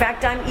myself. In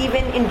fact, I'm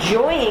even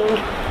enjoying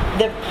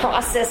the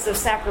process of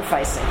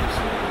sacrificing.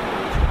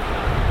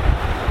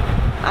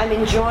 I'm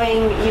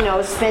enjoying, you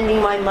know, spending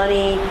my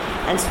money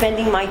and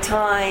spending my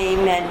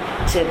time and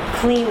to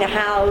clean the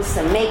house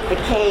and make the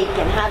cake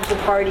and have the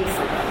party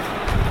for them.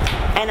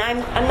 And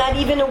I'm not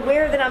even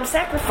aware that I'm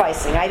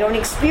sacrificing. I don't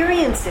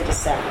experience it as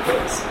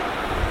sacrifice.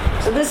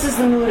 So this is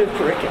the mood of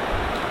Parikka.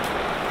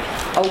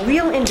 A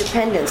real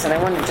independence, and I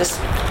want to just...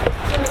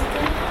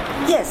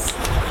 Yes.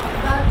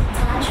 About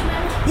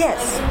detachment?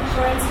 Yes. Like,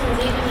 for instance,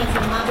 even as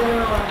a mother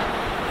or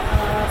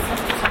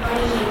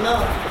somebody we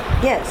love.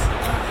 Yes.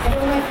 I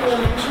don't know if you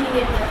were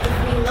mentioning it, that if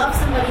we love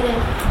somebody,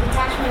 then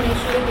detachment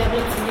naturally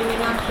develops and we may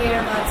not care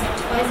about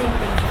sacrificing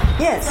things.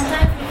 Yes.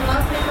 Sometimes we can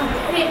also become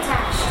very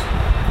attached.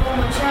 Oh,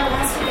 my child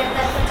has to get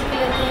that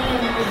particular thing,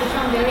 and we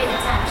become very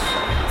attached.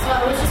 So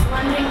I was just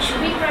wondering,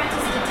 should we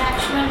practice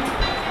detachment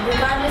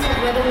regardless of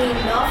whether we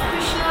love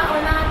Krishna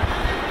or not?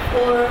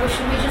 Or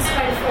should we just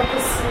try to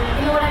focus,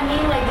 you know what I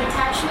mean, like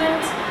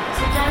detachment?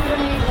 Sometimes when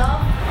we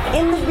love...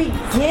 In the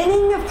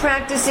beginning of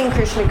practicing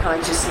Krishna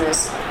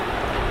consciousness,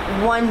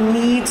 one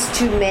needs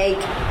to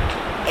make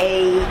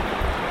a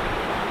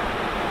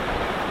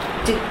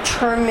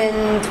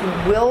determined,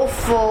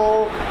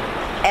 willful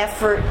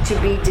effort to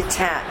be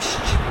detached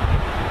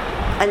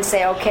and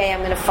say, okay, I'm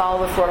going to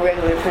follow the 4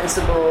 regular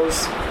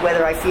principles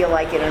whether I feel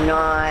like it or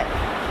not.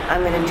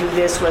 I'm going to do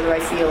this whether I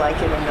feel like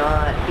it or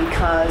not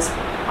because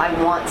I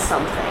want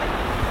something.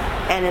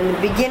 And in the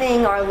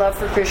beginning, our love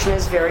for Krishna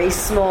is very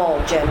small,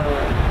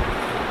 generally.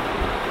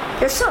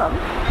 There's some.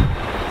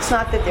 It's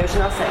not that there's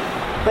nothing,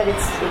 but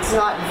it's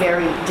not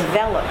very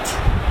developed.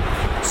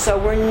 So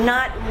we're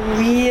not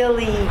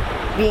really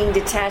being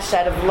detached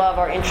out of love.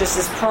 Our interest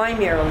is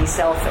primarily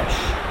selfish.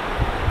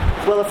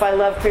 well, if I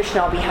love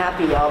Krishna, I'll be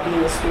happy. I'll be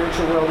in the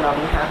spiritual world and I'll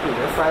be happy.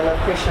 Or if I love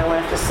Krishna, I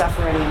won't have to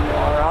suffer anymore.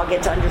 Or I'll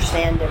get to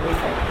understand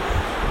everything.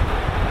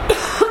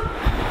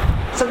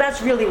 So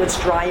that's really what's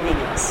driving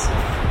us.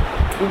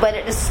 But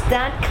it's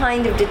that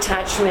kind of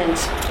detachment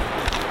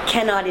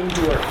cannot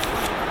endure.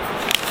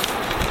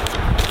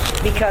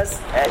 Because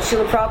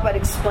Srila Prabhupada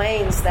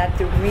explains that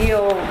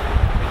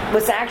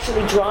what's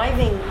actually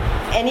driving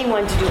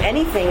anyone to do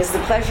anything is the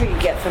pleasure you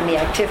get from the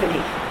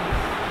activity.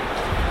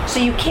 So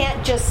you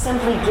can't just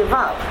simply give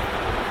up.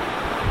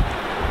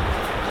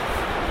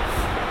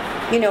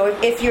 You know,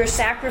 if you're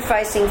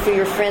sacrificing for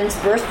your friend's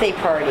birthday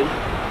party,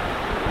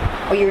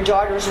 or your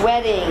daughter's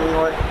wedding,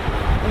 or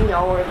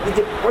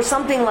or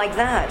something like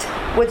that,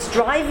 what's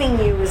driving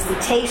you is the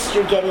taste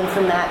you're getting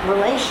from that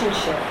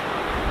relationship.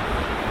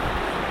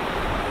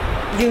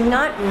 You're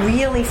not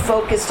really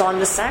focused on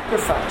the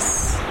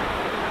sacrifice.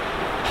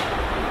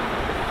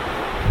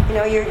 You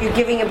know, you're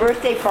giving a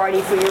birthday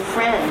party for your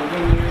friend,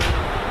 and you're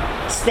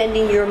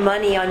spending your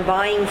money on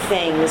buying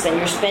things, and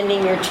you're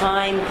spending your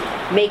time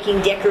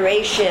making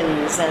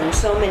decorations and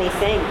so many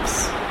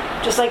things.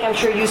 Just like I'm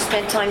sure you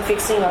spent time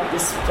fixing up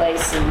this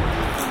place and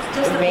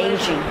just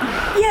arranging.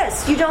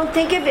 Yes, you don't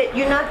think of it.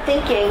 You're not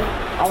thinking,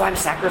 oh, I'm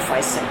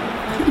sacrificing.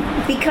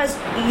 Because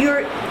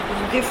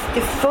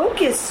the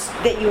focus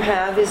that you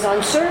have is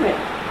on serving.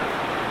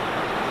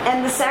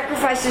 And the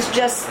sacrifices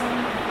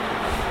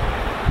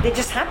they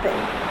just happen.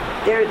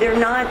 They're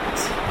not...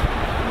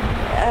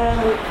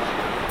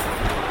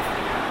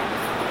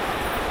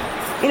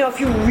 if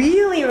you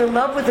really are in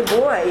love with a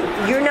boy,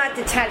 you're not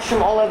detached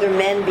from all other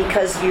men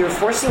because you're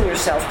forcing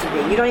yourself to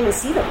be. You don't even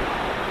see them.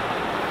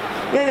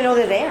 You don't even know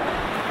they're there.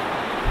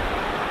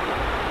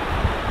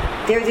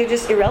 They're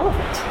just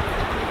irrelevant.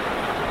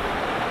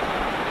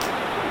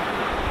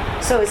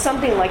 So it's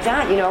something like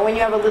that. When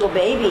you have a little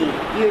baby,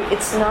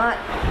 it's not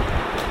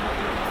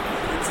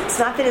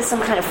that it's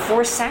some kind of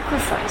forced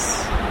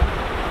sacrifice.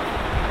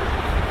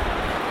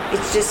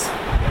 It's just,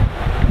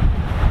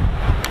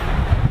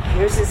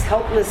 here's this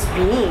helpless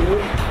being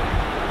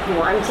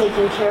who I'm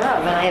taking care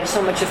of and I have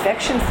so much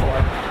affection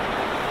for.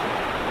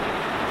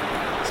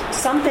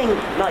 Something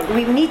like,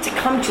 we need to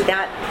come to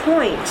that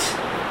point.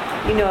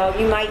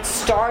 You might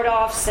start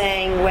off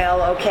saying,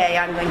 well, okay,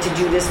 I'm going to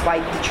do this by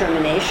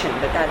determination,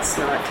 but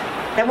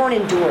that won't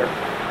endure.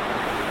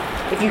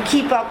 If you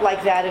keep up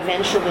like that,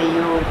 eventually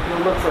you'll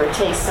look for a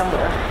taste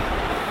somewhere.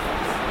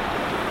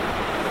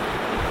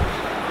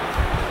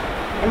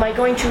 Am I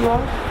going too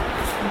long?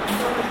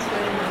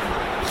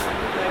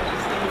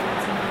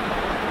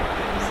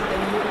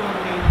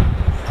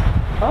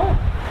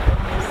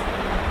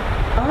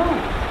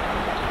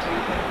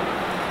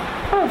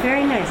 Oh,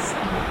 very nice.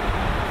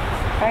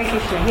 Hare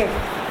Krishna, here.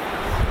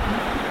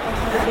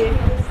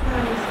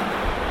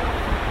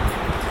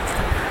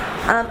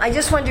 I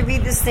just wanted to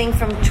read this thing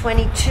from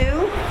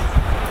 22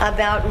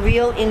 about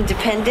real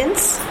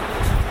independence.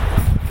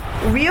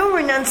 Real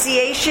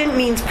renunciation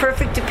means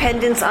perfect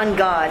dependence on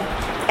God.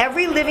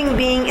 Every living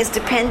being is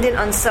dependent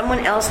on someone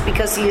else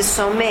because he is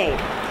so made.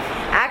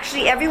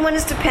 Actually, everyone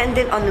is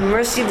dependent on the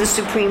mercy of the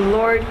Supreme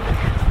Lord.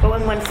 But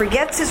when one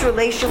forgets his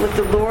relation with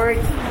the Lord,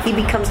 he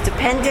becomes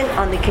dependent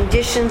on the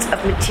conditions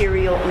of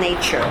material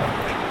nature.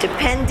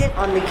 Dependent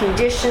on the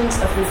conditions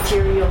of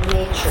material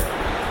nature.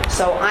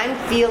 So I'm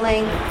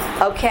feeling,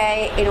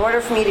 okay, in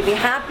order for me to be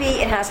happy,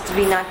 it has to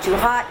be not too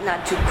hot,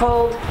 not too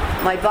cold.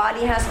 My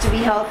body has to be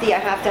healthy. I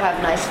have to have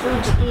nice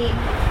food to eat.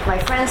 My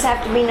friends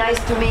have to be nice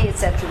to me,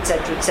 etc.,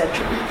 etc.,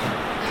 etc.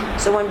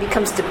 So one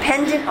becomes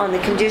dependent on the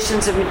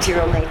conditions of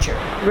material nature.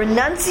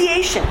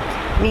 Renunciation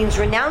means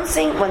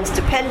renouncing one's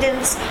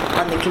dependence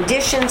on the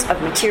conditions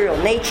of material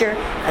nature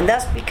and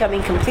thus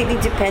becoming completely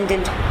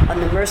dependent on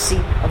the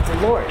mercy of the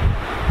Lord.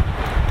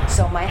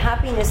 So my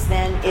happiness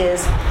then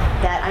is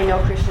that I know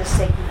Krishna is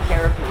taking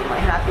care of me. My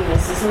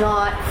happiness is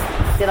not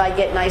that I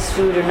get nice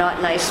food or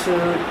not nice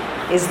food.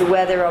 Is the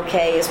weather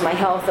okay? Is my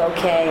health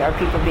okay? Are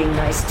people being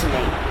nice to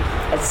me?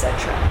 Etc.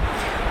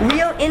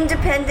 Real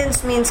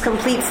independence means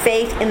complete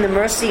faith in the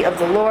mercy of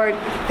the Lord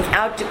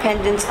without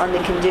dependence on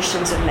the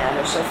conditions of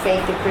matter. So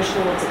faith in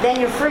Krishna, then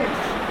you're free.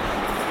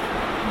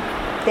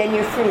 Then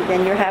you're free.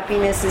 Then your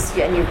happiness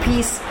and your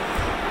peace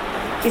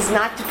is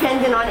not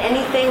dependent on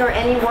anything or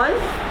anyone.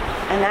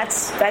 And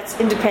that's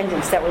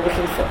independence that we're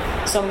looking for.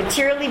 So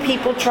materially,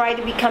 people try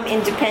to become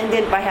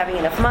independent by having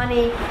enough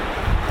money,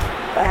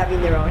 by having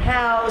their own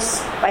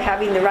house, by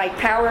having the right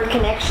power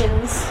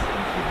connections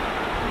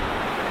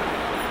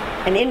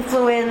and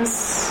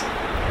influence,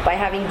 by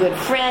having good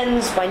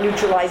friends, by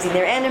neutralizing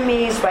their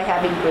enemies, by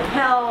having good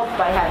health,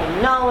 by having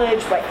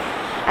knowledge.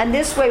 And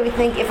this way we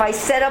think, if I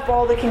set up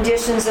all the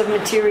conditions of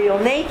material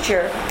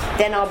nature,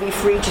 then I'll be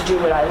free to do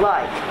what I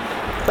like.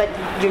 But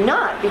you're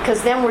not,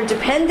 because then we're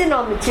dependent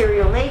on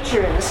material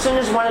nature, and as soon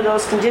as one of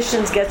those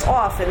conditions gets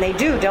off, and they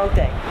do, don't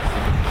they?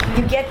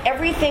 You get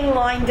everything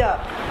lined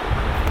up,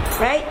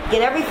 right?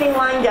 Get everything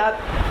lined up.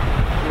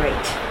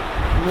 Great.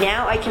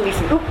 Now I can be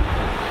free. Oop.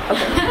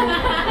 Okay.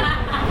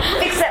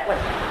 Fix that one.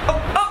 Oh.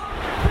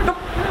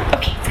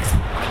 Okay, fix it.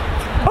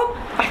 Oh.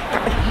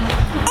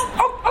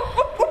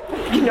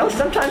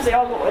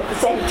 the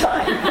same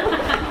time.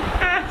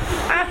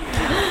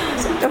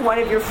 So one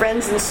of your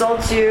friends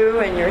insults you,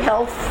 and your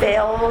health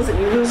fails, and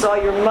you lose all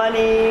your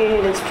money,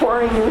 and it's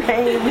pouring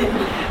rain,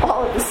 and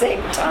all at the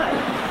same time.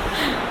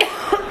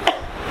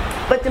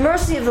 But the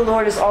mercy of the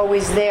Lord is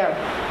always there.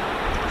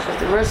 So if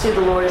the mercy of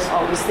the Lord is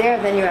always there,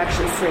 then you're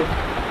actually free.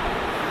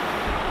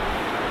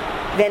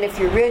 Then if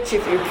you're rich,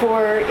 if you're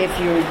poor, if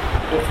you're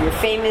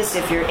famous,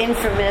 if you're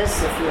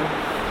infamous, if you're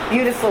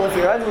beautiful, if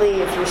you're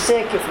ugly, if you're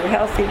sick, if you're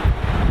healthy.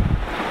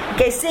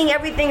 Okay, seeing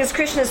everything as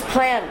Krishna's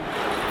plan.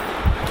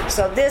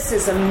 So this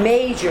is a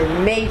major,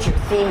 major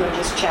theme of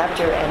this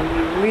chapter,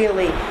 and we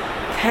really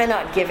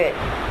cannot give it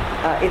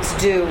its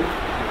due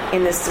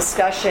in this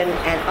discussion.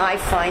 And I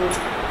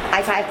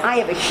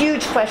have a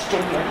huge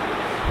question here,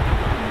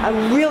 a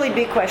really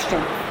big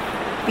question,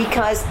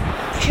 because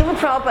Srila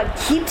Prabhupada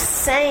keeps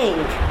saying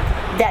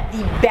that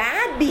the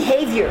bad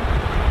behavior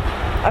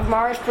of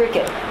Maharaj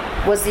Parikshit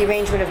was the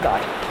arrangement of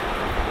God.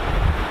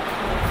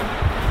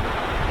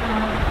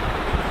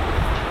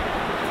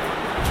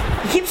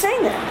 He keeps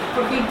saying that.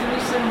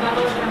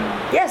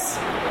 Yes.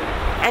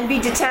 And be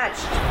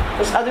detached.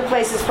 There's other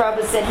places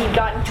Prabhupada said he'd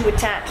gotten too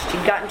attached.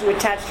 He'd gotten too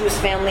attached to his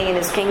family and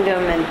his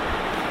kingdom, and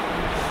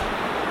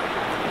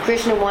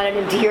Krishna wanted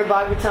him to hear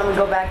Bhagavatam and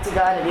go back to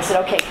God, and he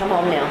said, okay, come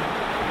home now.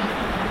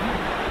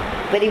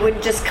 But he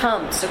wouldn't just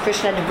come, so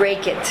Krishna had to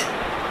break it.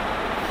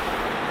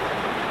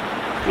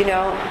 You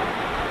know,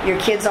 your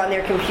kid's on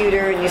their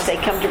computer and you say,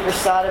 come to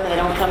prasadam, and they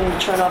don't come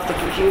and turn off the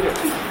computer.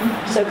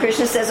 So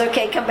Krishna says,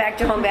 okay, come back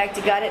to home, back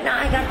to God. No,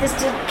 I got this,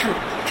 come,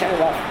 turn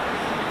it off.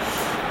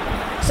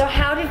 So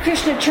how did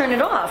Krishna turn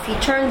it off? He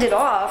turned it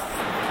off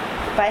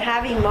by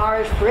having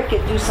Maharaj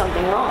Parikshit do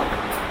something wrong.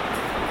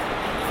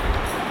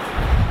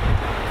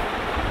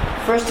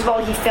 First of all,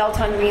 he felt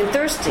hungry and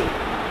thirsty.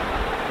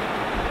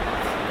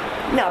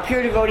 Now, a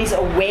pure devotee is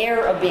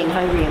aware of being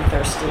hungry and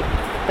thirsty,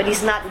 but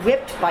he's not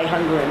whipped by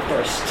hunger and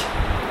thirst.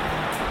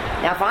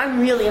 Now, if I'm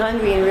really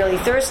hungry and really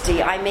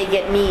thirsty, I may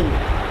get mean.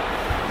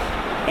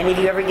 Any of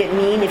you ever get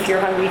mean if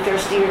you're hungry,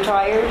 thirsty, or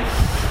tired?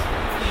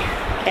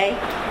 Okay?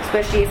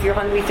 Especially if you're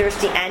hungry,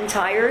 thirsty, and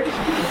tired.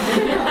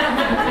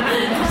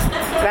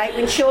 Right?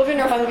 When children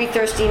are hungry,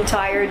 thirsty, and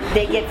tired,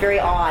 they get very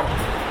odd.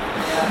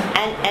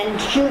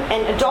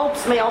 And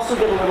adults may also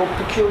get a little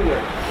peculiar.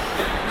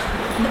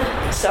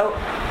 So,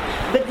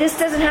 but this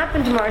doesn't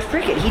happen to Maharaj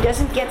Parikshit. He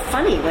doesn't get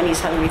funny when he's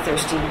hungry,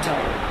 thirsty, and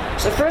tired.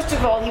 So first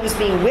of all, he was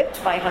being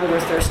whipped by hunger,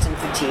 thirst, and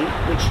fatigue,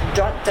 which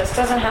just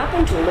doesn't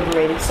happen to a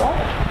liberated soul.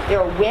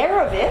 They're aware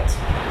of it,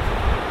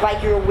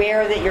 like you're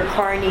aware that your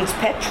car needs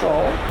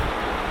petrol,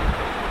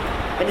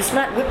 but it's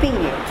not whipping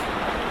you.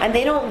 And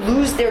they don't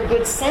lose their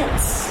good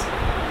sense.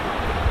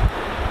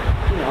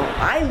 You know,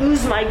 I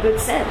lose my good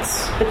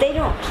sense, but they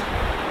don't.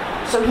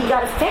 So he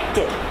got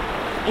affected.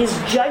 His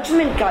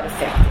judgment got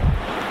affected.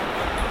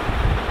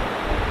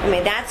 I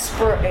mean, that's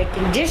for a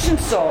conditioned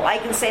soul. I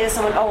can say to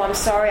someone, oh, I'm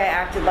sorry I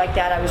acted like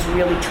that. I was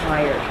really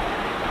tired.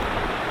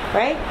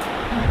 Right?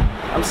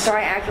 I'm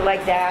sorry I acted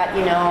like that,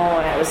 you know,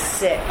 and I was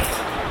sick.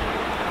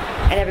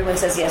 And everyone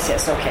says, yes,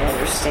 okay, I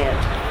understand.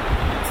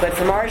 But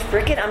for Maharaj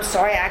Parikshit, I'm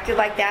sorry I acted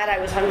like that. I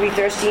was hungry,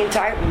 thirsty, and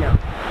tired. No.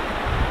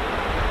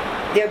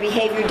 Their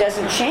behavior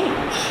doesn't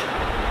change.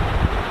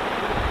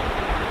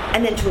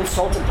 And then to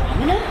insult a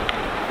Brahmana?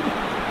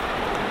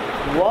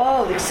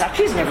 Whoa, the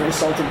Kshatriyas never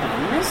insulted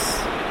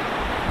Brahmanas.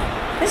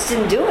 This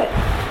didn't do it.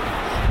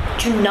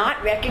 To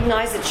not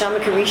recognize that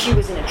Shamaka Rishi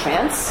was in a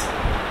trance?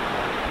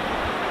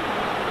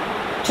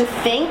 To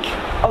think,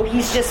 oh,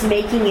 he's just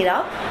making it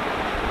up?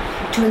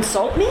 To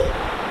insult me?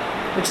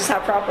 Which is how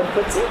Prabhupada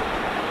puts it.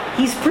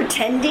 He's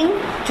pretending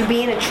to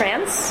be in a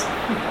trance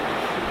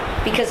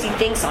because he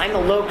thinks I'm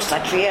a low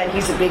Kshatriya and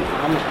he's a big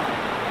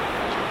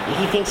Brahmana.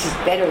 He thinks he's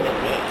better than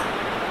me.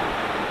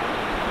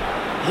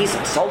 He's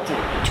insulting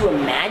me. To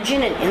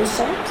imagine an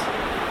insult?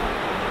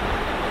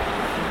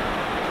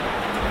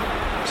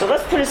 So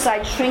let's put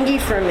aside Shringi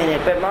for a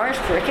minute, but Maharaj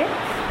Parikshit?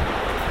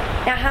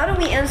 Now how do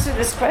we answer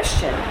this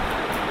question?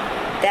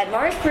 That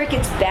Maharaj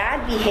Parikshit's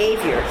bad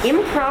behavior,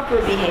 improper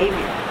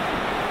behavior,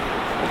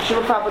 what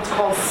Srila Prabhupada's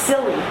called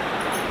silly,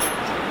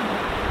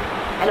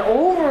 and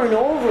over and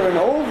over and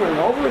over and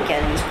over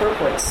again in these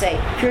purports say,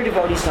 pure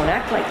devotees don't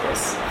act like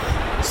this.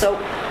 So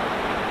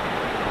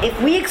if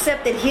we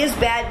accept that his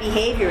bad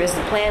behavior is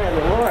the plan of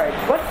the Lord,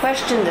 what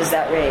question does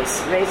that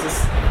raise? It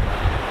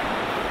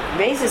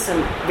raises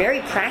some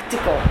very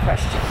practical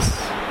questions.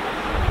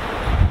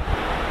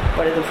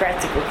 What are the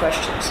practical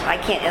questions? I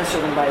can't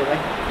answer them, by the way.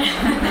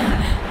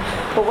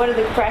 But what are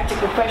the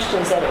practical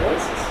questions that it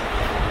raises?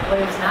 What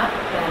is not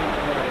the plan of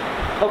the Lord?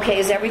 Okay,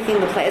 is everything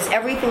the plan? Is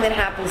everything that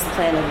happens the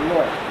plan of the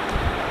Lord?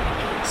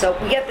 So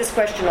we get this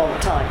question all the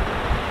time.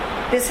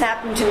 This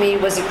happened to me.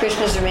 Was it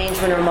Krishna's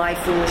arrangement or my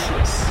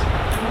foolishness?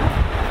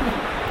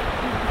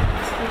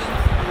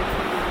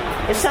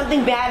 If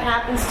something bad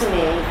happens to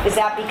me, is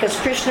that because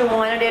Krishna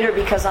wanted it or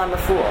because I'm a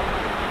fool?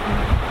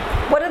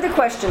 What other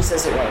questions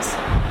does it raise?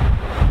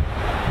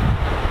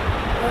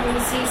 When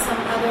we see some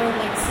other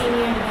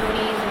senior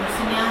devotees or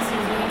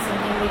sannyasis doing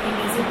something, we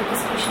think, is it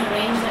because Krishna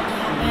arranged that to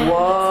happen?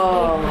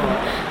 Whoa.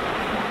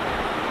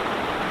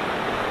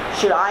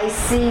 Should I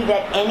see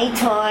that any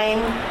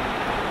time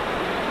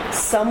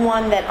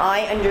someone that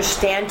I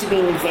understand to be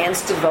an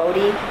advanced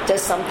devotee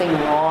does something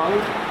wrong,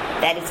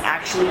 that it's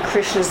actually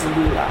Krishna's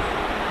Leela?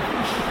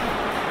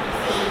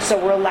 So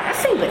we're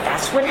laughing, but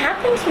that's what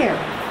happened here.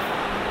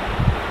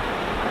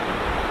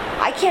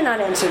 I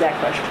cannot answer that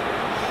question.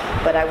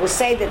 But I will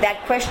say that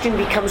that question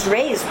becomes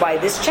raised by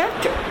this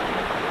chapter.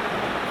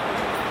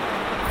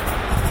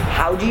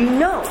 How do you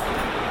know?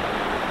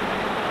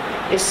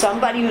 If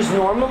somebody who's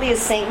normally a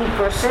saintly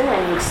person,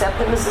 and you accept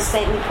them as a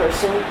saintly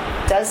person,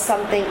 does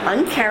something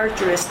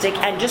uncharacteristic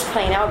and just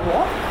plain out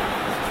wrong.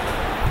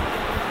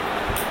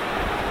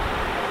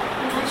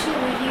 And actually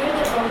we hear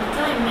that all the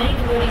time. Many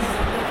devotees,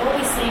 they're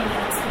always saying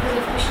that it's because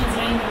of Krishna's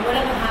reign or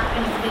whatever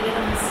happened if they did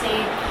a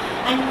mistake.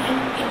 And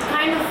it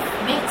kind of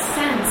makes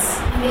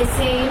sense. And they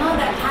say,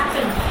 that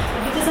happened.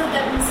 But because of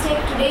that mistake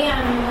today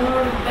I'm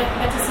more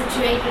better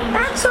situated.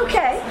 That's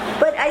okay.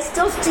 But I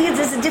still see it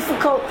as a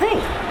difficult thing.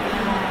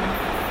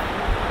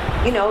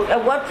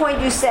 At what point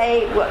do you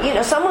say,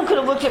 someone could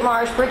have looked at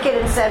Maharaj Parikshit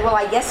and said, well,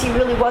 I guess he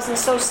really wasn't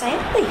so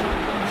saintly.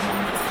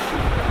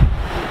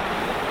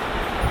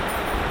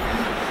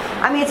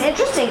 I mean, it's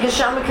interesting because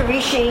Shamaka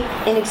Rishi,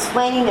 in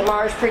explaining that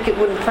Maharaj Parikshit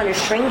wouldn't punish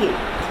Shringi,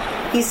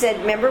 he said,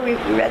 remember we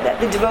read that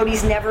the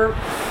devotees never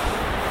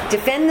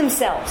defend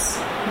themselves.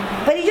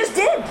 But he just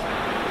did.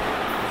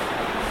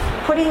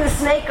 Putting the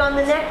snake on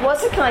the neck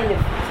was a kind of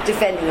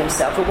defending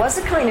himself. It was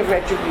a kind of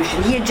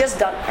retribution. He had just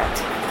done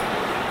that.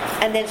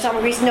 And then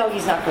Shamaka Rishi, no,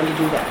 he's not going to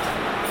do that.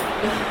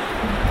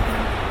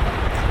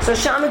 So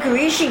Shamaka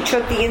Rishi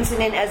took the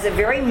incident as a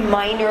very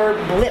minor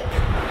blip.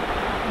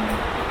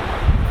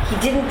 He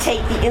didn't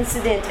take the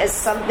incident as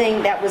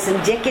something that was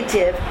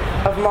indicative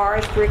of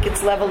Maharaj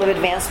Parikshit's level of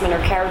advancement or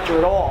character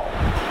at all.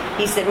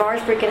 He said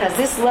Maharaj Parikshit has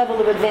this level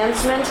of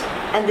advancement,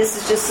 and this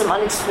is just some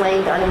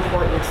unexplained,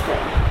 unimportant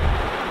thing.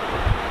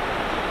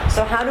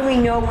 So how do we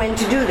know when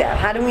to do that?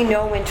 How do we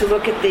know when to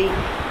look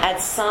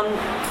at some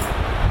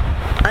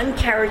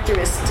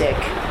uncharacteristic,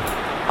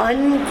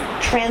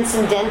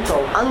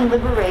 untranscendental,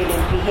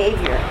 unliberated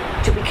behavior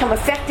to become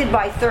affected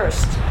by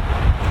thirst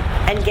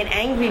and get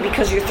angry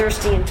because you're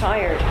thirsty and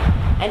tired,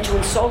 and to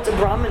insult a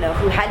brahmana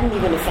who hadn't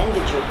even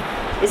offended you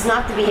is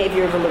not the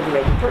behavior of a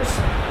liberated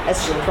person, as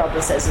Srila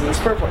Prabhupada says in these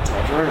purports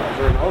over and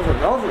over and over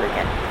and over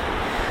again.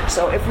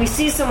 So if we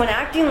see someone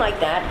acting like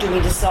that, do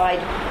we decide,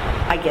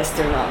 I guess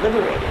they're not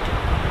liberated?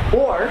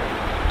 Or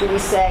do we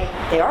say,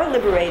 they are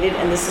liberated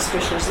and this is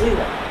Krishna's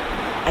Leela?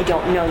 I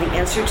don't know the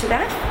answer to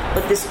that,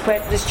 but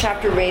this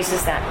chapter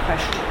raises that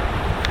question.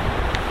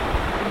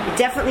 It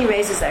definitely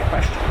raises that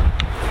question.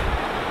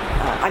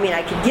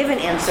 I could give an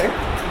answer,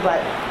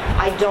 but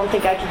I don't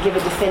think I could give a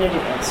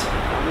definitive answer.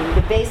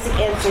 The basic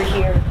answer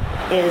here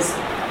is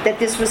that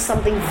this was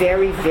something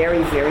very,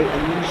 very, very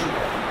unusual.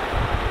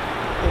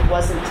 It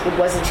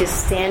wasn't his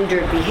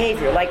standard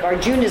behavior, like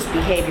Arjuna's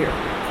behavior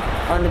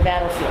on the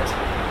battlefield.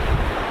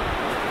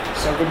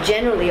 So that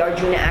generally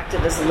Arjuna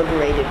acted as a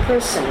liberated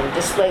person and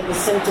displayed the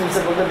symptoms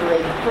of a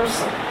liberated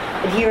person.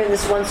 But here in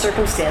this one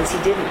circumstance, he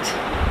didn't.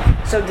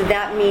 So did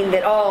that mean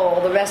that,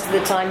 the rest of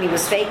the time he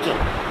was faking?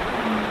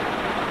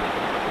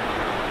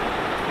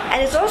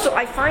 And it's also,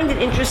 I find it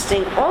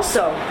interesting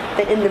also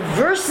that in the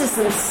verses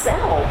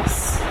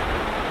themselves,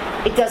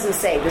 it doesn't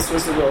say this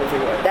was the will of the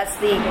Lord. That's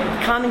the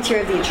commentary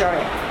of the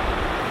Acharya.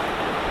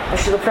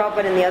 Srila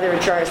Prabhupada and the other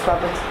Acharyas,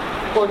 Prabhupada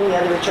quoting the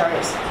other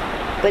Acharyas.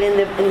 But in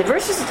the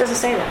verses, it doesn't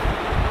say that.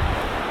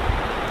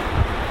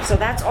 So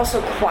that's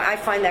also I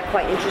find that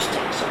quite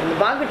interesting. So in the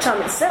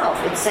Bhagavatam itself,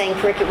 it's saying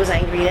Parikshit was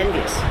angry and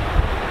envious.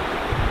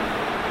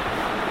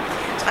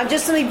 So I'm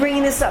just simply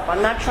bringing this up.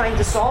 I'm not trying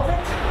to solve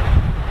it,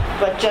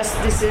 but just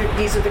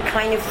these are the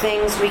kind of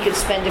things we could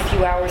spend a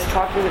few hours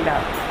talking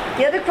about.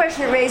 The other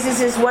question it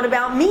raises is, what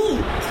about me?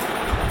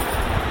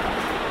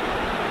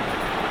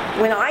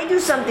 When I do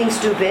something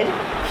stupid,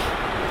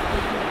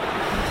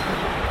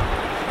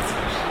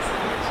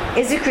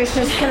 is it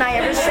Krishna's? Can I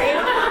ever say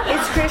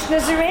it's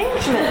Krishna's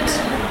arrangement?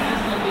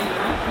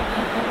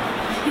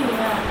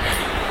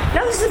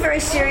 No, this is a very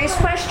serious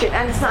question,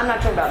 and I'm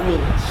not talking about me.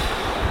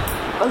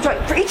 I'm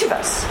talking for each of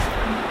us.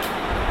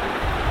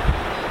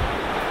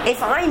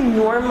 If I'm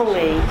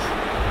normally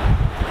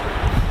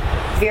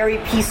very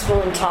peaceful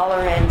and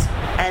tolerant,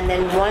 and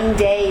then one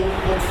day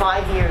in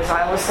 5 years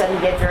I all of a sudden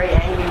get very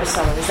angry with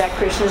someone, is that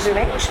Krishna's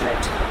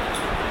arrangement?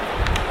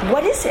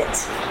 What is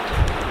it?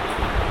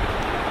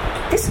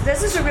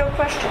 This is a real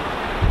question.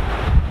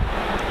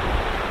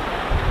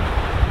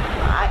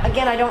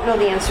 I don't know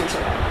the answer to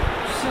that.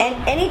 And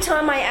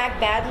anytime I act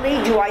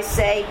badly, do I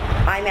say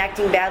I'm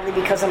acting badly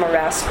because I'm a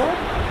rascal?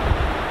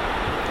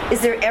 Is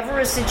there ever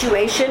a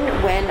situation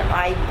when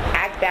I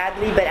act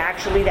badly, but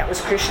actually that was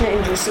Krishna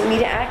inducing me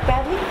to act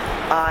badly?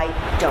 I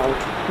don't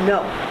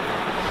know.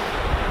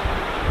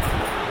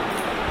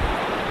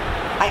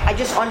 I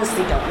just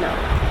honestly don't know.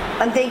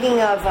 I'm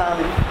thinking of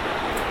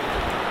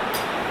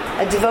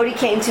a devotee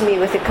came to me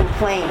with a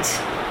complaint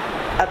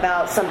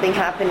about something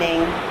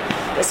happening,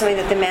 something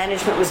that the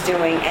management was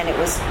doing, and it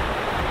was,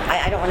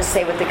 I don't want to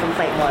say what the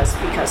complaint was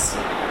because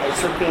it's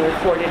sort of being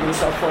recorded and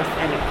so forth.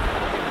 And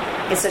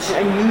it's such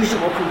an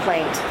unusual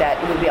complaint that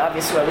it would be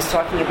obvious who I was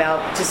talking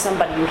about to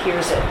somebody who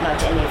hears it, not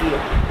to any of you.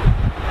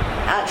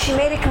 She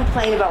made a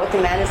complaint about what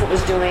the management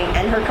was doing,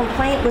 and her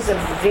complaint was a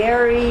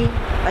very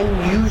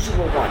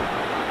unusual one.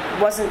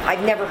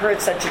 I've never heard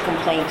such a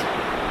complaint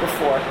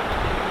before.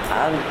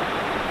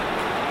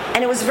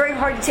 And it was very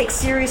hard to take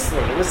seriously.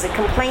 It was a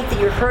complaint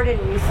that you heard it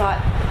and you thought,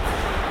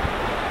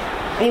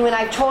 I mean, when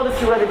I've told a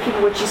few other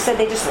people what she said,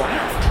 they just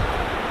laughed.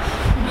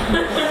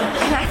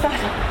 And I thought,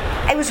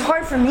 it was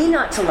hard for me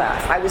not to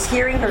laugh. I was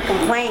hearing her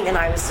complaint and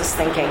I was just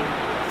thinking,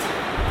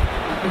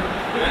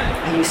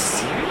 are you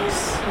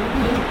serious?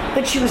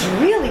 But she was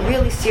really,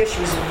 really serious. She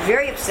was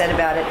very upset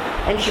about it,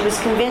 and she was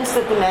convinced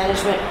that the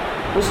management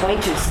was going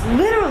to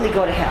literally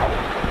go to hell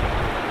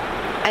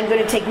and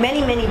going to take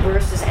many, many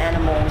births as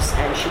animals.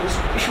 And she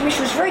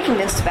was very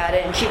convinced about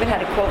it, and she even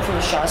had a quote from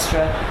the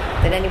Shastra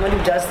that anyone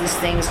who does this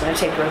thing is going to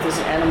take birth as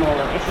an animal,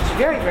 and she was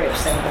very, very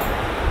upset about it.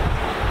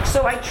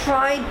 So I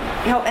tried,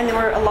 and there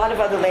were a lot of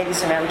other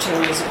ladies around too.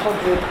 It was a whole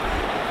group,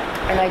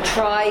 and I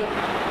tried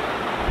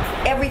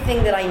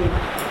everything that I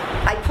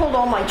pulled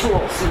all my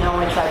tools,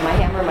 I tried my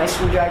hammer, my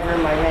screwdriver,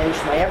 my wrench,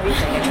 my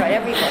everything. I tried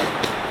everything.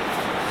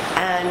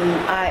 And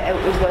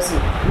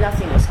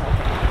nothing was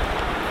helping.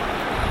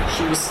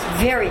 She was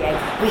very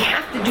angry. We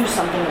have to do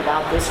something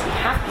about this. We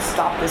have to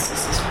stop this.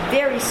 This is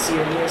very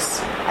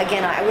serious.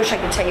 Again, I wish I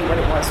could tell you what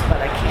it was,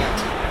 but I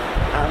can't.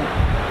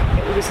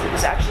 It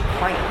was actually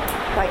quite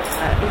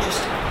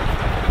interesting.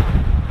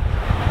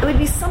 It would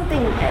be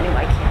something,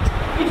 anyway, I can't.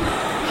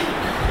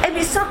 It'd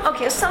be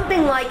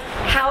something like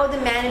how the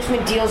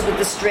management deals with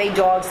the stray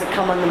dogs that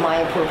come on the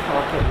Mayapur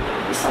property.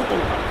 It'd be something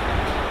like that.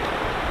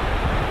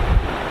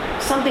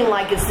 Something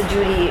like it's the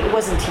duty, it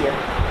wasn't here,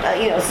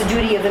 it's the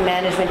duty of the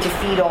management to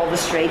feed all the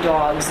stray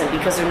dogs, and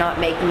because they're not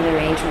making an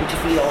arrangement to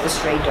feed all the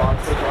stray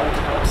dogs, they're going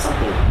to go.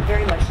 Something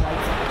very much like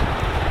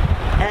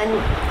that. And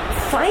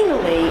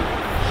finally,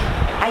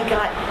 I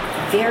got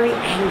very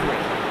angry.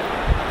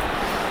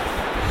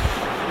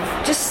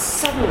 Just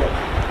suddenly,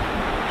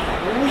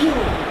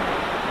 really.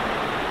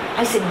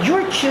 I said,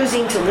 you're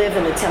choosing to live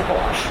in the temple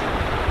ashram.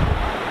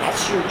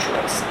 That's your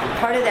choice. And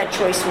part of that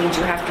choice means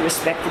you have to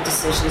respect the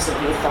decisions of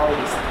the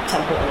authorities at the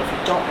temple, and if you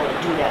don't want to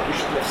do that, you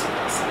should live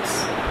someplace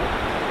else.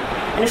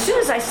 And as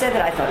soon as I said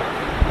that, I thought,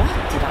 what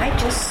did I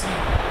just say?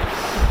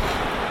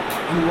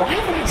 And why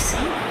did I say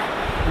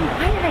that? And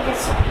why did I get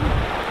so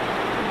angry?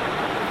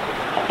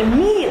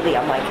 Immediately,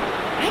 I'm like,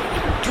 I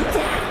didn't do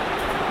that.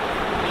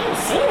 I didn't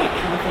say that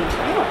kind of thing to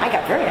anyone. I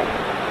got very angry.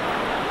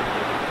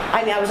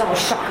 I mean, I was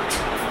almost shocked.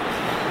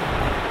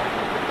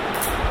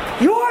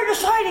 You're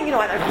deciding, and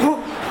I'm like, whoa.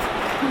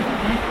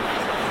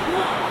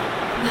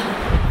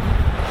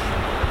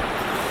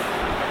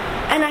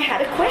 And I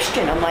had a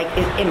question. I'm like,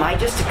 am I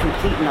just a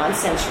complete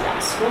nonsense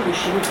rascal who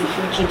shouldn't be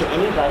preaching to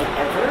anybody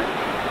ever?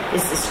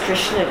 Is this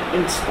Krishna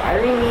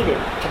inspiring me to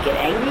get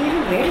angry at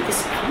him? Where did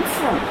this come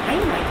from?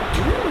 Why am I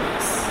doing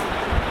this?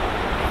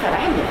 I thought I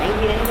haven't been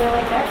angry at anybody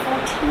like that for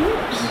like 10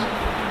 years.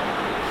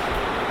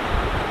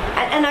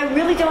 And I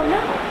really don't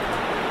know.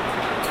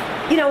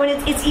 And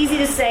it's easy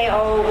to say,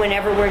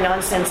 whenever we're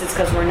nonsense, it's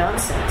because we're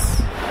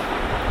nonsense.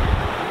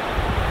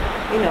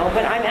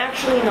 But I'm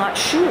actually not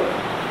sure.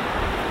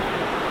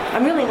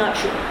 I'm really not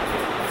sure.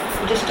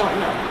 I just don't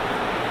know.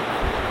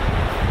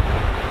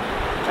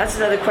 That's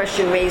another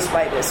question raised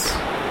by this.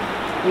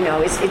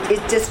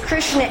 Does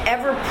Krishna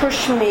ever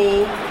push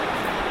me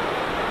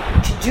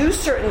to do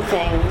certain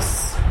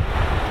things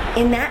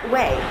in that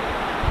way?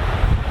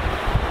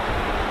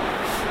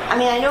 I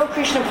mean, I know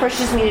Krishna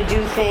pushes me to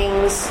do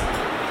things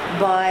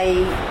by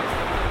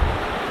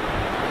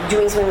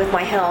doing something with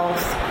my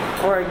health,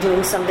 or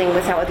doing something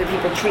with how other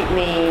people treat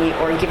me,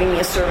 or giving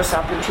me a service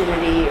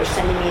opportunity, or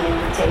sending me an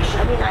invitation.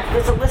 I mean,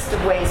 there's a list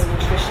of ways in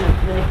which Krishna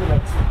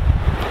manipulates me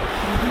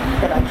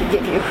that I could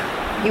give you.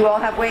 You all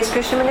have ways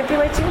Krishna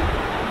manipulates you?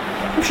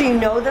 I'm sure you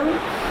know them.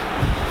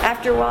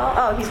 After a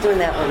while, he's doing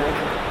that one.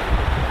 Okay.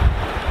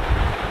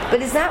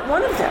 But is that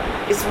one of them?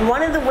 Is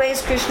one of the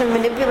ways Krishna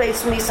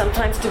manipulates me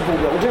sometimes to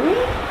bewilder me?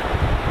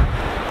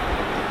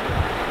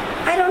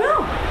 I don't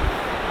know.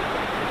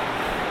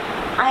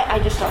 I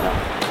just don't know.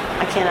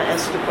 I cannot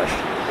answer the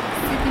question.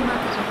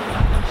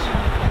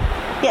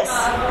 Yes?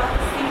 I was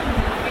thinking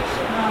that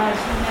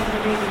Krishna never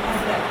really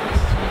had that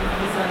question in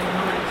his own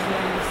mind. He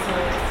only saw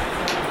it as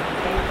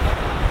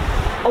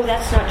Oh,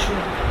 that's not true.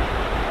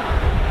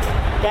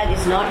 That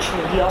is not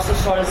true. He also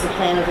saw it as the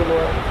plan of the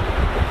Lord.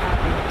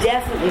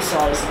 Definitely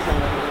saw it as the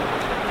plan of the Lord.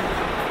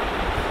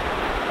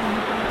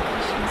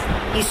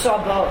 He saw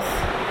both.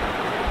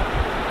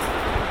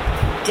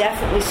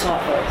 Definitely saw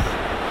both.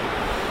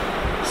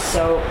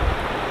 So,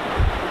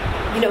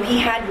 he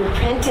had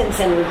repentance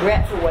and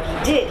regret for what he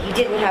did. He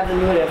didn't have the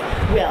mood of,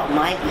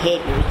 my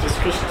behavior was just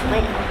Krishna's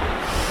plan.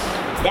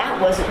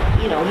 That wasn't,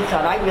 he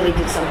thought, I really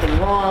did something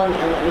wrong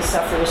and let me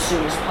suffer as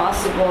soon as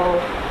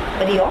possible.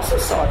 But he also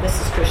saw this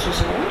is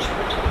Krishna's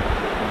arrangement.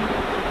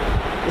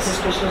 This is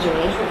Krishna's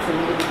arrangement for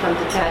me to become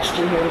detached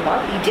in here in the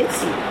body. He did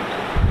see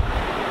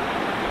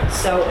that.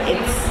 So Maybe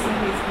it's...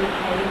 his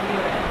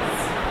behavior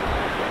as,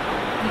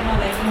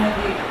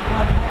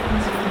 what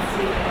happens you can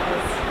see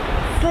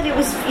as... But it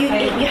was,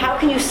 how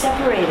can you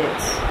separate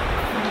it?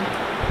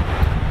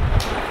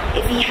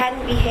 If he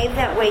hadn't behaved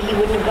that way, he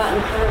wouldn't have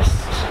gotten cursed.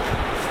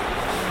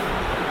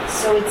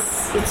 So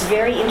it's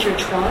very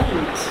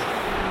intertwined.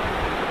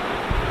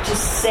 To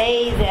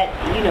say that,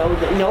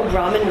 that no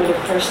Brahmin would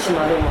have cursed him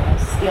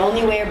otherwise. The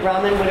only way a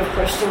Brahmin would have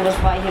cursed him was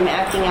by him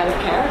acting out of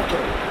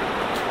character.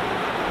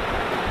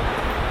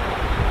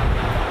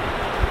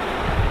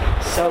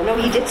 So, no,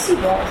 he did see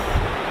both.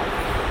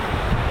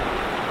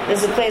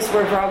 There's a place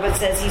where Prabhupada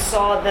says he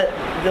saw that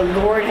the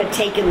Lord had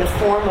taken the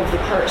form of the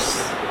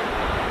curse.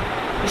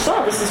 He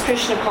saw, this is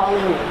Krishna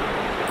calling me.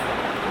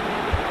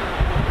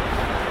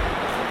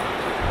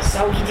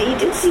 So he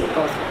did see it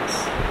both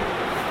ways.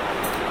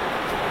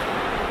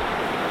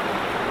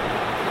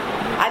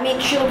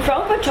 Srila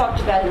Prabhupada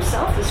talked about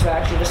himself, this I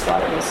actually just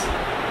thought of this.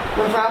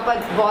 When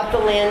Prabhupada bought the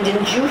land in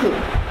Juhu,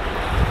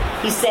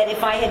 he said, if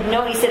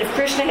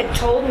Krishna had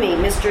told me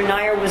Mr.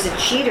 Nair was a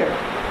cheater,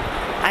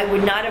 I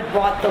would not have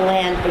bought the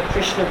land, but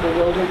Krishna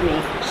bewildered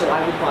me, so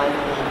I would buy the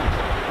land.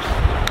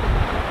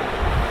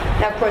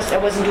 Now, of course, I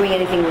wasn't doing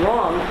anything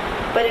wrong,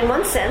 but in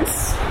one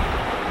sense,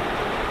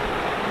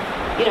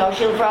 Srila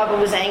Prabhupada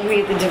was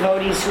angry at the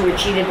devotees who were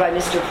cheated by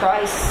Mr.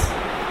 Price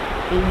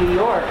in New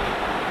York.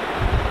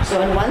 So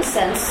in one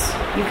sense,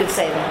 you could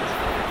say that.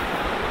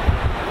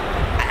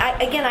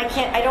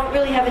 I don't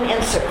really have an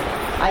answer.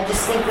 I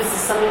just think this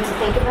is something to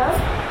think about,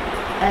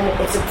 and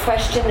it's a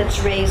question that's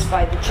raised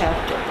by the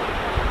chapter.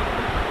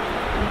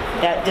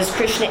 That does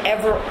Krishna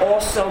ever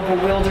also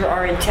bewilder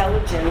our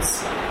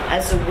intelligence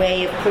as a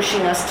way of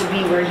pushing us to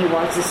be where he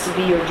wants us to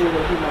be or do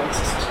what he wants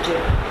us to do?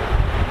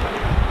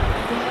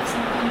 We have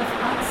some kind of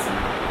answer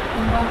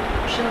in one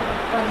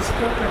Prabhupada's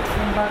purport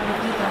from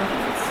Bhagavad Gita. I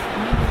think it's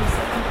maybe the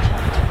second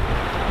chapter,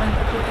 when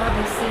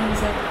Prabhupada is saying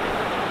that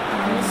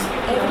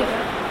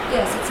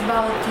it's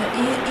about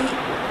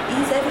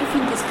is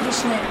everything is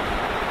Krishna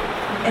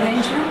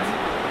arrangement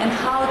and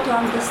how to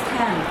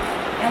understand.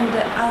 And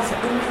as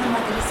Urmila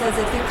Mataji says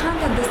that we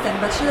can't understand,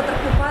 but Srila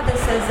Prabhupada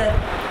says that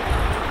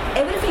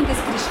everything is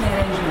Krishna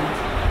arrangement,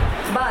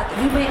 but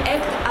we may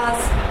act as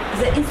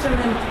the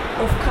instrument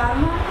of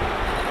karma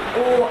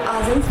or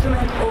as the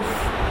instrument of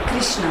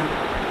Krishna.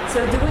 So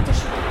the devotee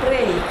should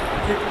pray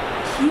that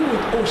he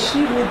would or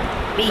she would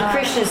be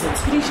Krishna's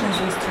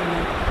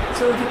instrument.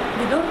 So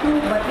we don't know,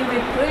 but we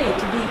may pray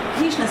to be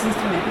Krishna's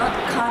instrument, not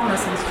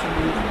karma's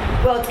instrument.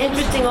 Well, it's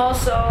interesting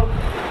also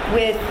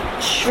with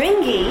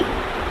Shringi,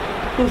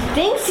 who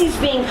thinks he's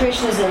being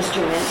Krishna's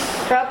instrument.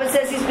 Prabhupada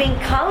says he's being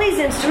Kali's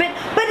instrument,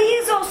 but he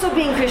is also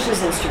being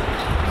Krishna's instrument.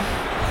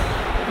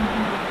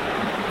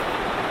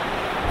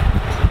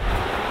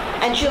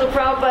 And Srila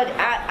Prabhupada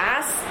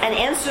asks and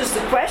answers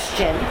the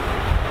question,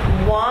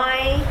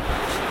 why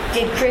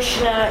did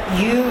Krishna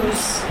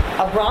use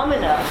a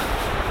Brahmana?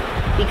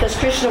 Because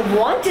Krishna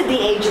wanted the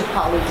age of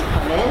Kali to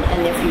come in,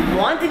 and if he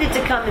wanted it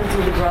to come in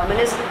through the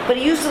Brahmanas, but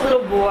he used a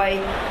little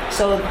boy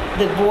so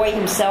the boy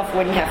himself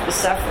wouldn't have to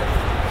suffer.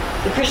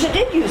 But Krishna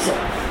did use him.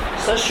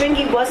 So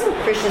Shringi wasn't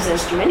Krishna's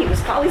instrument, he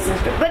was Kali's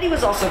instrument, but he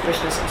was also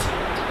Krishna's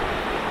instrument.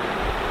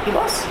 He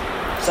was.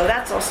 So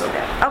that's also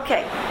there.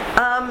 Okay.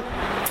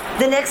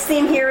 The next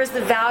theme here is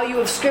the value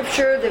of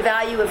scripture, the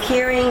value of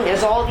hearing.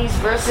 There's all these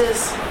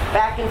verses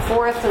back and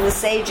forth from the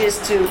sages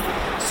to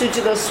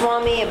Sutta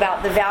Goswami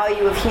about the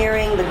value of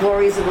hearing, the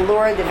glories of the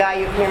Lord, the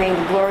value of hearing,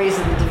 the glories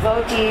of the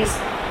devotees,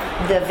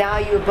 the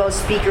value of both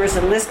speakers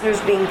and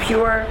listeners being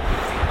pure.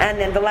 And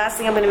then the last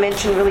thing I'm going to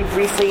mention really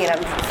briefly,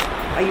 and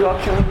are you all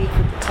killing me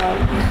with the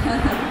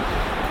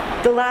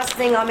time? The last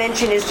thing I'll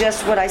mention is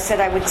just what I said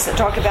I would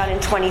talk about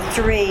in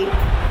 23,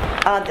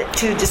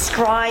 to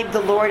describe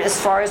the Lord as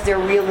far as their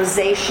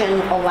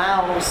realization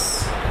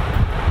allows.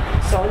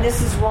 So, and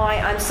this is why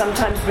I'm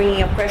sometimes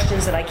bringing up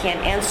questions that I can't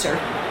answer.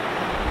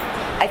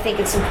 I think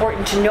it's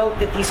important to note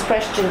that these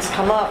questions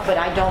come up, but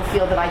I don't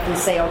feel that I can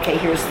say, okay,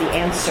 here's the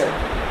answer.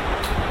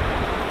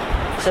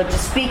 So to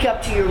speak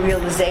up to your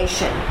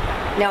realization.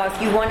 Now,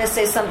 if you want to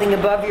say something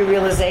above your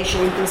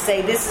realization, you can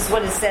say, this is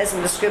what it says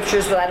in the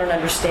scriptures, but I don't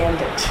understand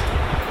it.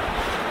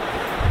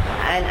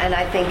 And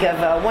I think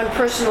of one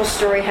personal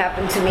story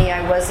happened to me.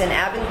 I was in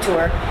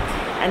Aventur,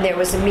 and there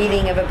was a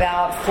meeting of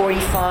about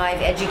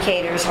 45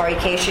 educators,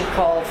 Harikesha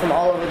called, from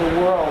all over the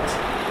world.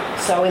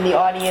 So in the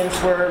audience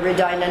were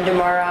Hridayananda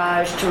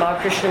Maharaj, Tamal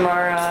Krishna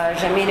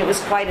Maharaj. I mean, it was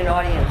quite an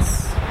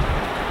audience.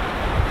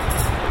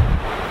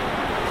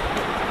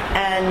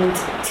 And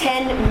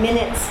 10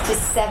 minutes to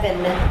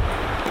 7,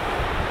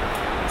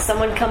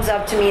 someone comes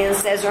up to me and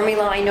says,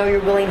 Urmila, I know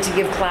you're willing to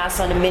give class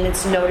on a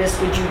minute's notice.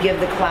 Would you give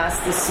the class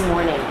this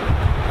morning?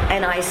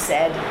 And I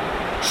said,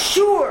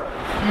 sure.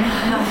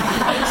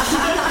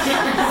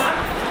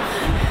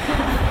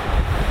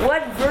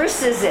 What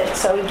verse is it?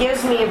 So he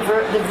gives me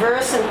the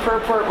verse in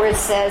purport where it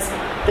says,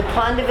 the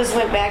Pandavas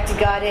went back to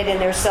Godhead in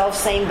their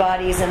self-same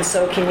bodies, and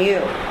so can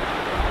you.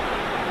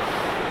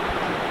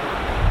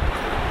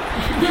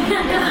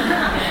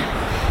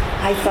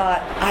 I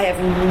thought, I have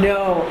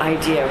no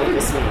idea what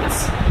this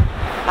means.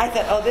 I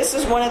thought, oh, this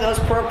is one of those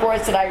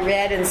purports that I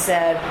read and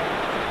said,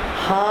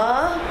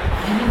 huh?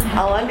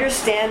 I'll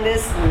understand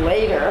this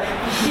later.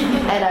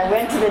 And I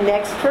went to the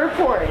next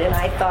purport and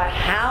I thought,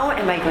 how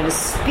am I going to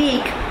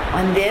speak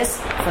on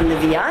this from the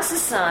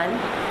Vyasa-san?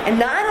 And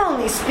not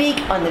only speak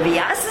on the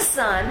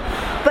Vyasa-san,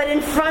 but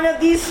in front of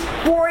these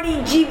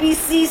 40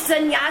 GBC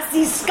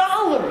sannyasi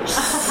scholars.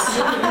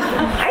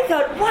 I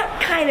thought, what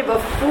kind of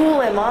a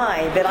fool am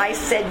I that I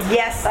said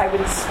yes, I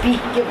would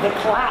speak in the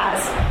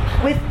class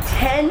with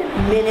 10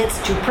 minutes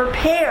to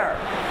prepare.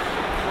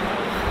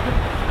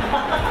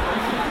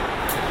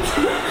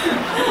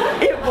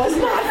 It was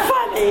not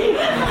funny.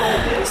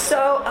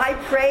 So I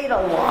prayed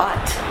a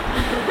lot.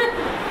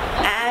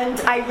 And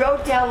I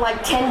wrote down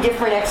like 10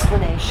 different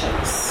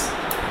explanations.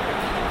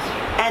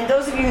 And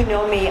those of you who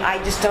know me,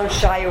 I just don't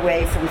shy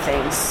away from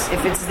things.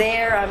 If it's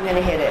there, I'm going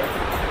to hit it.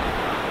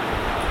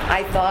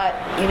 I thought,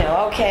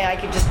 okay, I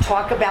could just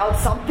talk about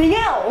something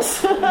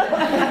else. But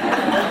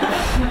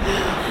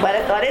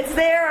I thought, it's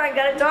there, I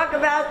got to talk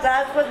about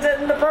that's what's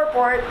in the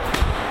purport.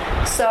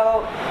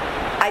 So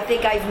I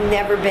think I've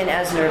never been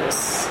as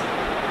nervous.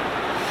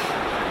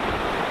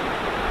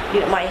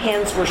 My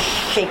hands were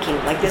shaking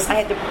like this. I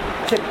had to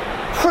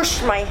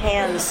push my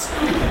hands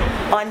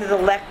onto the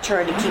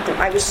lectern to keep them.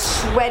 I was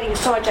sweating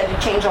so much I had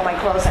to change all my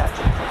clothes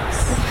after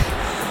class.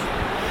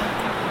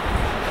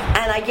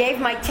 And I gave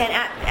my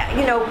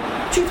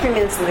 2-3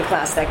 minutes in the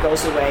class, that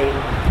goes away.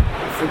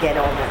 You forget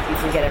all that. You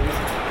forget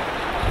everything.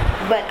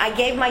 But I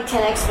gave my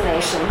 10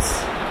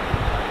 explanations.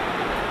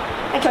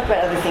 I talked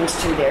about other things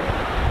too there.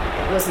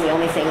 It wasn't the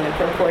only thing in the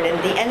purport. And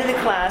at the end of the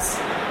class,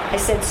 I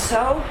said,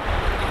 so,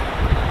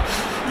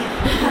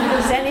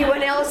 does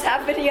anyone else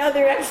have any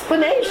other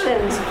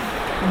explanations?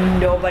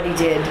 Nobody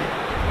did.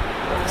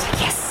 I was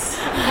like, yes.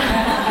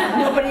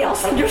 Nobody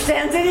else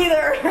understands it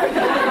either.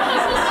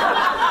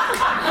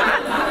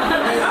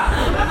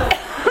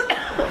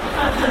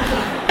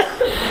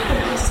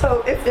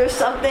 So if there's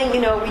something, we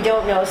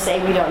don't know, say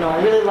we don't know.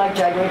 I really like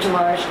Jagruti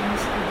Maharaj.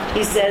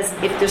 He says,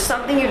 if there's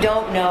something you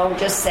don't know,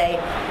 just say,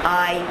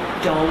 I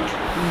don't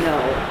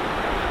know.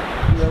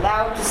 You're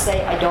allowed to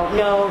say, I don't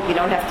know. You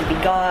don't have to be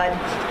God.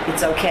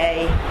 It's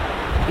okay.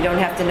 You don't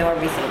have to know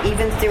everything.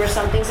 Even if there were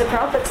some things that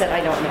Prabhupada said,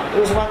 I don't know.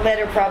 There was one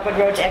letter Prabhupada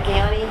wrote to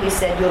Ekayani. He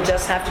said, you'll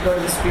just have to go to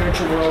the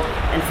spiritual world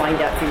and find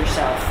out for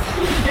yourself.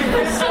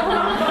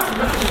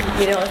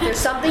 If there's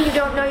something you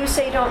don't know, you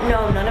say you don't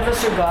know. None of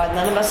us are God.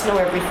 None of us know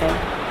everything.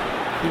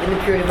 Even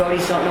the pure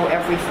devotees don't know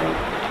everything.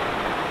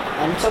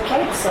 And it's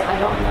okay to say, I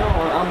don't know,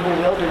 or I'm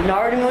bewildered.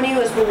 Narada Muni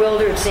was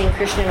bewildered seeing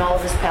Krishna in all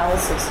of his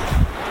palaces.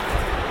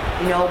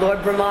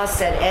 Lord Brahma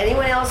said,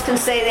 anyone else can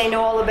say they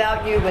know all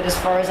about you, but as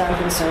far as I'm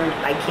concerned,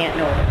 I can't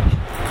know about you.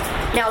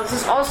 Now, this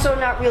is also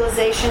not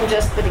realization,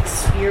 just but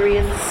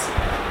experience.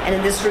 And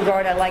in this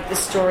regard, I like the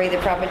story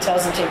that Prabhupada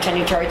tells in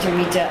Chaitanya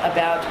Charitamrita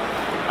about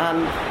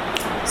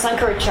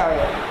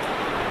Sankaracharya.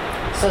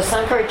 So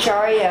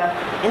Sankaracharya,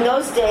 in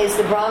those days,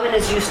 the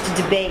Brahmanas used to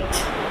debate.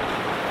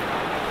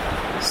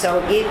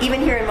 So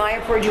even here in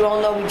Mayapur, you all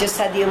know we just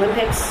had the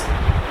Olympics.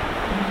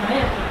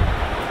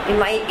 In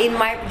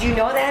my, do you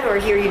know that, or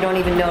here you don't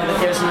even know that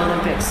there's an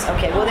Olympics?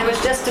 Okay, well there was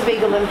just a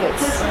big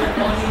Olympics.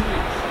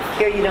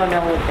 Here you don't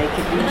know what they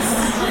could be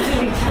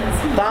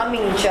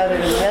bombing each other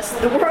in the rest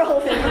of the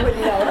world, and you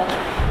wouldn't know.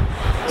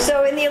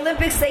 So in the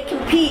Olympics they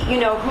compete.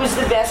 Who's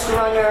the best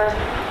runner,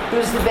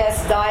 who's the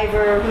best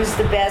diver, who's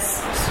the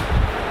best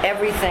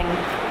everything.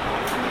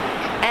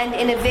 And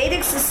in a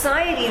Vedic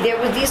society, there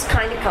were these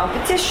kind of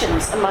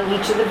competitions among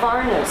each of the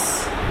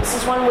varnas. This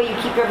is one way you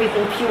keep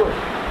everything pure.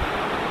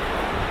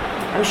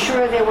 I'm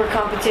sure there were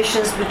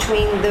competitions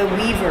between the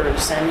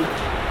weavers and,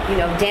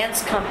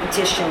 dance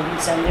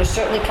competitions. And there's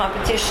certainly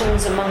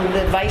competitions among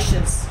the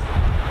Vaishyas.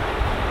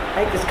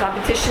 Right? There's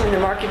competition in the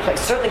marketplace.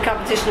 Certainly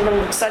competition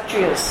among the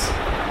Kshatriyas.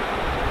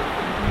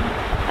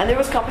 And there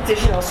was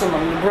competition also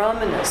among the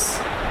Brahmanas.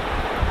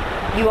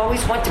 You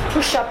always want to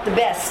push up the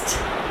best.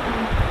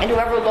 And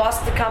whoever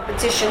lost the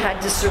competition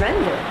had to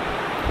surrender.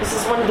 This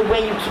is one of the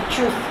way you keep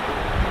truth.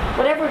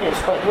 Whatever it is,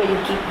 but the way you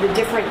keep the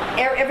different...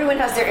 Everyone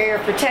has their area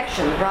of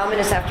protection. The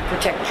Brahmanas have to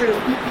protect truth.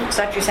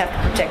 Kshatriyas have to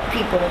protect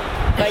people.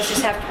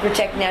 Vaishyas have to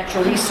protect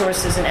natural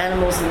resources and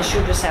animals. And the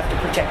Shudras have to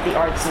protect the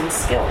arts and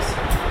skills.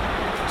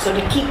 So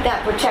to keep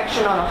that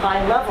protection on a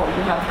high level,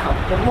 you have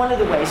competition. One of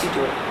the ways you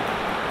do it.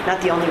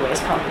 Not the only way is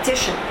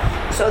competition.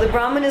 So the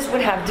Brahmanas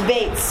would have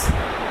debates.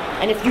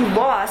 And if you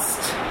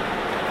lost...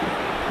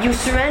 you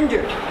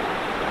surrendered.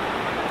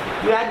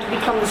 You had to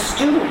become the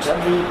student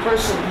of the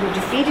person who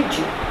defeated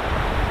you.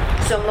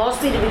 So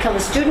mostly to become a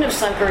student of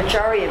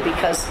Sankaracharya,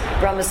 because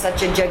Brahma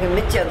Satya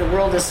Jagamitya, the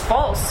world is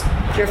false.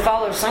 If you're a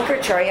follower of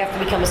Sankaracharya, you have to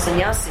become a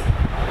sannyasi.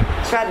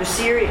 It's rather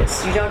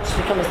serious. You don't just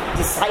become a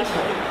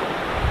disciple.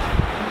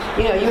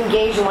 You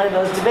engage in one of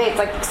those debates.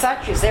 Like the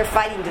Kshatriyas, they're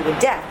fighting to the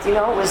death. They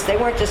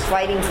weren't just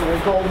fighting for a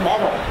gold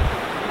medal.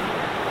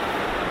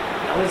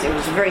 It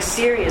was a very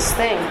serious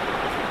thing.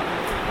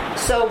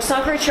 So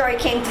Sankaracharya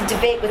came to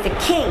debate with the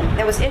king.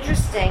 That was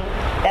interesting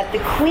that the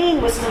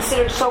queen was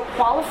considered so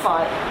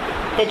qualified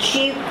that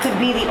she could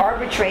be the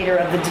arbitrator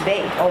of the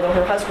debate, although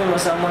her husband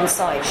was on one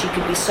side. She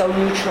could be so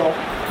neutral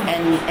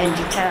and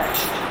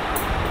detached.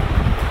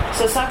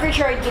 So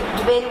Sankaracharya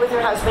debated with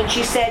her husband.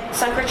 She said,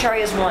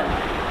 Sankaracharya has won.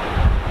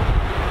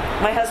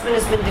 My husband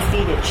has been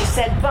defeated. She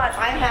said, but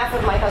I'm half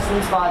of my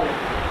husband's body.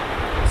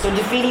 So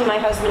defeating my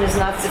husband is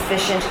not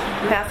sufficient.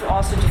 You have to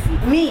also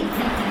defeat me.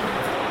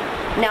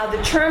 Now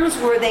the terms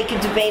were they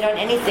could debate on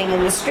anything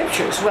in the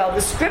scriptures. Well,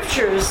 the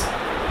scriptures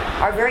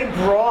are very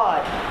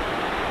broad.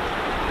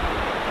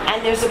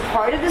 And there's a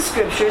part of the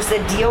scriptures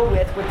that deal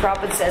with what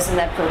Prabhupada says in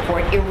that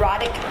purport,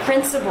 erotic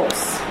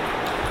principles.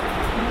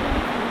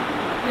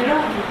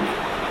 Erotic.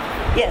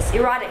 Yes,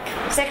 erotic,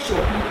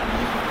 sexual.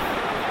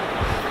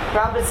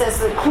 Prabhupada says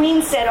the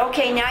queen said,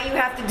 okay, now you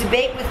have to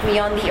debate with me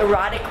on the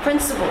erotic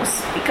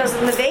principles. Because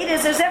in the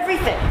Vedas there's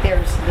everything.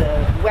 There's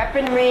the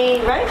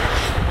weaponry, right?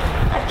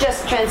 Not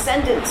just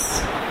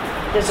transcendence.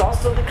 There's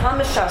also the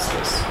Kama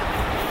Shastras.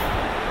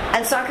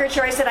 And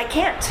Sankaracharya said, I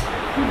can't.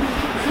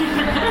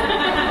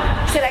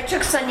 He said, I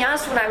took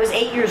sannyas when I was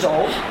 8 years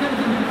old.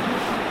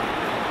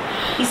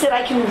 He said,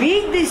 I can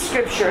read these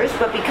scriptures,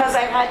 but because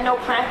I've had no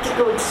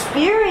practical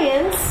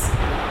experience,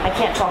 I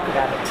can't talk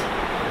about it.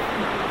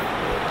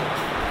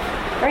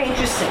 Very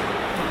interesting.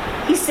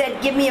 He said,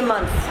 give me a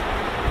month.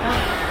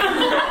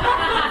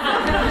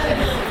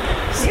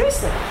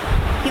 Seriously.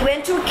 He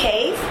went to a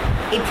cave.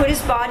 He put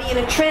his body in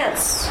a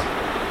trance.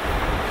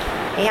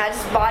 He had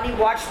his body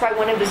watched by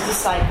one of his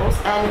disciples,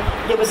 and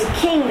there was a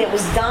king that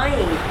was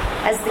dying.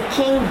 As the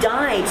king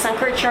died,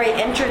 Sankaracharya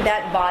entered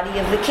that body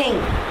of the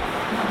king.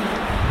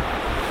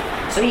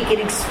 So he could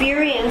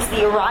experience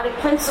the erotic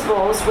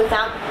principles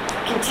without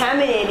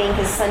contaminating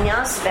his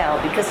sannyas vow,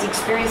 because he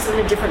experienced it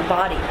in a different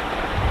body.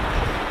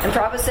 And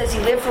Prabhupada says he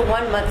lived for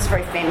 1 month. It's a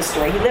very famous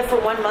story. He lived for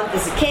 1 month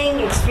as a king,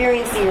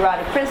 experienced the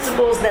erotic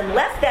principles, then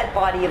left that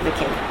body of the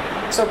king.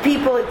 So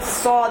people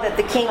saw that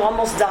the king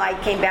almost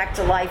died, came back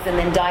to life, and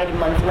then died a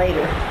month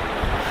later.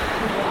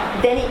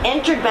 Then he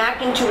entered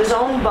back into his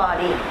own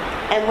body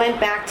and went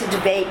back to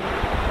debate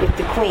with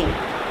the queen.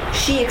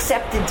 She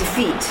accepted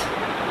defeat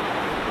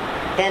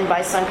then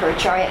by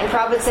Sankaracharya. And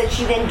Prabhupada said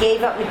she then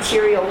gave up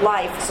material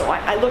life. So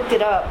I looked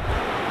it up.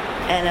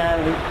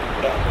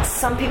 And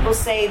some people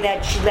say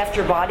that she left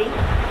her body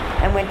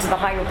and went to the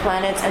higher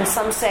planets. And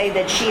some say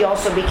that she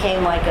also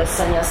became like a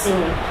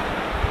sannyasini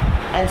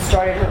and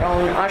started her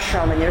own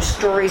ashram. And there's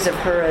stories of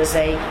her as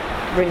a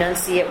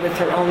renunciate with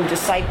her own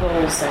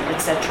disciples, and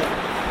etc.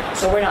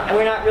 So we're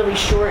not really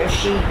sure if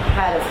she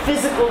had a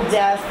physical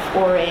death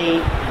or a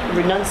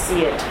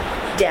renunciate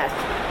death.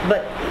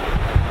 But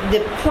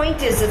the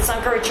point is that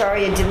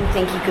Sankaracharya didn't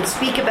think he could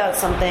speak about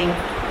something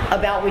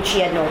about which he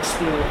had no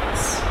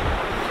experience.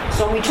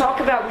 So when we talk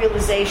about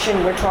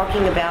realization, we're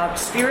talking about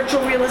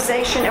spiritual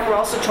realization, and we're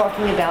also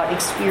talking about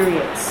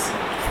experience.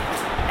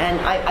 And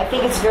I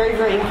think it's very,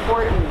 very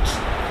important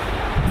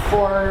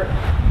for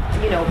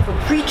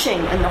preaching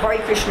in the Hare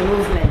Krishna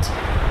movement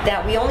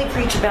that we only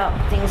preach about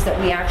things that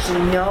we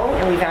actually know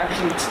and we've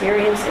actually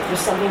experienced. If there's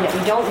something that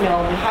we don't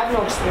know, we have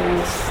no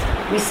experience,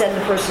 we send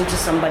the person to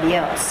somebody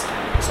else.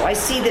 So I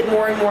see that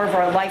more and more of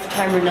our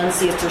lifetime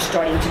renunciates are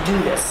starting to do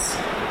this.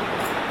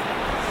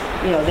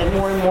 That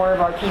more and more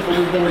of our people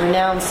who've been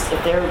renounced,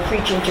 if they're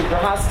preaching to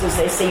grihastas,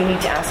 they say you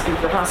need to ask a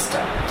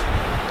grihasta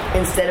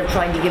instead of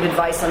trying to give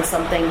advice on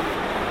something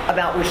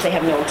about which they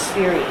have no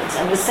experience.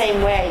 And the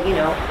same way,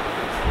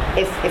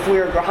 if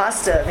we're a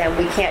grihasta, then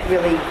we can't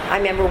really... I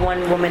remember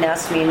one woman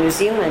asked me in New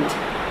Zealand,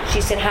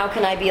 she said, how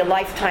can I be a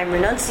lifetime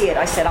renunciate?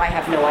 I said, I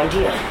have no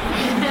idea.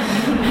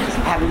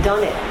 I haven't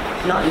done it.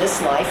 Not in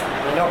this life.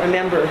 I don't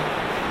remember,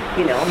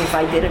 if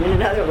I did it in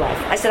another life.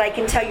 I said, I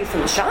can tell you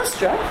from the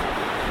Shastra,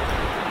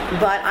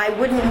 but I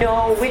wouldn't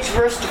know which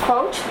verse to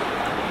quote.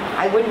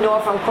 I wouldn't know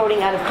if I'm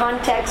quoting out of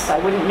context. I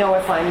wouldn't know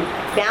if I'm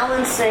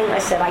balancing. I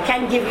said, I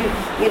can give you,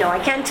 I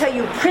can tell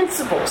you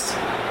principles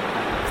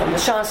from the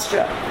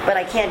Shastra, but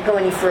I can't go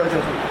any further than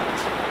that.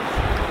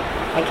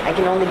 I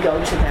can only go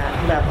to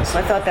that level. So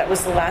I thought that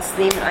was the last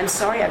theme. I'm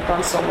sorry I've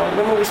gone so long.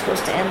 When were we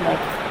supposed to end? Like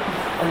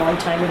a long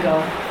time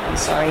ago. I'm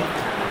sorry.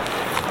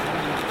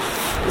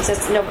 Is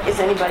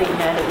anybody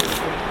mad at me?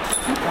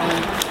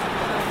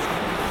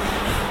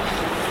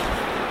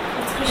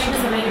 It's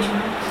Krishna's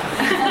arrangement.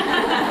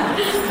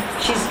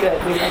 She's good.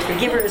 We like her.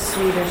 Give her a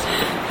sweet or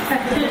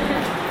something.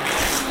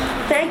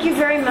 Thank you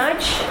very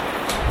much.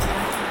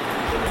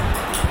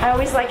 I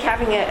always like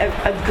having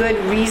a good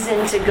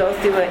reason to go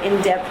through an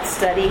in-depth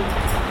study.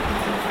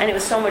 And it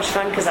was so much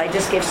fun because I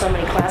just gave so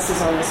many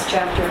classes on this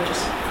chapter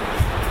just a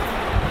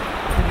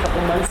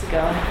couple months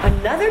ago.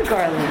 Another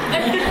garland.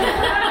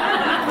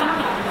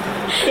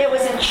 There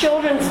was a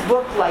children's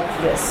book like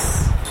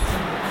this,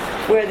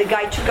 where the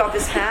guy took off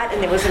his hat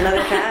and there was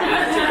another hat.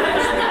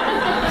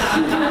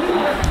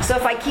 So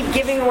if I keep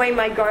giving away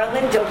my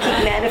garland, they'll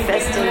keep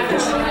manifesting. We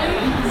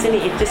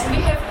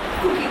have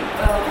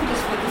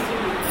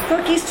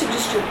cookies to distribute. Cookies to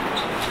distribute.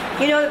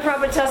 The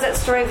Prabhupada tells that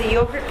story of the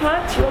yogurt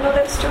pot? You all know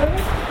that story?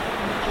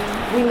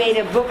 we made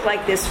a book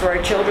like this for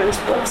our children's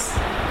books.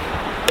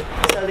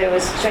 So there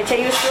was, should I tell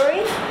you a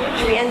story?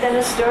 Should we end on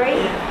a story?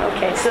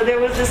 Okay, so there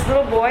was this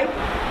little boy.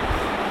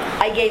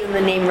 I gave him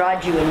the name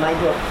Raju in my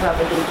book.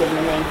 Probably didn't give him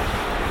a name.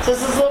 So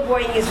this little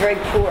boy, he was very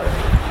poor.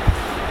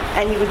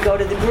 And he would go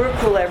to the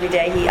Gurukul every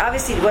day. He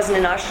obviously wasn't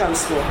in ashram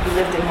school. He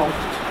lived at home.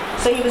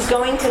 So he was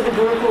going to the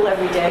Gurukul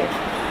every day.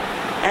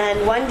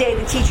 And one day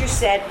the teacher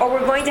said, oh,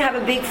 we're going to have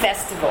a big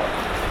festival.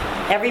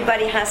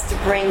 Everybody has to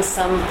bring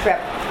some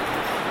prep,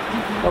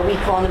 what we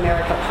call in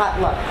America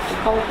potluck. Do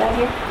you call it that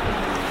here?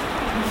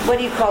 What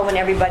do you call when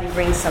everybody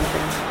brings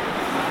something?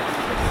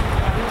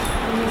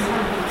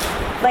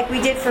 Like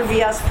we did for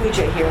Vyas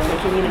Puja here in the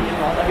community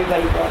hall.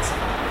 Everybody brought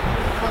something.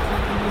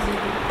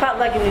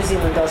 Potluck in New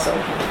Zealand also.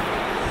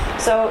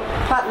 So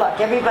potluck,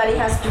 everybody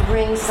has to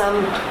bring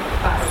some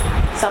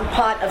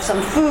pot of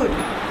some food.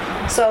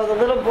 So the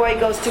little boy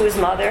goes to his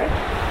mother.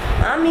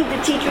 Mommy, the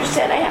teacher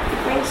said I have to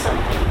bring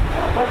something.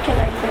 What can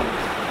I bring?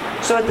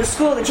 So at the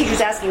school, the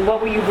teacher's asking,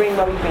 what will you bring?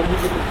 What will you bring? He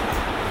didn't.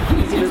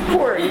 Because he was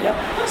poor, you know.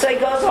 So he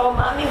goes, oh,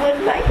 Mommy, what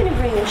am I going to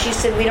bring? And she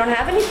said, we don't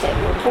have anything.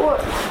 We're poor.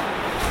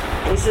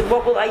 And he said,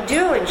 what will I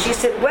do? And she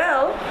said,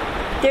 well,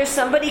 there's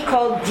somebody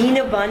called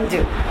Dina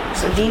Bandhu.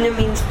 So Dina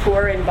means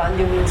poor and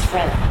Bandhu means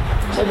friend.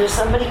 So there's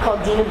somebody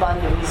called Dina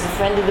Bandhu. He's a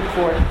friend of the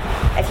poor.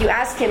 If you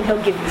ask him,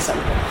 he'll give you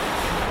something.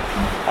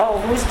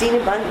 Oh, who's Dina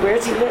Bandhu? Where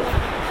does he live?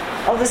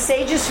 Oh, the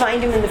sages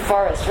find him in the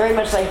forest, very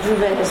much like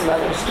Dhruva and his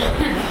mother's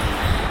story.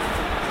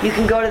 You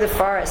can go to the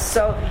forest.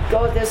 So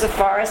there's a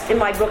forest. In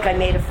my book, I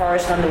made a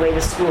forest on the way to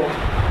school.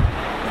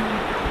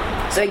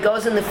 So he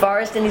goes in the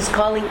forest and he's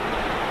calling,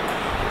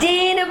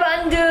 Dina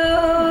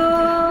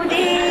Bandhu,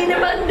 Dina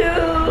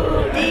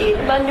Bandhu,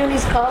 Dina Bandhu, and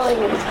he's calling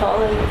and he's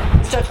calling.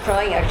 He starts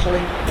crying, actually,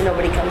 and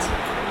nobody comes.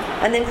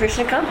 And then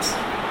Krishna comes.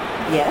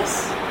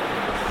 Yes?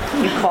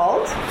 You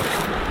called?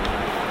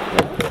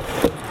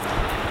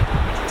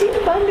 Dina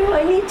Bandhu,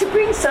 I need to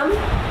bring some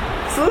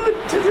food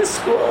to the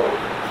school.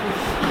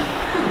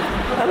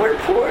 We're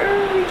poor,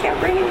 we can't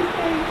bring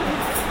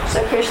anything.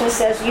 So Krishna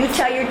says, you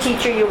tell your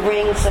teacher you'll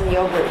bring some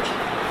yogurt.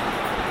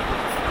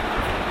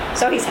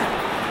 So he's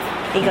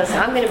happy. He goes,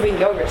 I'm going to bring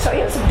yogurt. So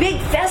it's a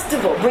big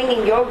festival.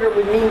 Bringing yogurt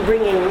would mean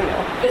bringing,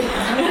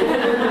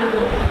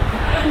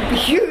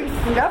 huge,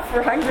 enough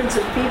for hundreds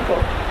of people.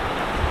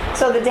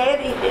 So the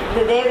day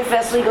of the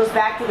festival, he goes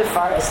back to the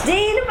forest.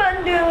 Dina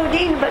Bandhu,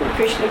 Dina Bandhu.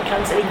 Krishna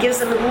comes and he gives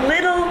them a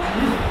little,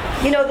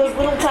 those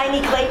little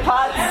tiny clay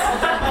pots.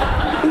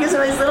 He gives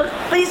them his little,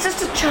 but he's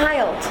just a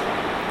child.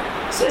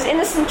 So he's an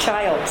innocent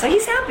child. So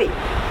he's happy.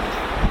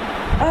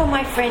 Oh,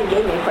 my friend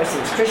gave me, of course,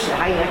 it's Krishna.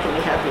 How are you not going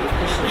to be happy with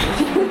Krishna?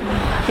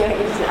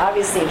 He's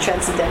obviously in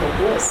transcendental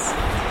bliss.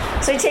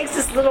 So he takes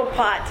this little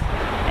pot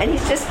and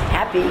he's just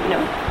happy,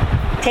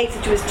 Takes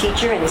it to his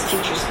teacher and his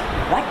teacher's,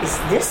 what is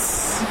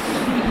this?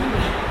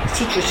 His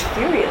teacher's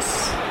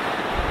furious.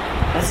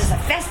 This is a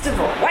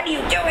festival. What are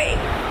you doing?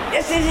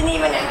 This isn't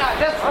even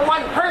just for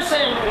one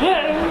person.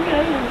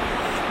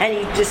 And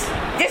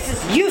this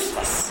is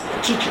useless.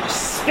 The teacher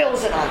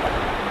spills it on the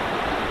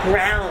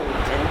ground.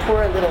 And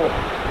poor little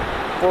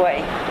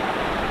boy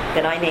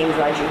that I named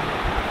Raju.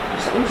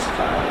 So he's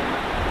crying.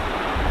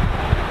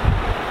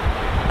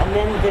 And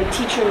then the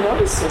teacher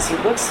notices, he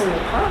looks in the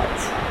pot.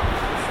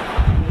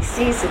 And he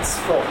sees it's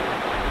full.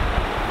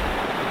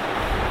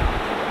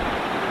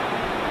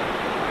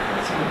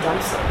 So he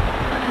dumps it.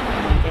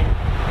 Again.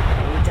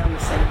 And he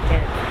dumps it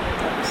again.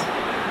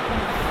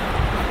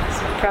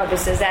 So Prabhupada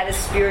says that is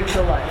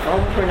spiritual life.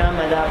 Om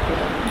Purnamada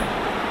Purnamada.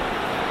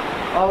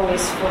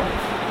 Always full.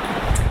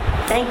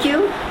 Thank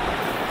you.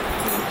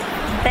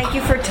 Thank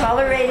you for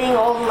tolerating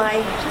all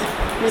my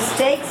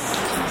mistakes.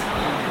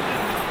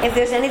 If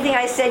there's anything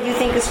I said you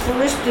think is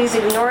foolish, please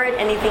ignore it.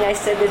 Anything I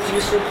said that's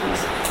useful,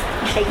 please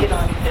take it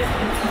on.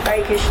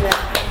 Hare Krishna.